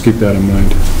assign this, keep that in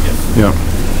mind. Yeah.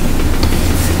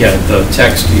 Yeah, the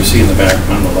text you see in the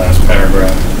background, the last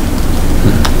paragraph,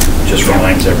 just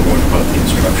reminds everyone about the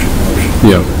instructional motion.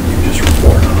 Yeah. You just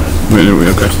report on it.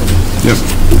 Okay. Yep.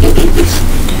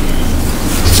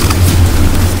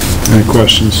 Any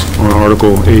questions on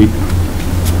Article 8?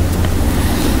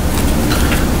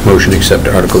 Motion to accept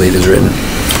Article 8 is written.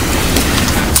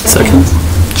 Second.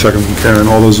 Second from Karen.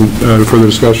 All those, further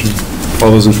discussion?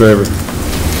 All those in favor?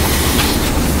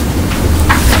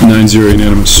 9-0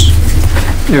 unanimous.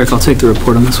 Eric, I'll take the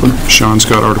report on this one. Sean's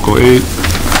got Article 8.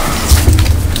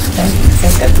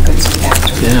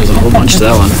 Yeah, there's a whole bunch to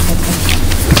that one.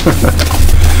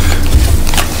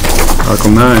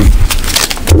 Article 9.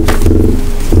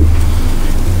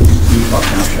 You talk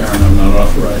now, Sharon, I'm not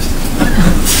authorized.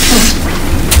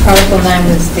 Article 9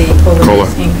 was the COLA COLA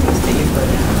increase that you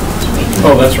voted on.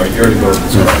 Oh, that's right, you already voted.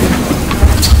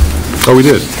 Oh, we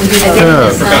did? We did. Yeah.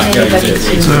 I forgot. Yeah, you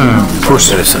did. Of course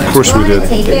we did.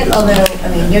 Take it, although, I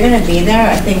mean, you're going to be there,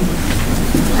 I think.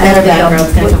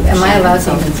 Am I allowed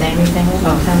to even say anything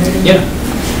about town meeting? Yeah.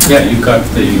 Yeah, you got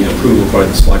the approval by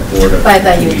the select board. I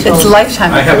thought you It's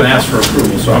lifetime. I haven't asked for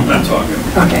approval, so I'm not talking.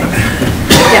 Okay.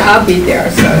 Yeah, I'll be there,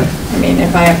 so, I mean,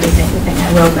 if I have to say anything,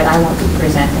 I will, but I won't be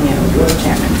presenting it with the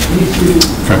chairman.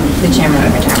 The chairman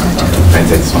of the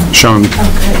retirement. Sean.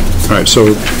 All right,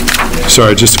 so,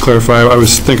 sorry, just to clarify, I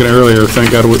was thinking earlier,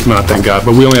 thank God, not thank God,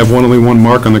 but we only have only one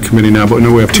Mark on the committee now, but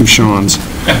no, we have 2 Seans.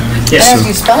 Yes.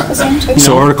 You spelled the same too?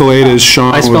 So Article 8 is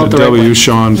Sean with a W,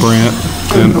 Sean Brandt,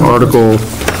 and Article...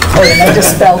 Oh, and I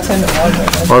just spelled him.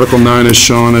 Article 9 is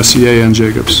Sean, S-E-A-N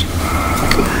Jacobs.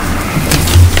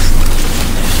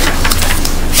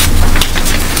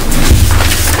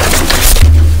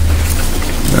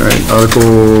 All right,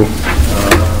 Article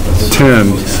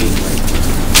 10.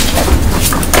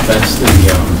 That's the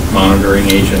monitoring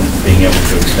agent being able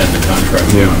to extend the contract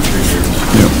beyond 3 years.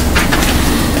 Yep.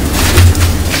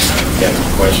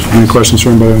 Any questions? Any questions for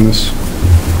anybody on this?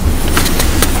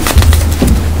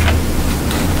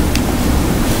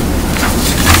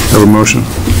 Have a motion?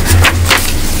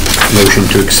 Motion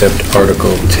to accept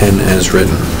Article 10 as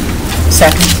written.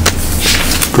 Second.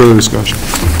 Further discussion?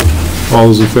 All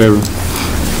those in favor?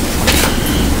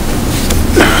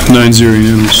 9-0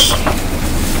 unanimous.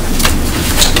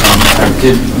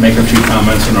 did make a few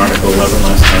comments on Article 11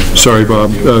 last time. Sorry,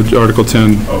 Bob, Article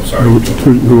 10. Oh, sorry.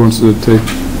 Who wants to take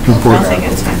report? I'll take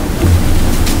it, it's fine.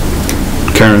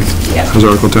 Karen Yeah. has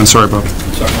Article 10. Sorry, Bob.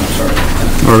 Sorry, I'm sorry.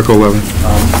 Article 11.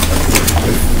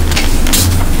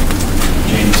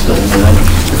 Jane's still in the room.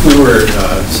 If we were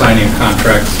signing a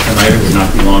contract tonight, it would not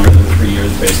be longer than 3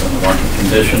 years based on the market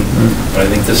condition. But I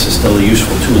think this is still a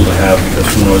useful tool to have because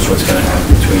who knows what's going to happen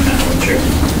between now and June.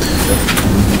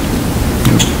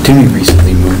 Didn't we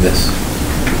recently move this?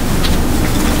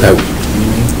 Like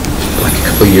a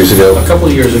couple of years ago? A couple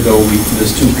of years ago,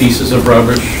 there's two pieces of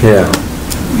rubbish. Yeah.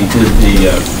 We did the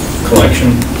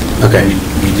collection. Okay.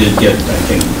 We did get, I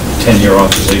think, 10-year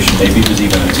authorization, maybe it was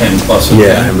even a 10 plus a 10.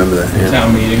 Yeah, I remember that, yeah.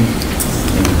 Town meeting.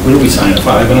 And what did we sign, a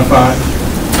 5 and a 5?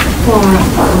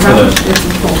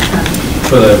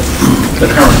 For the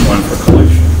current one for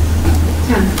collection?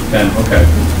 10. 10, okay.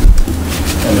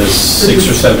 And there's 6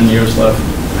 or 7 years left?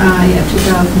 Yeah,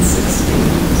 2016.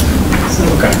 So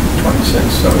Okay,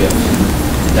 26, so yeah.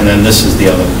 And then this is the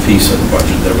other piece of the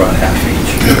budget, they're about half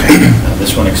each. Okay.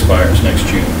 This one expires next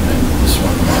June, and this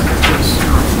one, the market is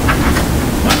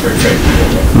not very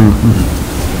favorable.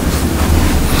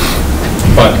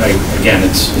 But again,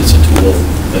 it's a tool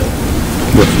that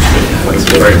was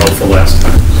very helpful last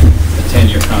time. The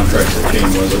 10-year contract that Jane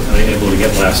was able to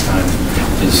get last time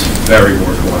is very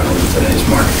worthwhile in today's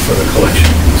market for the collection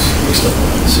piece. We still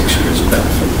have 6 years of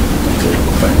benefit until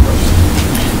the bankruptcy.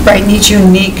 Right, in each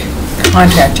unique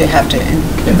contract, you have to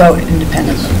vote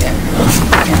independently. Yeah.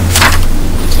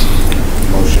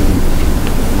 Motion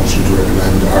to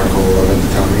recommend Article 11 to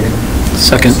town meeting.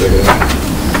 Second.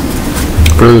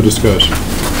 Further discussion?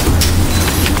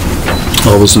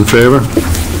 All those in favor?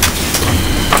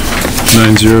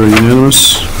 9-0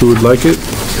 unanimous. Who would like it?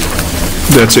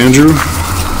 That's Andrew.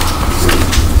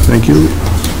 Thank you.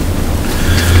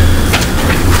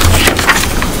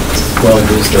 12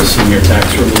 is the senior tax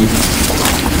relief.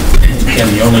 Again,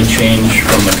 the only change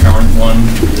from the current one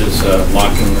is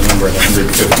locking the number at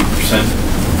 150%.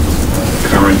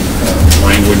 Current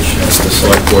language as the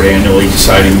select board annually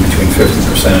deciding between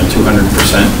 50% and 200%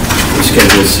 for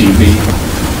Schedule CB.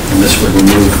 And this would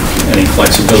remove any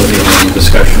flexibility in the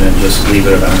discussion and just leave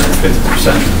it at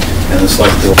 150%. And the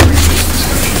select board reaches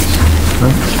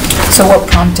discussions. So what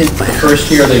prompted? The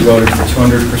first year they voted for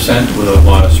 200% with a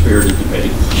lot of spirited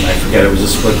debate. And I forget, it was a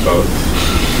split vote.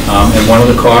 And one of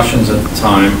the cautions at the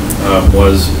time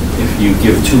was if you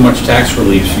give too much tax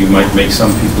relief, you might make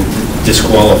some people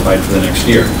disqualified for the next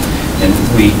year. And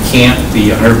we can't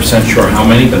be 100% sure how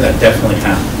many, but that definitely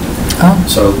happened. Oh.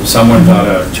 So someone got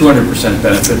a 200%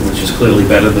 benefit, which is clearly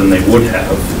better than they would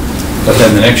have. But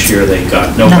then the next year they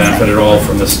got no benefit at all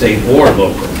from the state or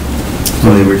local.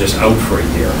 So they were just out for a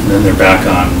year, and then they're back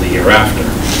on the year after.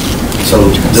 So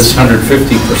this 150%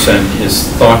 is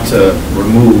thought to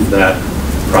remove that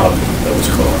problem that was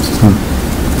caused.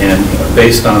 And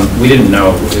based on, we didn't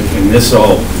know, and this is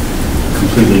all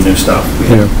completely new stuff. We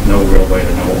had no real way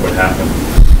to know what would happen.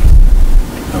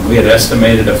 We had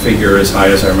estimated a figure as high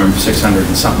as, I remember, 600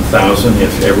 and something thousand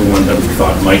if everyone that we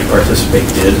thought might participate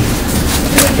did.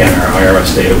 And again, our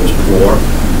IRS data was poor.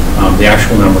 The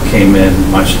actual number came in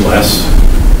much less.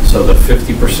 So the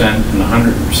 50% and the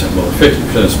 100%, well, the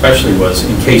 50% especially was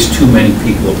in case too many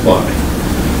people apply.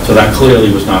 So that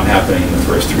clearly was not happening in the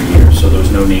first 3 years, so there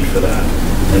was no need for that.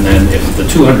 And then if the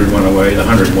 200 went away, the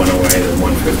 100 went away, the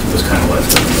 150 was kind of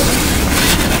left in the middle.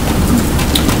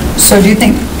 So do you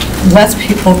think less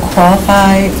people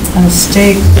qualify on a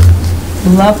state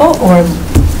level, or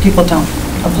people don't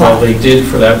apply? Well, they did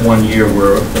for that 1 year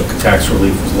where the tax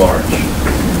relief was large.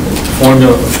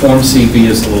 Form CB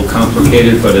is a little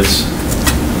complicated, but it's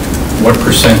what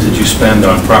percentage you spend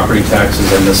on property taxes,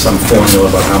 and there's some formula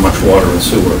about how much water and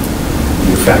sewer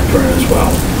you factor in as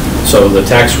well. So the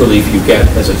tax relief you get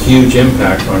has a huge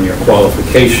impact on your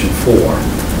qualification for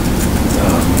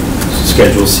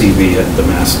Schedule CB at the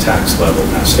Mass tax level,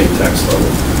 Mass state tax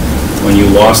level. When you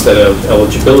lost that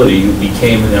eligibility, you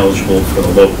became ineligible for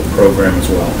the local program as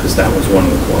well, because that was one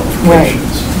of the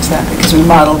qualifications. Right, exactly, because we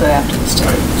modeled it after the state.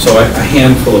 Right. So a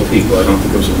handful of people, I don't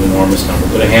think it was an enormous number,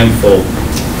 but a handful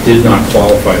did not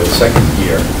qualify the second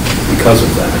year because of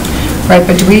that. Right,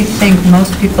 but do we think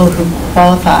most people who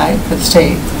qualify for the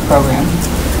state program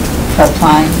are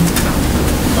applying?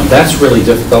 That's really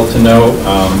difficult to know.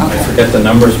 I forget the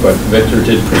numbers, but Victor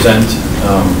did present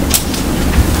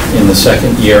in the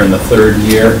second year and the third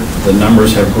year. The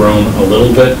numbers have grown a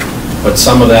little bit, but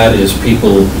some of that is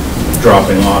people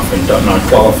dropping off and not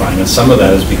qualifying, and some of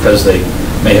that is because they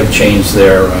may have changed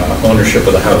their ownership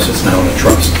of the house. It's now in a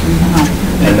trust.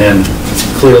 And then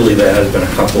clearly there has been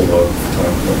a couple of,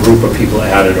 a group of people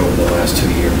added over the last 2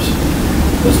 years.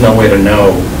 There's no way to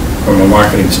know from a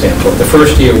marketing standpoint. The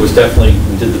first year was definitely,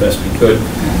 we did the best we could.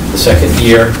 The second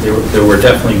year, there were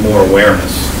definitely more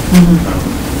awareness.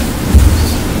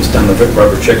 He's done the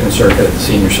rubber chicken circuit at the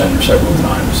senior center several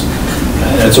times.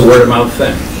 And it's a word of mouth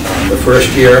thing. The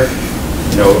first year,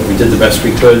 you know, we did the best we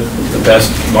could. The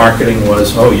best marketing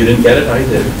was, oh, you didn't get it? I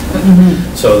did.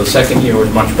 So the second year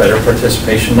was much better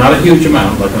participation. Not a huge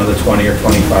amount, like another 20 or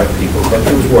 25 people, but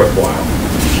it was worthwhile.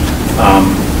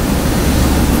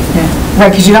 Right,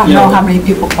 because you don't know how many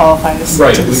people qualify as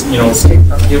right. You know,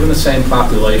 given the same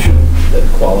population that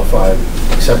qualified,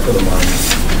 except for the money,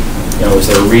 you know, is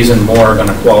there a reason more are going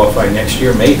to qualify next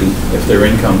year? Maybe, if their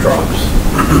income drops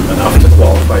enough to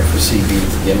qualify for CV to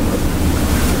begin with.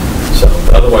 So,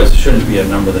 otherwise, it shouldn't be a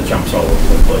number that jumps all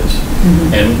over the place.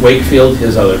 And Wakefield,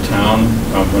 his other town,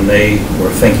 when they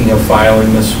were thinking of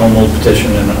filing this home rule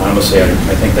petition, and honestly,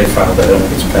 I think they filed it, I don't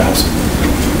think it's passed.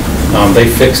 They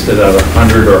fixed it at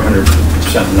 100 or 100%,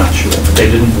 I'm not sure, but they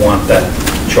didn't want that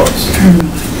choice.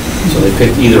 So they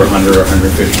picked either 100 or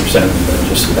 150%, but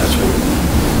just that's what we want.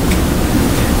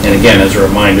 And again, as a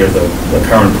reminder, the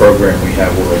current program we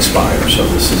have will expire, so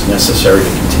this is necessary to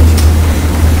continue.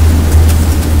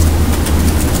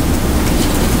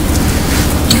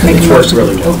 It's worked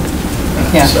really well.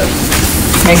 Yeah.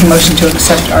 Make a motion to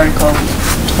accept Article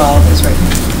 12 as written.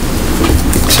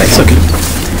 Second.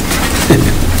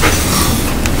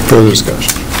 Further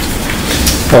discussion.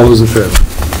 All those in favor?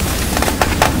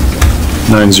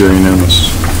 9-0 unanimous.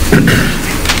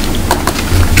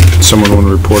 Someone want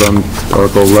to report on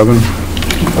Article 11?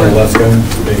 Let's go.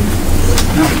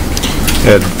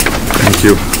 Ed, thank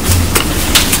you.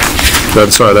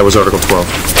 Sorry, that was Article 12.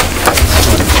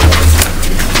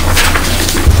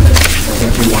 I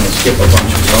think we want to skip a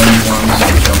bunch of zoning ones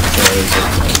and jump to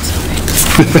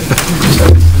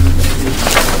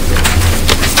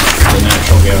the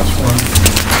natural gas one.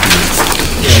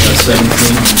 Yeah, that's 17.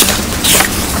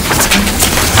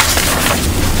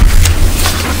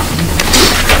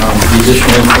 The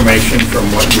additional information from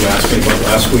what you asked me about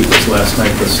last week was last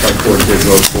night, the select board did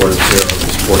vote 4-0 to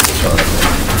support this article.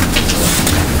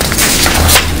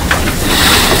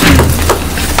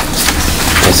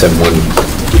 I just have one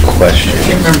question. I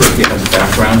can't remember if you had the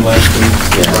background last week.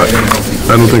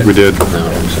 Yeah. I don't think we did. No,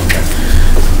 okay.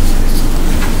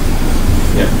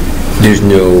 Yeah. There's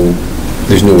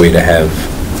no way to have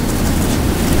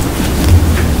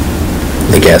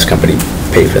the gas company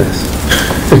pay for this.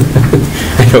 I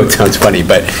know it sounds funny,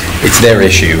 but it's their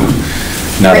issue,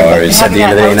 not ours at the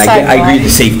end of the day. And I agree with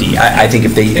the safety. I think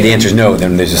if the answer is no,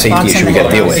 then there's a safety issue we got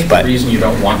to deal with. But the reason you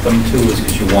don't want them to is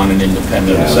because you want an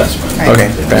independent assessment.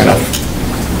 Okay, fair enough.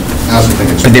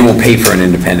 But they won't pay for an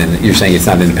independent. You're saying it's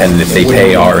not independent if they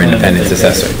pay our independent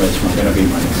assessor. It's not going to be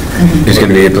money. There's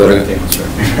going to be a political.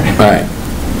 All right.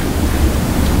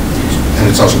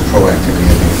 And it's also proactivity,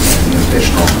 I think, and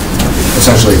additional.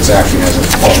 Essentially, it's acting as a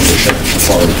quality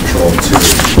control to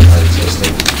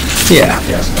existing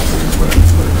gas companies, what it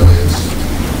really is.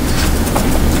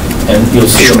 And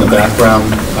you'll see in the background,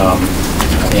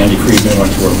 Andy Friedman went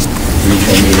to a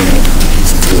regional meeting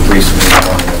recently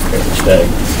on Heritage Day.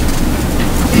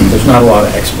 There's not a lot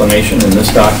of explanation in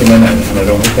this document, and I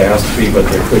don't think there has to be, but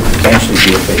there could potentially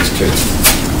be a phase 2.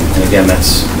 And again,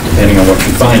 that's depending on what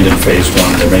you find in phase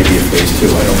 1, there may be a phase 2.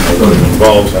 I don't know what it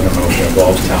involves. I don't know if it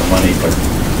involves town money, but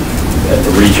at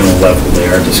the regional level, they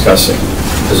are discussing.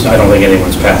 Because I don't think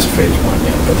anyone's passed phase 1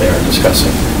 yet, but they are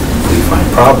discussing. If we find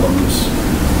problems,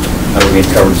 how do we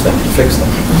encourage them to fix them?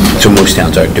 So most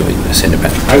towns are doing this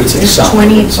independent. I would say There's some.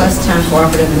 20 plus town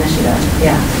cooperative initiative.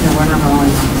 Yeah, no, we're not the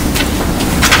only ones.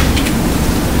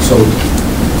 So,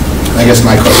 I guess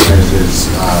my question is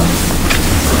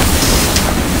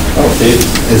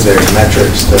there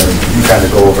metrics to kind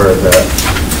of go over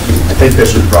I think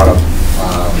this was brought up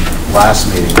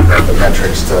last meeting, but the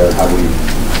metrics to how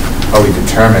we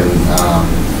determine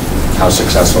how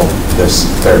successful this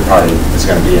third party is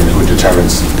going to be and who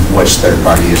determines which third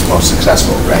party is most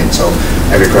successful, right? So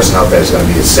every person out there is going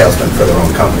to be a salesman for their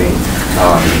own company.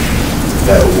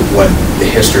 What the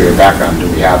history or background do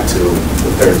we have to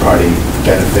the third party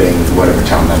benefiting whatever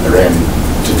town that they're in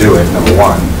to do it, number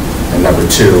one. And number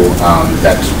two,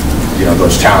 that,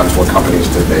 those towns, what companies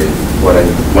did they, what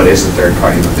is the third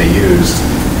party that they used?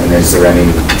 And is there any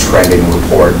trending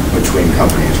report between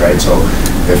companies, right? So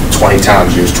if 20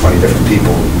 towns use 20 different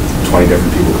people, 20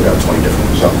 different people could have 20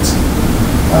 different results.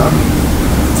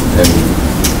 And,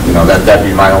 that'd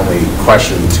be my only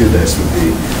question to this would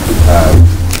be,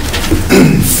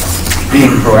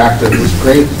 being proactive is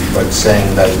great, but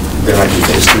saying that there might be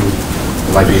phase 2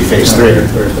 It might be phase 3.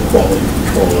 There's the quality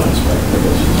control aspect, I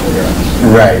guess, is where you're at.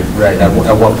 Right, right. At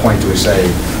what point do we say,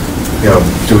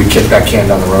 do we kick that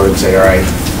can down the road and say, all right,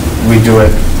 we do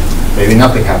it, maybe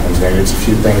nothing happens, maybe it's a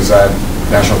few things that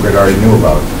National Grid already knew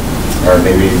about. Or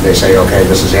maybe they say, okay,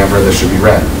 this is amber, this should be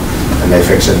red, and they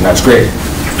fix it, and that's great.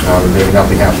 Maybe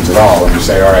nothing happens at all, and we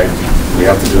say, all right, we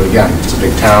have to do it again. It's a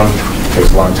big town, it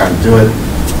takes a long time to do it,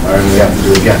 and we have to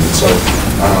do it again. So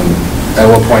at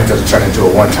what point does it turn into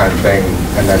a one-time thing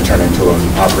and then turn into an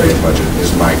operating budget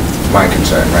is my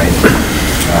concern, right?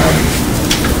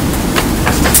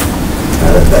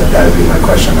 That would be my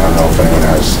question. I don't know if anyone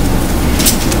has.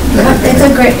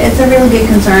 It's a really big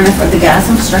concern if the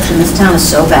gas infrastructure in this town is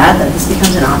so bad that this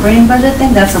becomes an operating budget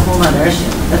thing. That's a whole other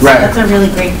issue. That's a really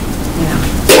great,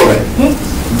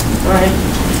 Right.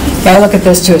 Yeah, I look at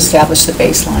this to establish the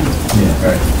baseline. Yeah.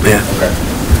 Right. Yeah. Okay.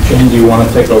 Jane, do you want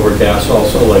to take over gas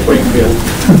also, like Wakefield?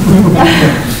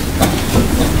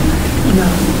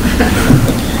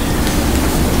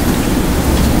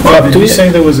 Bob, did you say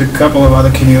there was a couple of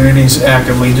other communities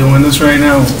actively doing this right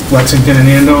now? Lexington and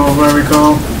Andover, if I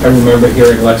recall? I remember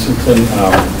hearing Lexington,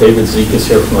 David Zeke is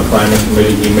here from the Climate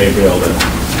Committee, he may be able to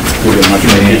give you much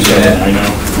more detail than I know.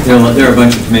 There are a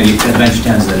bunch of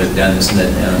towns that have done this, and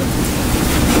that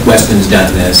Weston's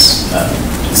done this,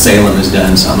 Salem has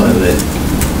done some of it,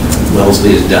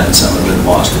 Wellesley has done some of it,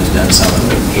 Boston's done some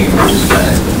of it, Cambridge has done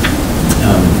it.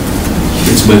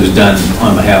 It was done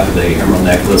on behalf of the Emerald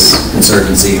Necklace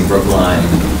Conservancy in Brookline.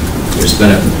 There's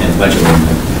been a bunch of them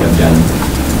have done.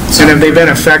 And have they been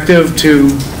effective to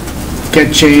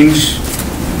get change?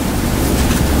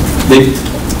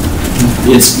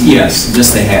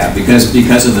 Yes, they have,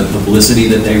 because of the publicity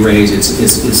that they raise.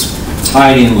 It's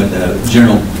tied in with the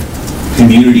general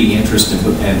community interest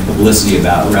and publicity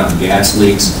around gas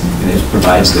leaks, and it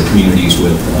provides the communities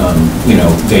with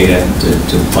data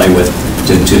to play with,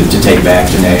 to take back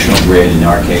to National Grid in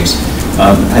our case.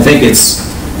 I think it's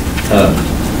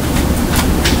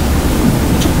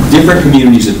different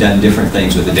communities have done different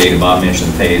things with the data. Bob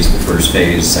mentioned the first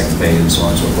phase, second phase, and so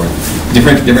on and so forth.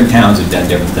 Different towns have done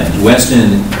different things.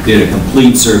 Weston did a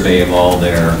complete survey of all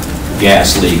their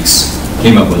gas leaks,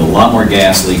 came up with a lot more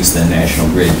gas leaks than National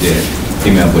Grid did.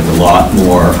 Came up with a lot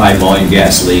more high-volume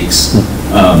gas leaks.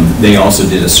 They also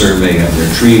did a survey of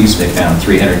their trees. They found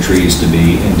 300 trees to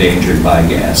be endangered by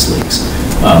gas leaks.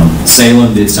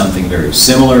 Salem did something very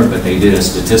similar, but they did a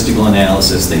statistical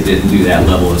analysis. They didn't do that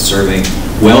level of survey.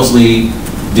 Wellesley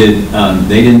did,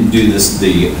 they didn't do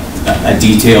a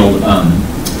detailed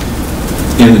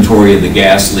inventory of the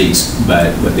gas leaks,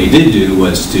 but what they did do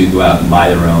was to go out and buy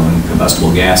their own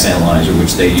combustible gas analyzer,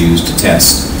 which they use to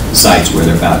test sites where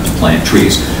they're about to plant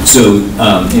trees. So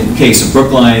in the case of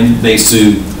Brookline, they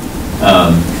sued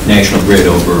National Grid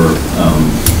over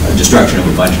destruction of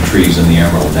a bunch of trees in the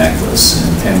Emerald Necklace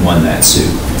and won that suit.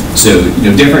 So,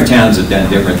 different towns have done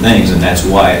different things, and that's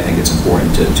why I think it's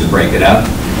important to break it up.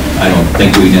 I don't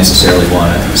think we necessarily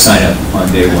want to sign up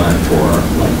on day one for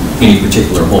like any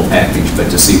particular whole package, but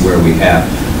to see where we have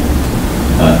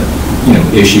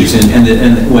issues.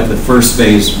 And what the first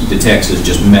phase detects is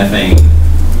just methane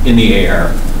in the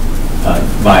air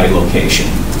by location.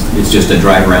 It's just a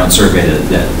drive-around survey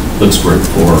that looks for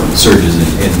surges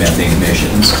in methane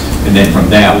emissions. And then from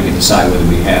that, we can decide whether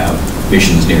we have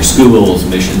emissions near schools,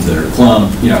 emissions that are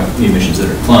clumped, emissions that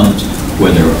are clumped,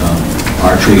 whether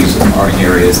our trees are in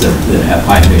areas that have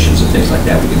high emissions and things like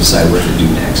that. We can decide what to do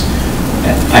next.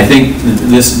 And I think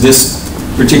this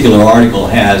particular article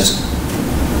has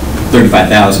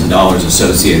 $35,000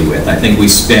 associated with. I think we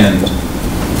spend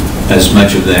as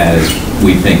much of that as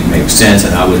we think makes sense,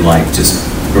 and I would like to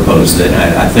propose that.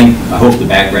 I hope the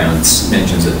background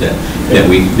mentions it, that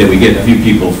we get a few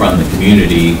people from the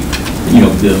community,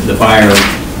 the fire,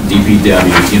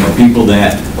 DPW, people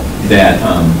that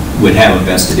would have a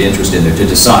vested interest in it to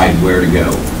decide where to go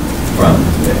from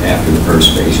after the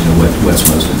first phase. What's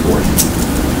most important.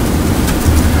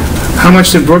 How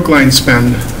much did Brookline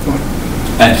spend?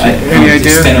 Any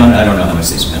idea? I don't know how much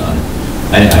they spent on it.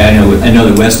 I know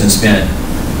that Weston spent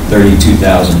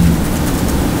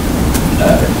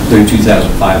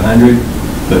 $32,500,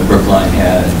 but Brookline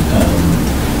had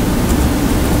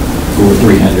over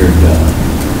 300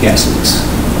 gas leaks.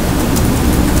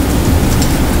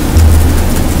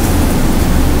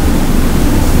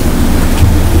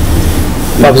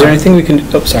 Bob, is there anything we can,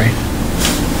 sorry,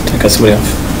 I cut somebody off.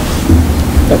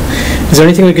 Is there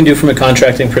anything we can do from a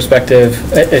contracting perspective?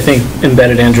 I think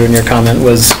embedded, Andrew, in your comment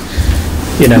was,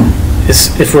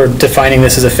 if we're defining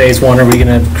this as a phase one, are we going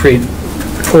to create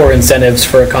poor incentives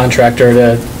for a contractor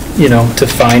to, to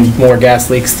find more gas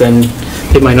leaks than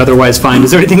they might otherwise find.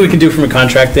 Is there anything we can do from a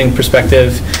contracting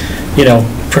perspective,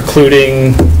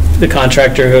 precluding the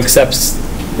contractor who accepts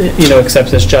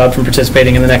this job from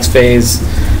participating in the next phase?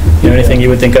 Anything you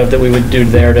would think of that we would do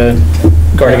there to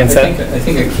guard against that? I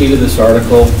think a key to this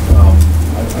article,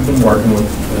 I've been working with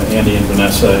Andy and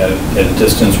Vanessa at a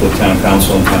distance with town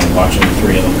council and kind of watching the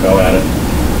three of them go at it.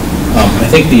 I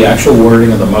think the actual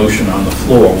wording of the motion on the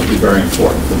floor will be very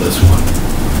important for this one.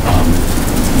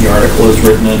 The article is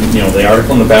written in, the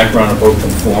article and the background are both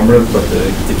informative, but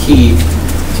the key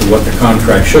to what the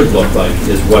contract should look like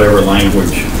is whatever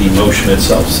language the motion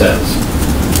itself says.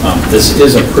 This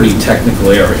is a pretty technical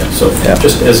area, so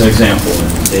just as an example, and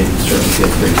David certainly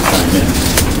feel free to chime in.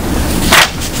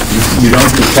 You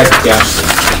don't detect gas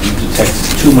leaks. You detect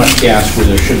too much gas where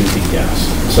there shouldn't be gas.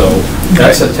 So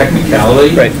that's a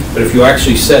technicality, but if you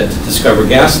actually said to discover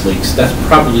gas leaks, that's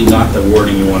probably not the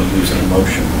wording you want to use in a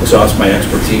motion. Exhaust my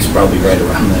expertise probably right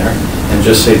around there, and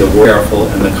just say the word careful,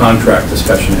 and the contract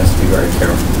discussion has to be very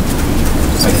careful.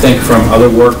 I think from other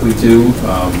work we do,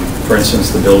 for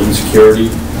instance, the building security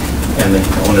and the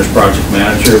owner's project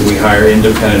manager, we hire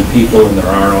independent people, and there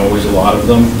aren't always a lot of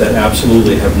them, that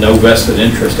absolutely have no vested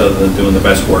interest other than doing the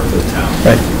best work for the town.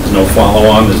 There's no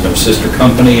follow-on, there's no sister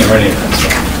company or any of that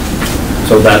stuff.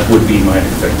 So that would be my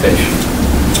expectation.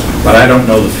 But I don't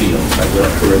know the field, I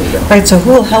really don't. Right, so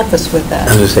who will help us with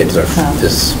that? I was going to say,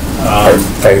 does our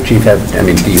fire chief have, do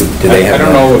they have? I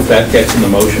don't know if that gets in the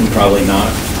motion, probably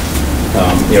not.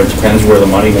 It depends where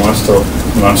the money wants to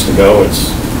go.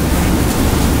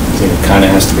 It kind of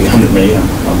has to be under me.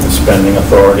 I'm the spending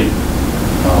authority.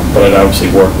 But I'd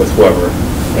obviously work with whoever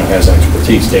has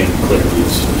expertise. David clearly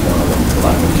is one of them.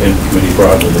 Climate Committee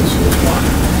broadly is one.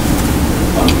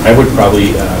 I would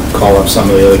probably call up some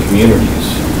of the other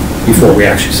communities before we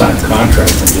actually sign the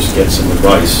contract and just get some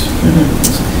advice.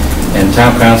 And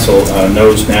town council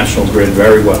knows National Grid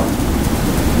very well.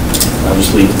 I'll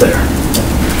just leave it there.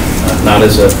 Not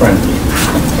as a friendly.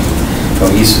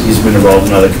 He's been involved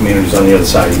in other communities on the other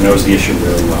side. He knows the issue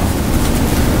really well.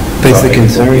 But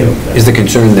is the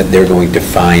concern that they're going to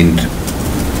find,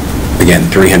 again,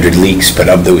 300 leaks, but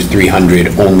of those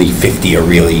 300, only 50 are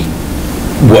really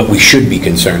what we should be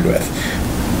concerned with?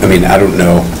 I mean, I don't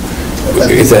know.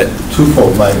 Is that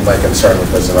twofold? My concern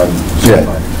with this, and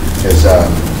is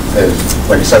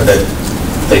like I said, that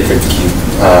they could keep.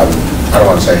 I don't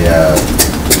want to say.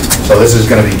 So this is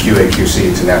going to be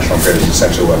QA/QC to National Grid is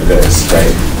essentially what it is, right?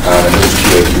 And this is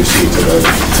QA/QC to the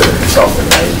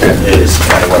consultant, right? That is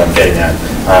kind of what I'm getting at.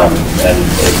 And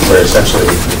we're essentially,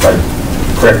 if I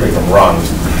correct me if I'm wrong,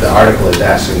 the article is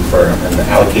asking for an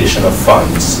allocation of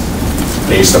funds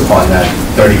based upon that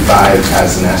 35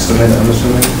 as an estimate, I'm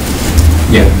assuming?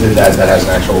 Yeah. That has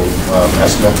an actual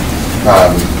estimate.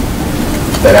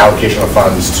 That allocation of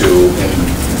funds to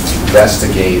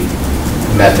investigate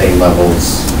methane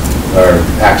levels or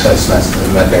access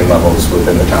methane levels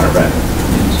within the town of Renton,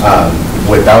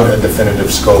 without a definitive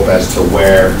scope as to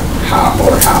where, how,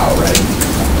 right?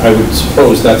 I would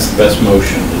suppose that's the best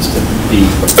motion, is to be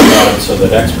broad so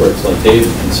that experts like David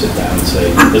can sit down and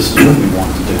say, this is what we want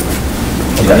to do.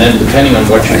 And then depending on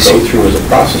what you go through as a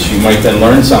process, you might then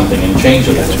learn something and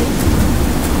change it.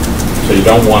 So you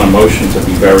don't want a motion to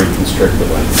be very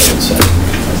constrictive, I would say.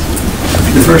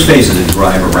 The first phase is a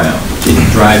drive around. It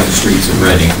drives the streets of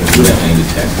Reading with a methane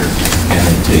detector, and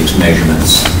it takes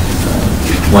measurements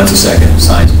once a second,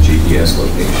 assigns a GPS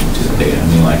location to the data. I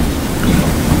mean, like,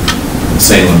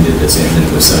 Salem did this, and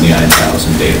it was 79,000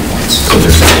 data points. So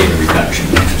there's a data reduction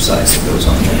exercise that goes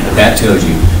on there. But that tells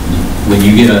you, when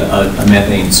you get a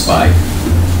methane spike,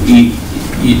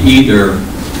 either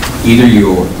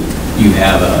you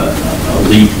have a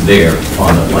leak there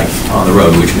on the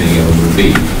road, which many of them would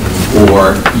be,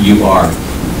 or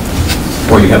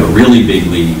you have a really big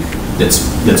leak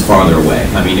that's farther away.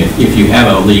 I mean, if you have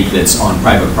a leak that's on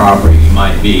private property, you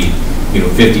might be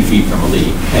 50 feet from a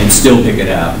leak and still pick it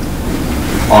up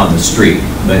on the street,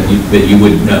 but you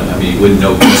wouldn't know. I mean, you wouldn't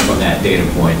know just from that data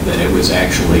point that it was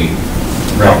actually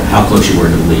how close you were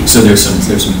to the leak. So there's some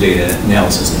data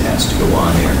analysis that has to go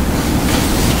on there.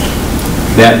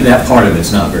 That part of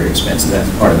it's not very expensive. That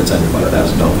part of it's under $5,000.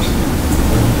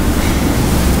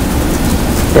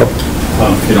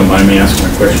 If you don't mind me asking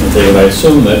a question, David, I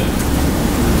assume that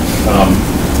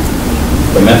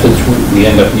the methods we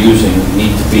end up using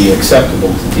need to be acceptable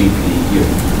to DPU,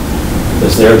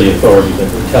 because they're the authority that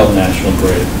would tell National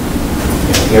Grid,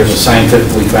 here's a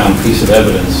scientifically found piece of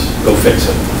evidence, go fix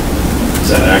it. Is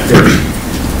that accurate?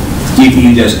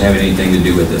 DPU doesn't have anything to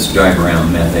do with this drive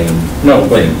around methane. No,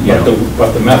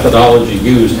 but the methodology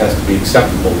used has to be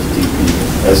acceptable to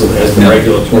DPU. as the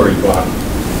regulatory body?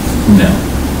 No,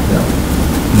 no.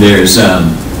 There's,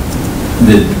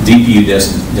 the DPU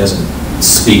doesn't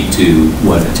speak to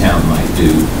what a town might do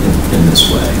in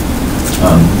this way.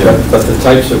 But the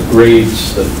types of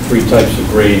grades, the 3 types of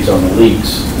grades on the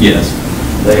leaks. Yes.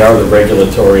 They are the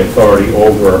regulatory authority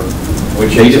over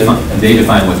which they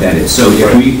define what that is. So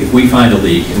if we find a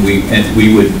leak and we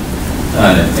would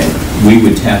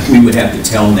have to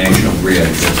tell National Grid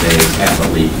that they have a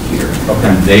leak here,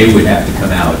 and they would have to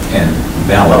come out and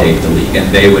validate the leak,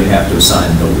 and they would have to assign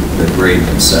the grade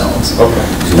themselves. Okay.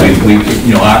 So we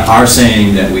our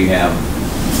saying that we have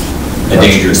a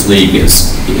dangerous leak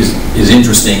is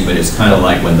interesting, but it's kind of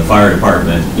like when the fire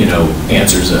department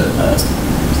answers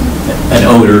an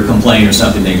odor complaint or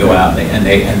something. They go out and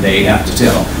they have to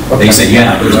tell. They say,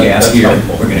 yeah, there's gas here.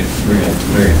 We're gonna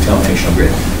tell National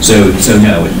Grid. So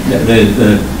no,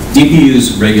 the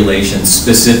DPU's regulations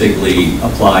specifically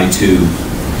apply to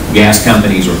gas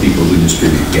companies or people who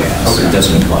distribute gas. It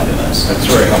doesn't apply to us. That's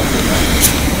very helpful.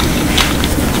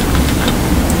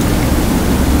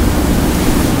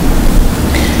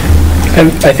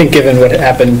 I think given what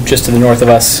happened just to the north of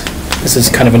us, this is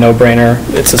kind of a no-brainer.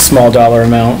 It's a small dollar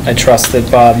amount. I trust that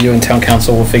Bob, you and town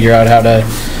council will figure out how to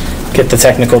get the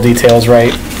technical details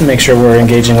right, and make sure we're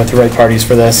engaging with the right parties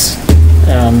for this.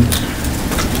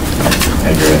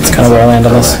 That's kind of where I land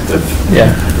on this.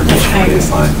 Yeah.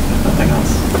 Baseline, nothing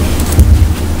else.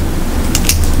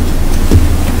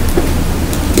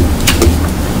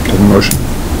 Motion.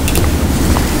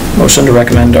 Motion to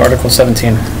recommend Article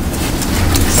 17.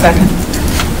 Second.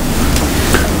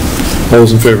 All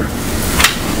those in favor?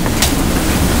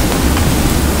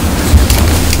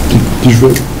 Did you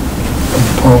vote?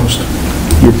 Opposed.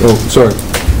 Sorry.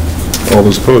 All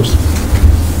those opposed?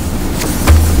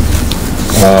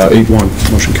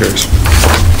 8-1, motion carries.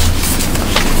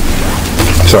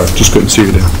 Sorry, just couldn't see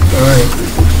you there. All right.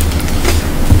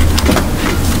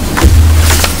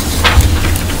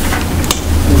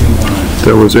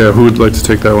 That was, who would like to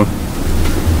take that one?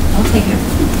 I'll take it.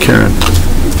 Karen.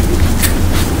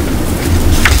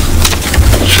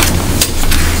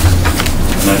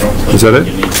 And I don't think Is that it?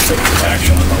 you need to take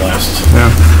action on the last. Yeah.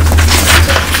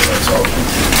 That's all.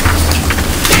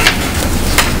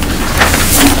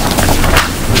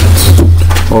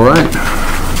 All right.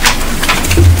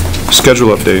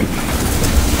 Schedule update. I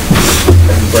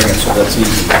can bring it, so that's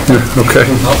easy. Okay.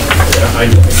 I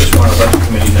just want to let the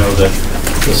committee know that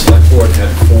the select board had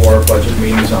 4 budget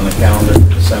meetings on the calendar for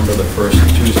December, the first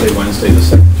Tuesday, Wednesday, the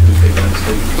second Tuesday,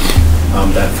 Wednesday.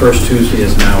 That first Tuesday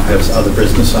has other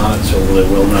business on it, so there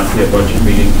will not be a budget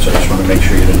meeting, so I just want to make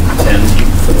sure you didn't attend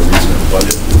for the reason of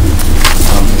budget.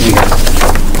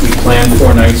 We planned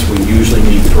 4 nights, we usually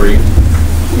need 3.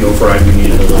 The override, we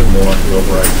needed a little more, the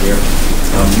override here.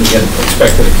 We had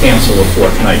expected to cancel the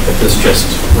 4th night, but this just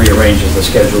rearranges the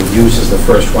schedule, uses the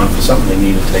first one for something they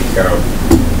need to take care of,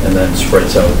 and then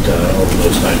spreads out over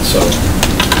those nights. So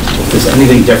if there's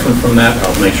anything different from that,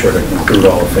 I'll make sure to include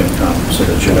all of FinCom so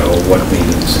that you know what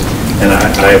meetings. And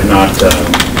I have not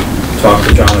talked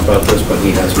to John about this, but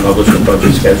he has published a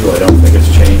budget schedule. I don't think it's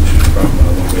changed from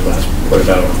when we last put it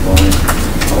out online.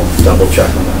 I'll double check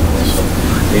on that also.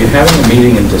 Are you having a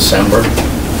meeting in December?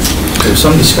 There's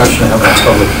some discussion of having a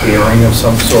public hearing of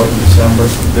some sort in December.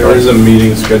 There is a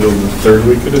meeting scheduled the 3rd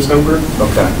week of December.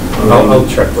 Okay. I'll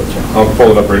check with you. I'll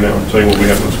pull it up right now and tell you what we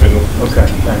have on the schedule. Okay,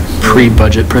 thanks.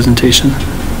 Pre-budget presentation I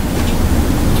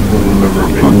don't remember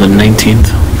it being- on the 19th.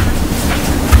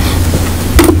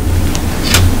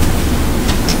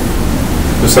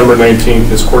 December 19th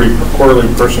is quarterly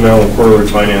personnel and quarterly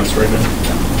finance right now.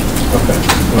 Okay.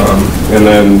 And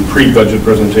then pre-budget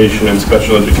presentation and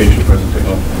special education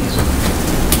presentation.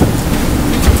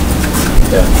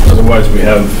 Yeah. Otherwise, we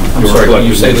have... I'm sorry, can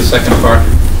you say the second part?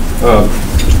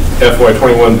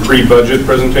 FY21 pre-budget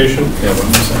presentation. Yeah, what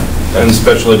was that? And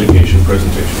special education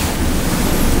presentation.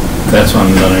 That's on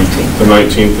the 19th. The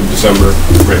 19th of December,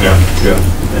 right now, yeah.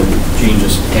 And Gene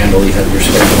just handled, he had your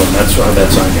schedule, and that's on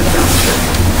your calendar.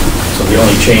 So the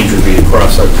only change would be to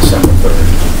cross out December 3rd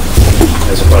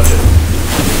as a budget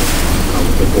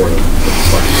with the board.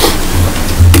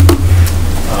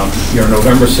 Your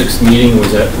November 6th meeting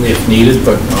was if needed,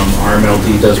 but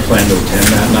RMLD does plan to attend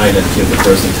that night and give the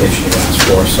presentation you asked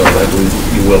for, so that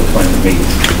you will plan to meet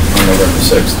on November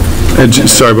 6th. And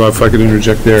sorry, Bob, if I could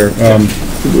interject there.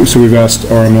 So we've asked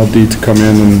RMLD to come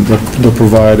in and they'll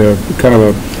provide a kind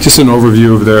of just an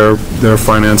overview of their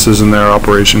finances and their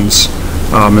operations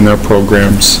and their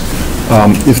programs.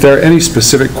 If there are any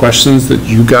specific questions that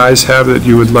you guys have that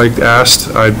you would like asked,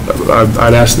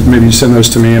 I'd ask that maybe you send those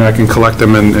to me and I can collect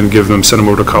them and give them, send them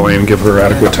over to Colleen and give her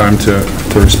adequate time to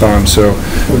to respond, so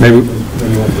maybe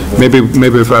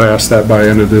if I ask that by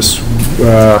end of this,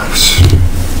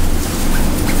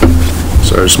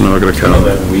 sorry, just gonna look at a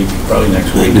calendar. That week, probably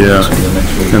next week. Yeah,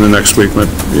 Next week. and the next week,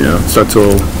 yeah, that's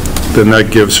all, then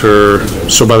that gives her,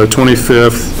 so by the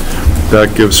 25th,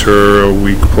 that gives her a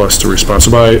week plus to respond.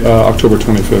 So by October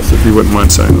 25th, if you wouldn't mind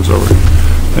signing those over.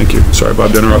 Thank you. Sorry,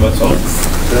 Bob, dinner. That's all.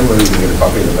 Then we're going to get a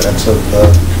copy of the minutes of the,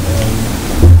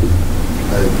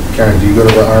 Karen, do you go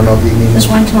to the RMLD meeting?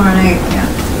 There's one tomorrow night, yeah.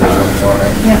 There's one tomorrow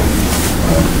night? Yeah.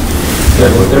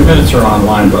 Their minutes are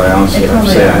online, but I honestly have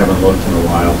to say I haven't looked in a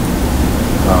while.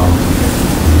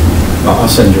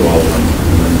 I'll send you all of them,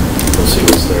 and then we'll see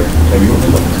what's there. Have you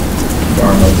looked? The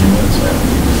RMLD minutes,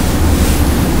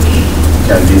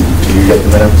 Karen, do you get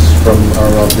the minutes from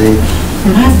RMLD?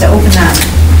 I have to open that.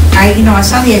 I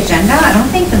saw the agenda. I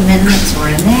don't think the minutes were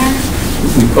in there.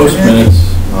 We post minutes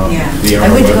via our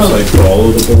I would website for all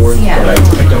of the boards, Yeah. but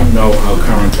I don't know how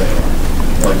current they are.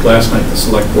 Like last night, the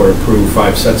select board approved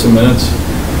 5 sets of minutes.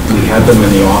 We had them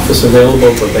in the office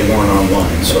available, but they weren't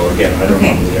online, so again, I don't know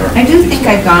who they are. I do think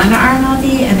I've gone to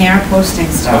RMLD and they are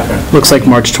posting stuff. Looks like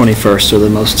March 21st are the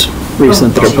most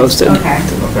recent that are posted. Okay.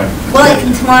 Okay. Well,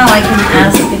 tomorrow I can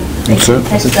ask if they That's can it?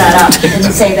 catch that up and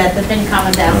say that the FinCom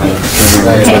and that way.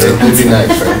 It'd be nice,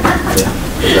 right? Yeah.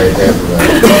 They have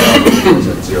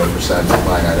the 0%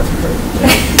 line item for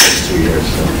 2 years,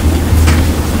 so.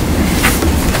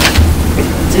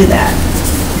 Do that.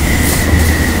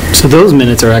 So those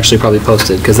minutes are actually probably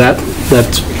posted, because that's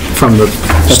from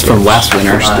last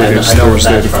winter. I know what's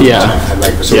that from. Yeah. I'd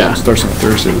like to. Yeah. Starts on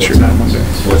Thursday this year, not Monday.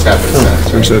 What's happening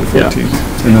since? Thursday the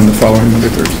 14th, and then the following Monday,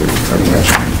 Thursday.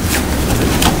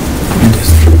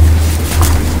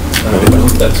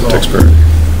 That's all. Expert.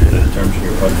 In terms of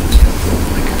your budget.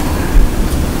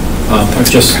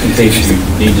 Just in case you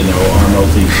need to know,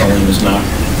 RMLD Colleen is not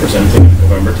presenting at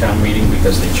November town meeting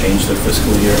because they changed their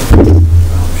fiscal year.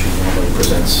 She normally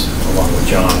presents along with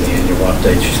John the annual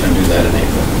update. She's going to do that in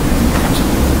April.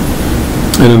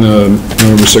 And in the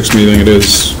November 6th meeting, it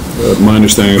is, my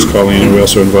understanding is Colleen, and we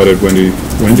also invited Wendy?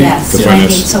 Yes, The Wendy.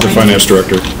 finance, So the Wendy- finance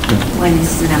director. When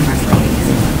is the number for you?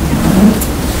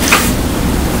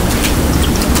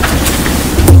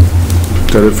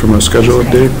 Is that it from a schedule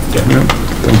update? Yeah.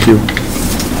 Thank you.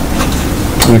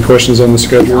 Any questions on the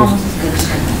schedule?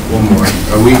 One more.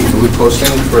 Are we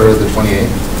posting for the 28th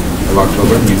of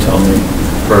October? You tell me.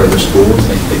 For the schools?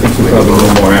 I think we'll probably a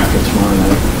little more after tomorrow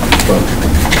night. But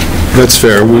That's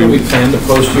fair. we plan to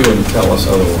post you and tell us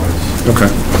otherwise. Okay,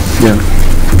 yeah.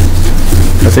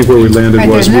 I think where we landed Right,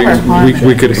 was, there's never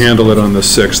we could handle it on the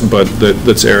 6th, but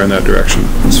let's err in that direction.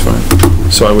 That's fine.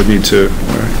 So I would need to,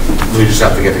 all right. We just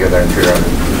have to get together and figure out if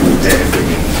we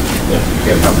can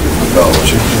get enough people to go.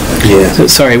 Yeah. So,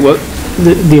 sorry, what,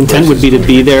 the intent would be to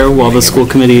be there while the school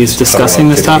committee is discussing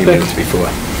this topic? If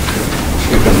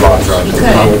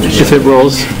it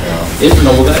rolls?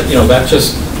 That's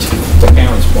just the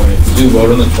parents' point. If you do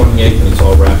vote on the 28th and it's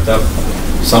all wrapped up,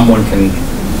 someone can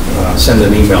send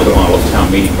an email to all of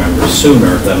town meeting members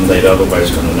sooner than they'd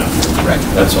otherwise going to know. Right.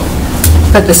 That's all.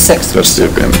 But the 6th. That's the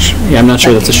advantage. Yeah, I'm not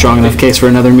sure that's a strong enough case for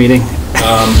another meeting.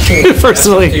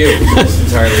 Personally. It's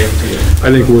entirely up to you. I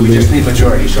think we'll We just need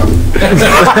majority, Sean.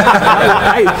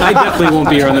 I definitely won't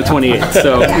be here on the 28th,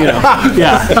 so,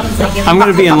 yeah. I'm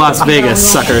going to be in Las Vegas,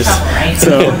 suckers.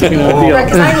 So,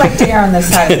 Because I like to err on the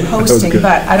side of posting, good.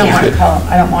 but I don't want to call,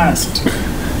 I don't want us to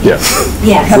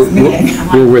Yeah. have a meeting.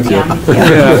 We're with you.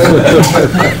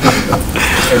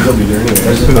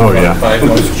 Oh, yeah. 5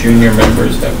 most junior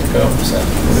members have to go. So.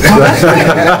 Oh, that's right.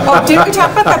 Oh, did we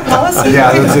talk about that policy?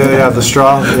 Yeah, the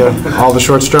straw, all the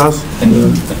short straws.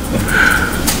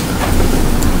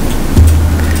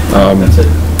 That's it.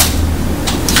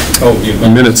 Oh, you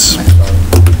Minutes. I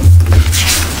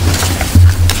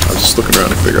was just looking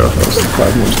around to figure out how was the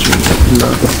 5 most junior.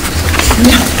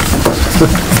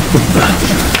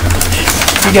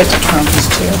 You get to trump us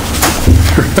too.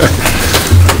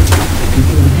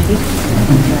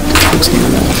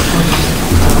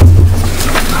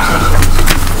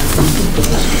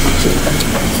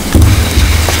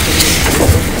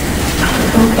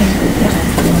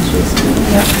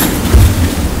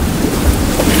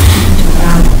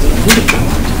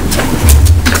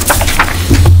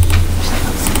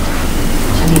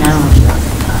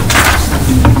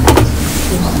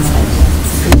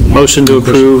 Motion to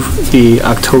approve the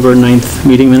October 9th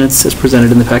meeting minutes as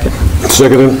presented in the packet.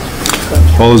 Seconded.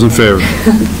 All those in favor?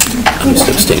 I'm just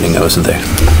abstaining, I wasn't there.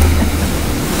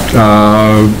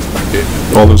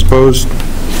 All those opposed?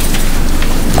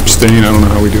 Abstain, I don't know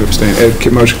how we do abstain.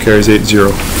 Motion carries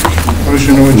 8-0.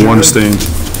 Motion to adjourn. 1 abstain.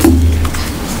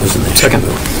 Wasn't there. Second.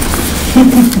 All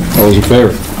those in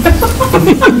favor?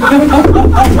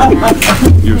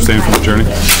 You abstain from adjourning?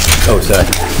 Oh, sorry.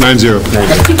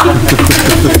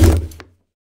 9-0.